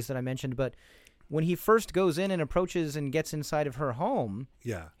similarities that I mentioned. But when he first goes in and approaches and gets inside of her home,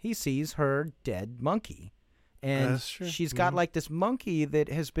 Yeah. he sees her dead monkey. And That's true. she's got like this monkey that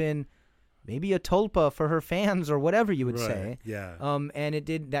has been maybe a tulpa for her fans or whatever you would Right. say. Yeah. And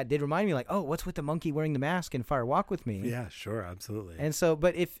that did remind me like, oh, what's with the monkey wearing the mask in Fire Walk with Me? Yeah, sure. Absolutely. And so,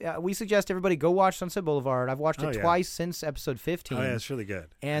 but if we suggest everybody go watch Sunset Boulevard. I've watched it Oh, yeah. twice since episode 15. oh, yeah, it's really good.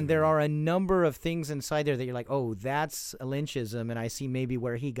 And there are a number of things inside there that you're like, oh, that's a Lynchism, and I see maybe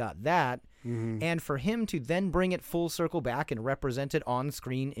where he got that. And for him to then bring it full circle back and represent it on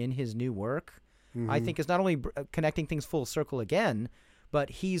screen in his new work, I think is not only connecting things full circle again, but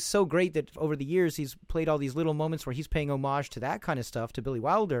he's so great that over the years he's played all these little moments where he's paying homage to that kind of stuff, to Billy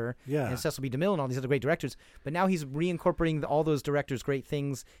Wilder Yeah. and Cecil B. DeMille and all these other great directors. But now he's reincorporating all those directors' great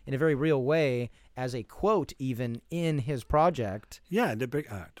things in a very real way as a quote even in his project. Yeah, and to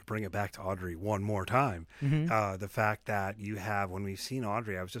bring it back to Audrey one more time, the fact that you have, when we've seen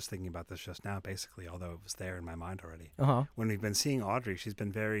Audrey, I was just thinking about this just now, basically, although it was there in my mind already. Uh-huh. When we've been seeing Audrey, she's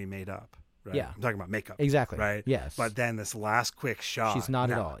been very made up. Right? Yeah. I'm talking about makeup. Exactly. Right? Yes. But then this last quick shot. She's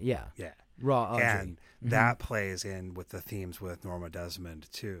not at no. all. Yeah. Yeah. Raw Audrey. And that plays in with the themes with Norma Desmond,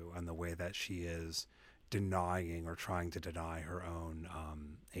 too, and the way that she is denying or trying to deny her own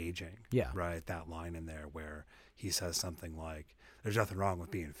aging. Yeah. Right? That line in there where he says something like, there's nothing wrong with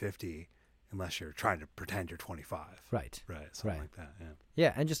being 50. unless you're trying to pretend you're 25. Right. Something Right. like that. Yeah.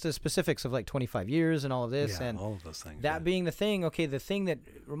 Yeah, and just the specifics of like 25 years and all of this, Yeah, and all of those things. that being the thing. Okay, the thing that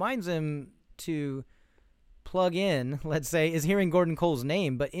reminds him to plug in, let's say, is hearing Gordon Cole's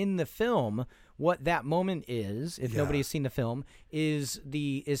name. But in the film, what that moment is, if nobody's seen the film, is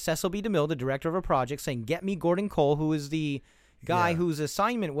Cecil B. DeMille, the director of a project, saying, "Get me Gordon Cole," who is the guy whose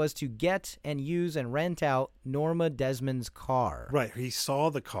assignment was to get and use and rent out Norma Desmond's car. Right. He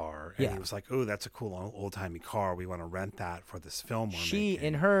saw the car and Yeah. he was like, "Oh, that's a cool old-timey car. We want to rent that for this film we're She, making."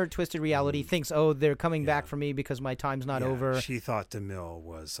 in her twisted reality, thinks, "Oh, they're coming back for me because my time's not over." She thought DeMille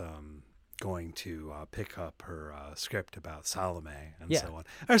was going to pick up her script about Salome and so on.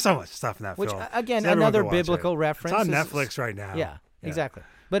 There's so much stuff in that Which, film. again, So everyone another go watch biblical it. reference. It's on is- Netflix right now. Yeah, exactly.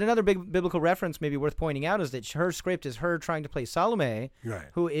 But another big biblical reference maybe worth pointing out is that her script is her trying to play Salome, Right.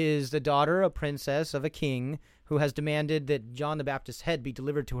 who is the daughter, a princess of a king who has demanded that John the Baptist's head be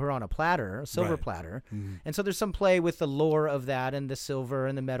delivered to her on a platter, a silver Right. platter. Mm-hmm. And so there's some play with the lore of that and the silver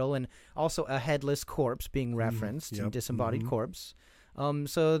and the metal, and also a headless corpse being referenced, Yep. a disembodied corpse.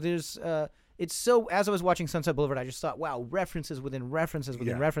 So there's... it's so, as I was watching Sunset Boulevard, I just thought, wow, references within references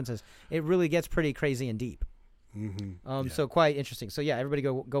within references. It really gets pretty crazy and deep. Mm-hmm. So quite interesting. So yeah, everybody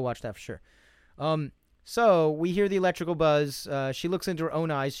go watch that for sure. So we hear the electrical buzz. She looks into her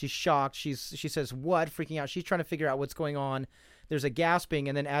own eyes. She's shocked. She says, "What?" Freaking out. She's trying to figure out what's going on. There's a gasping,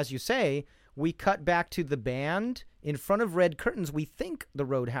 and then, as you say, we cut back to the band in front of red curtains. We think the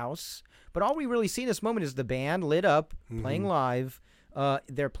Roadhouse, but all we really see in this moment is the band lit up, playing live.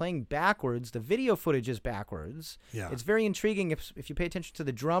 They're playing backwards. The video footage is backwards. Yeah. It's very intriguing. If you pay attention to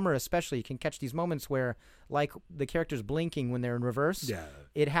the drummer especially, you can catch these moments where, like, the character's blinking when they're in reverse. Yeah.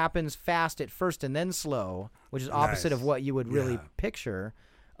 It happens fast at first and then slow, which is opposite of what you would really picture.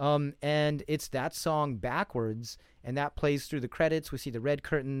 And it's that song backwards, and that plays through the credits. We see the red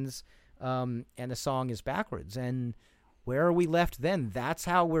curtains, and the song is backwards. And where are we left then? That's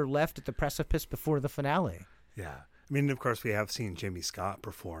how we're left at the precipice before the finale. Yeah. I mean, of course, we have seen Jimmy Scott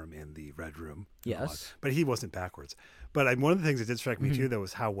perform in the Red Room. Yes. But he wasn't backwards. But one of the things that did strike me, too, though,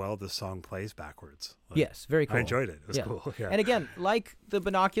 was how well the song plays backwards. Like, Yes, very cool. I enjoyed it. It was cool. Yeah. And again, like the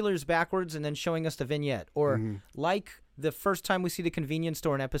binoculars backwards and then showing us the vignette, or like the first time we see the convenience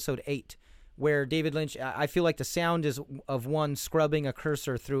store in episode 8, where David Lynch, I feel like the sound is of one scrubbing a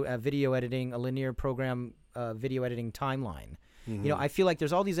cursor through a linear program video editing timeline. You know, I feel like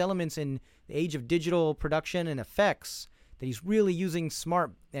there's all these elements in the age of digital production and effects that he's really using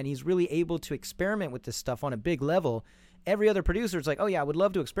smart, and he's really able to experiment with this stuff on a big level. Every other producer is like, "Oh yeah, I would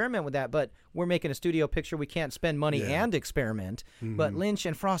love to experiment with that, but we're making a studio picture. We can't spend money and experiment." But Lynch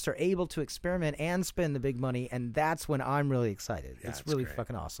and Frost are able to experiment and spend the big money, and that's when I'm really excited. Yeah, it's really great.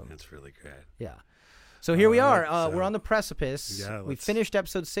 fucking awesome. It's really great. Yeah. So here we are. so- We're on the precipice. Yeah, We've finished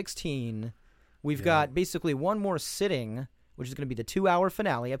episode 16. We've got basically one more sitting, which is going to be the 2-hour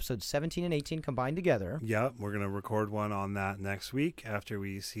finale, episodes 17 and 18 combined together. Yep, we're going to record one on that next week after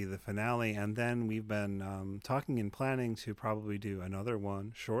we see the finale. And then we've been talking and planning to probably do another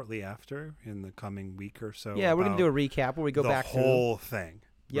one shortly after in the coming week or so. Yeah, we're going to do a recap where we go the back whole thing.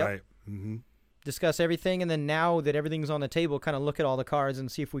 Yep. Right. Mm-hmm. discuss everything, and then now that everything's on the table, kind of look at all the cards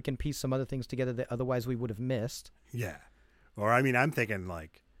and see if we can piece some other things together that otherwise we would have missed. Yeah. Or, I mean, I'm thinking,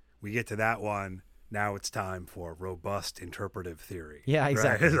 like, we get to that one, now it's time for robust interpretive theory. Yeah,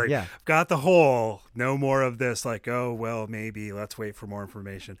 exactly. Right? It's like, Yeah. got the whole, no more of this, like, oh, well, maybe, let's wait for more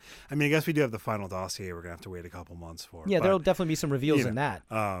information. I mean, I guess we do have the final dossier we're going to have to wait a couple months for. Yeah, but, there'll definitely be some reveals you know, in that.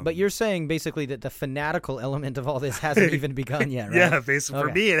 um, But you're saying basically that the fanatical element of all this hasn't even begun yet, right? Yeah, basically, for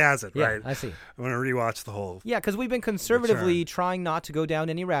Okay. me, it hasn't, Yeah, right? I see. I'm going to rewatch the whole. Yeah, because we've been conservatively trying not to go down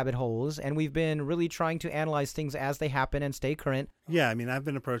any rabbit holes, and we've been really trying to analyze things as they happen and stay current. Yeah, I mean, I've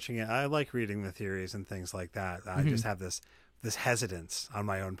been approaching it. I like reading the theories and things like that. I just have this hesitance on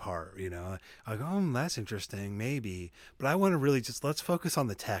my own part, you know. I go, that's interesting, maybe, but I want to really just let's focus on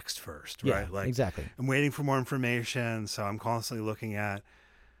the text first, Yeah, right? Like, exactly. I'm waiting for more information, so I'm constantly looking at.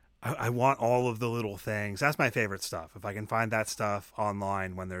 I want all of the little things. That's my favorite stuff. If I can find that stuff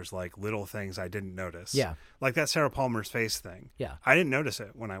online when there's like little things I didn't notice. Yeah. Like that Sarah Palmer's face thing. Yeah. I didn't notice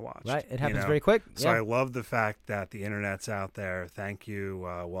it when I watched. Right, it you happens know? very quick. So Yeah. I love the fact that the internet's out there. Thank you.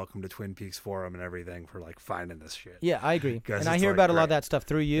 Welcome to Twin Peaks Forum and everything for like finding this shit. Yeah, I agree. 'Cause And I it's, hear like, about a lot of great. that stuff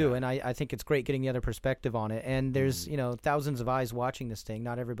through you, and I think it's great getting the other perspective on it. And there's, thousands of eyes watching this thing.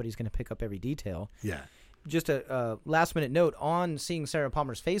 Not everybody's going to pick up every detail. Yeah. Just a last-minute note on seeing Sarah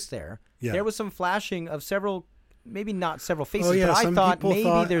Palmer's face there. Yeah. There was some flashing of several, maybe not several faces, Oh, yeah, but I some thought people maybe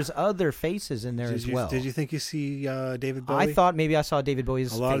thought- there's other faces in there as well. Did you think you see David Bowie? I thought maybe I saw David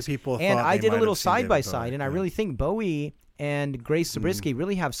Bowie's A lot of face. people and thought I they did a might little have seen David side-by-side, Bowie, and I yeah. really think Bowie and Grace Zabriskie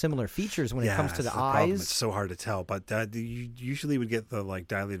really have similar features when it comes to the eyes. It's so hard to tell, but you usually would get the like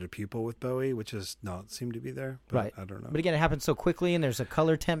dilated pupil with Bowie, which is not seem to be there. But right. I don't know. But again, it happens so quickly, and there's a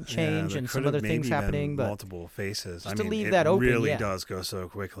color temp change and some other things happening. But multiple faces. Just to leave that open, it really does go so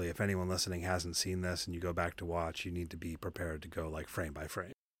quickly. If anyone listening hasn't seen this and you go back to watch, you need to be prepared to go like frame by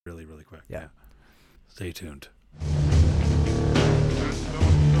frame, really, really quick. Yeah. Stay tuned.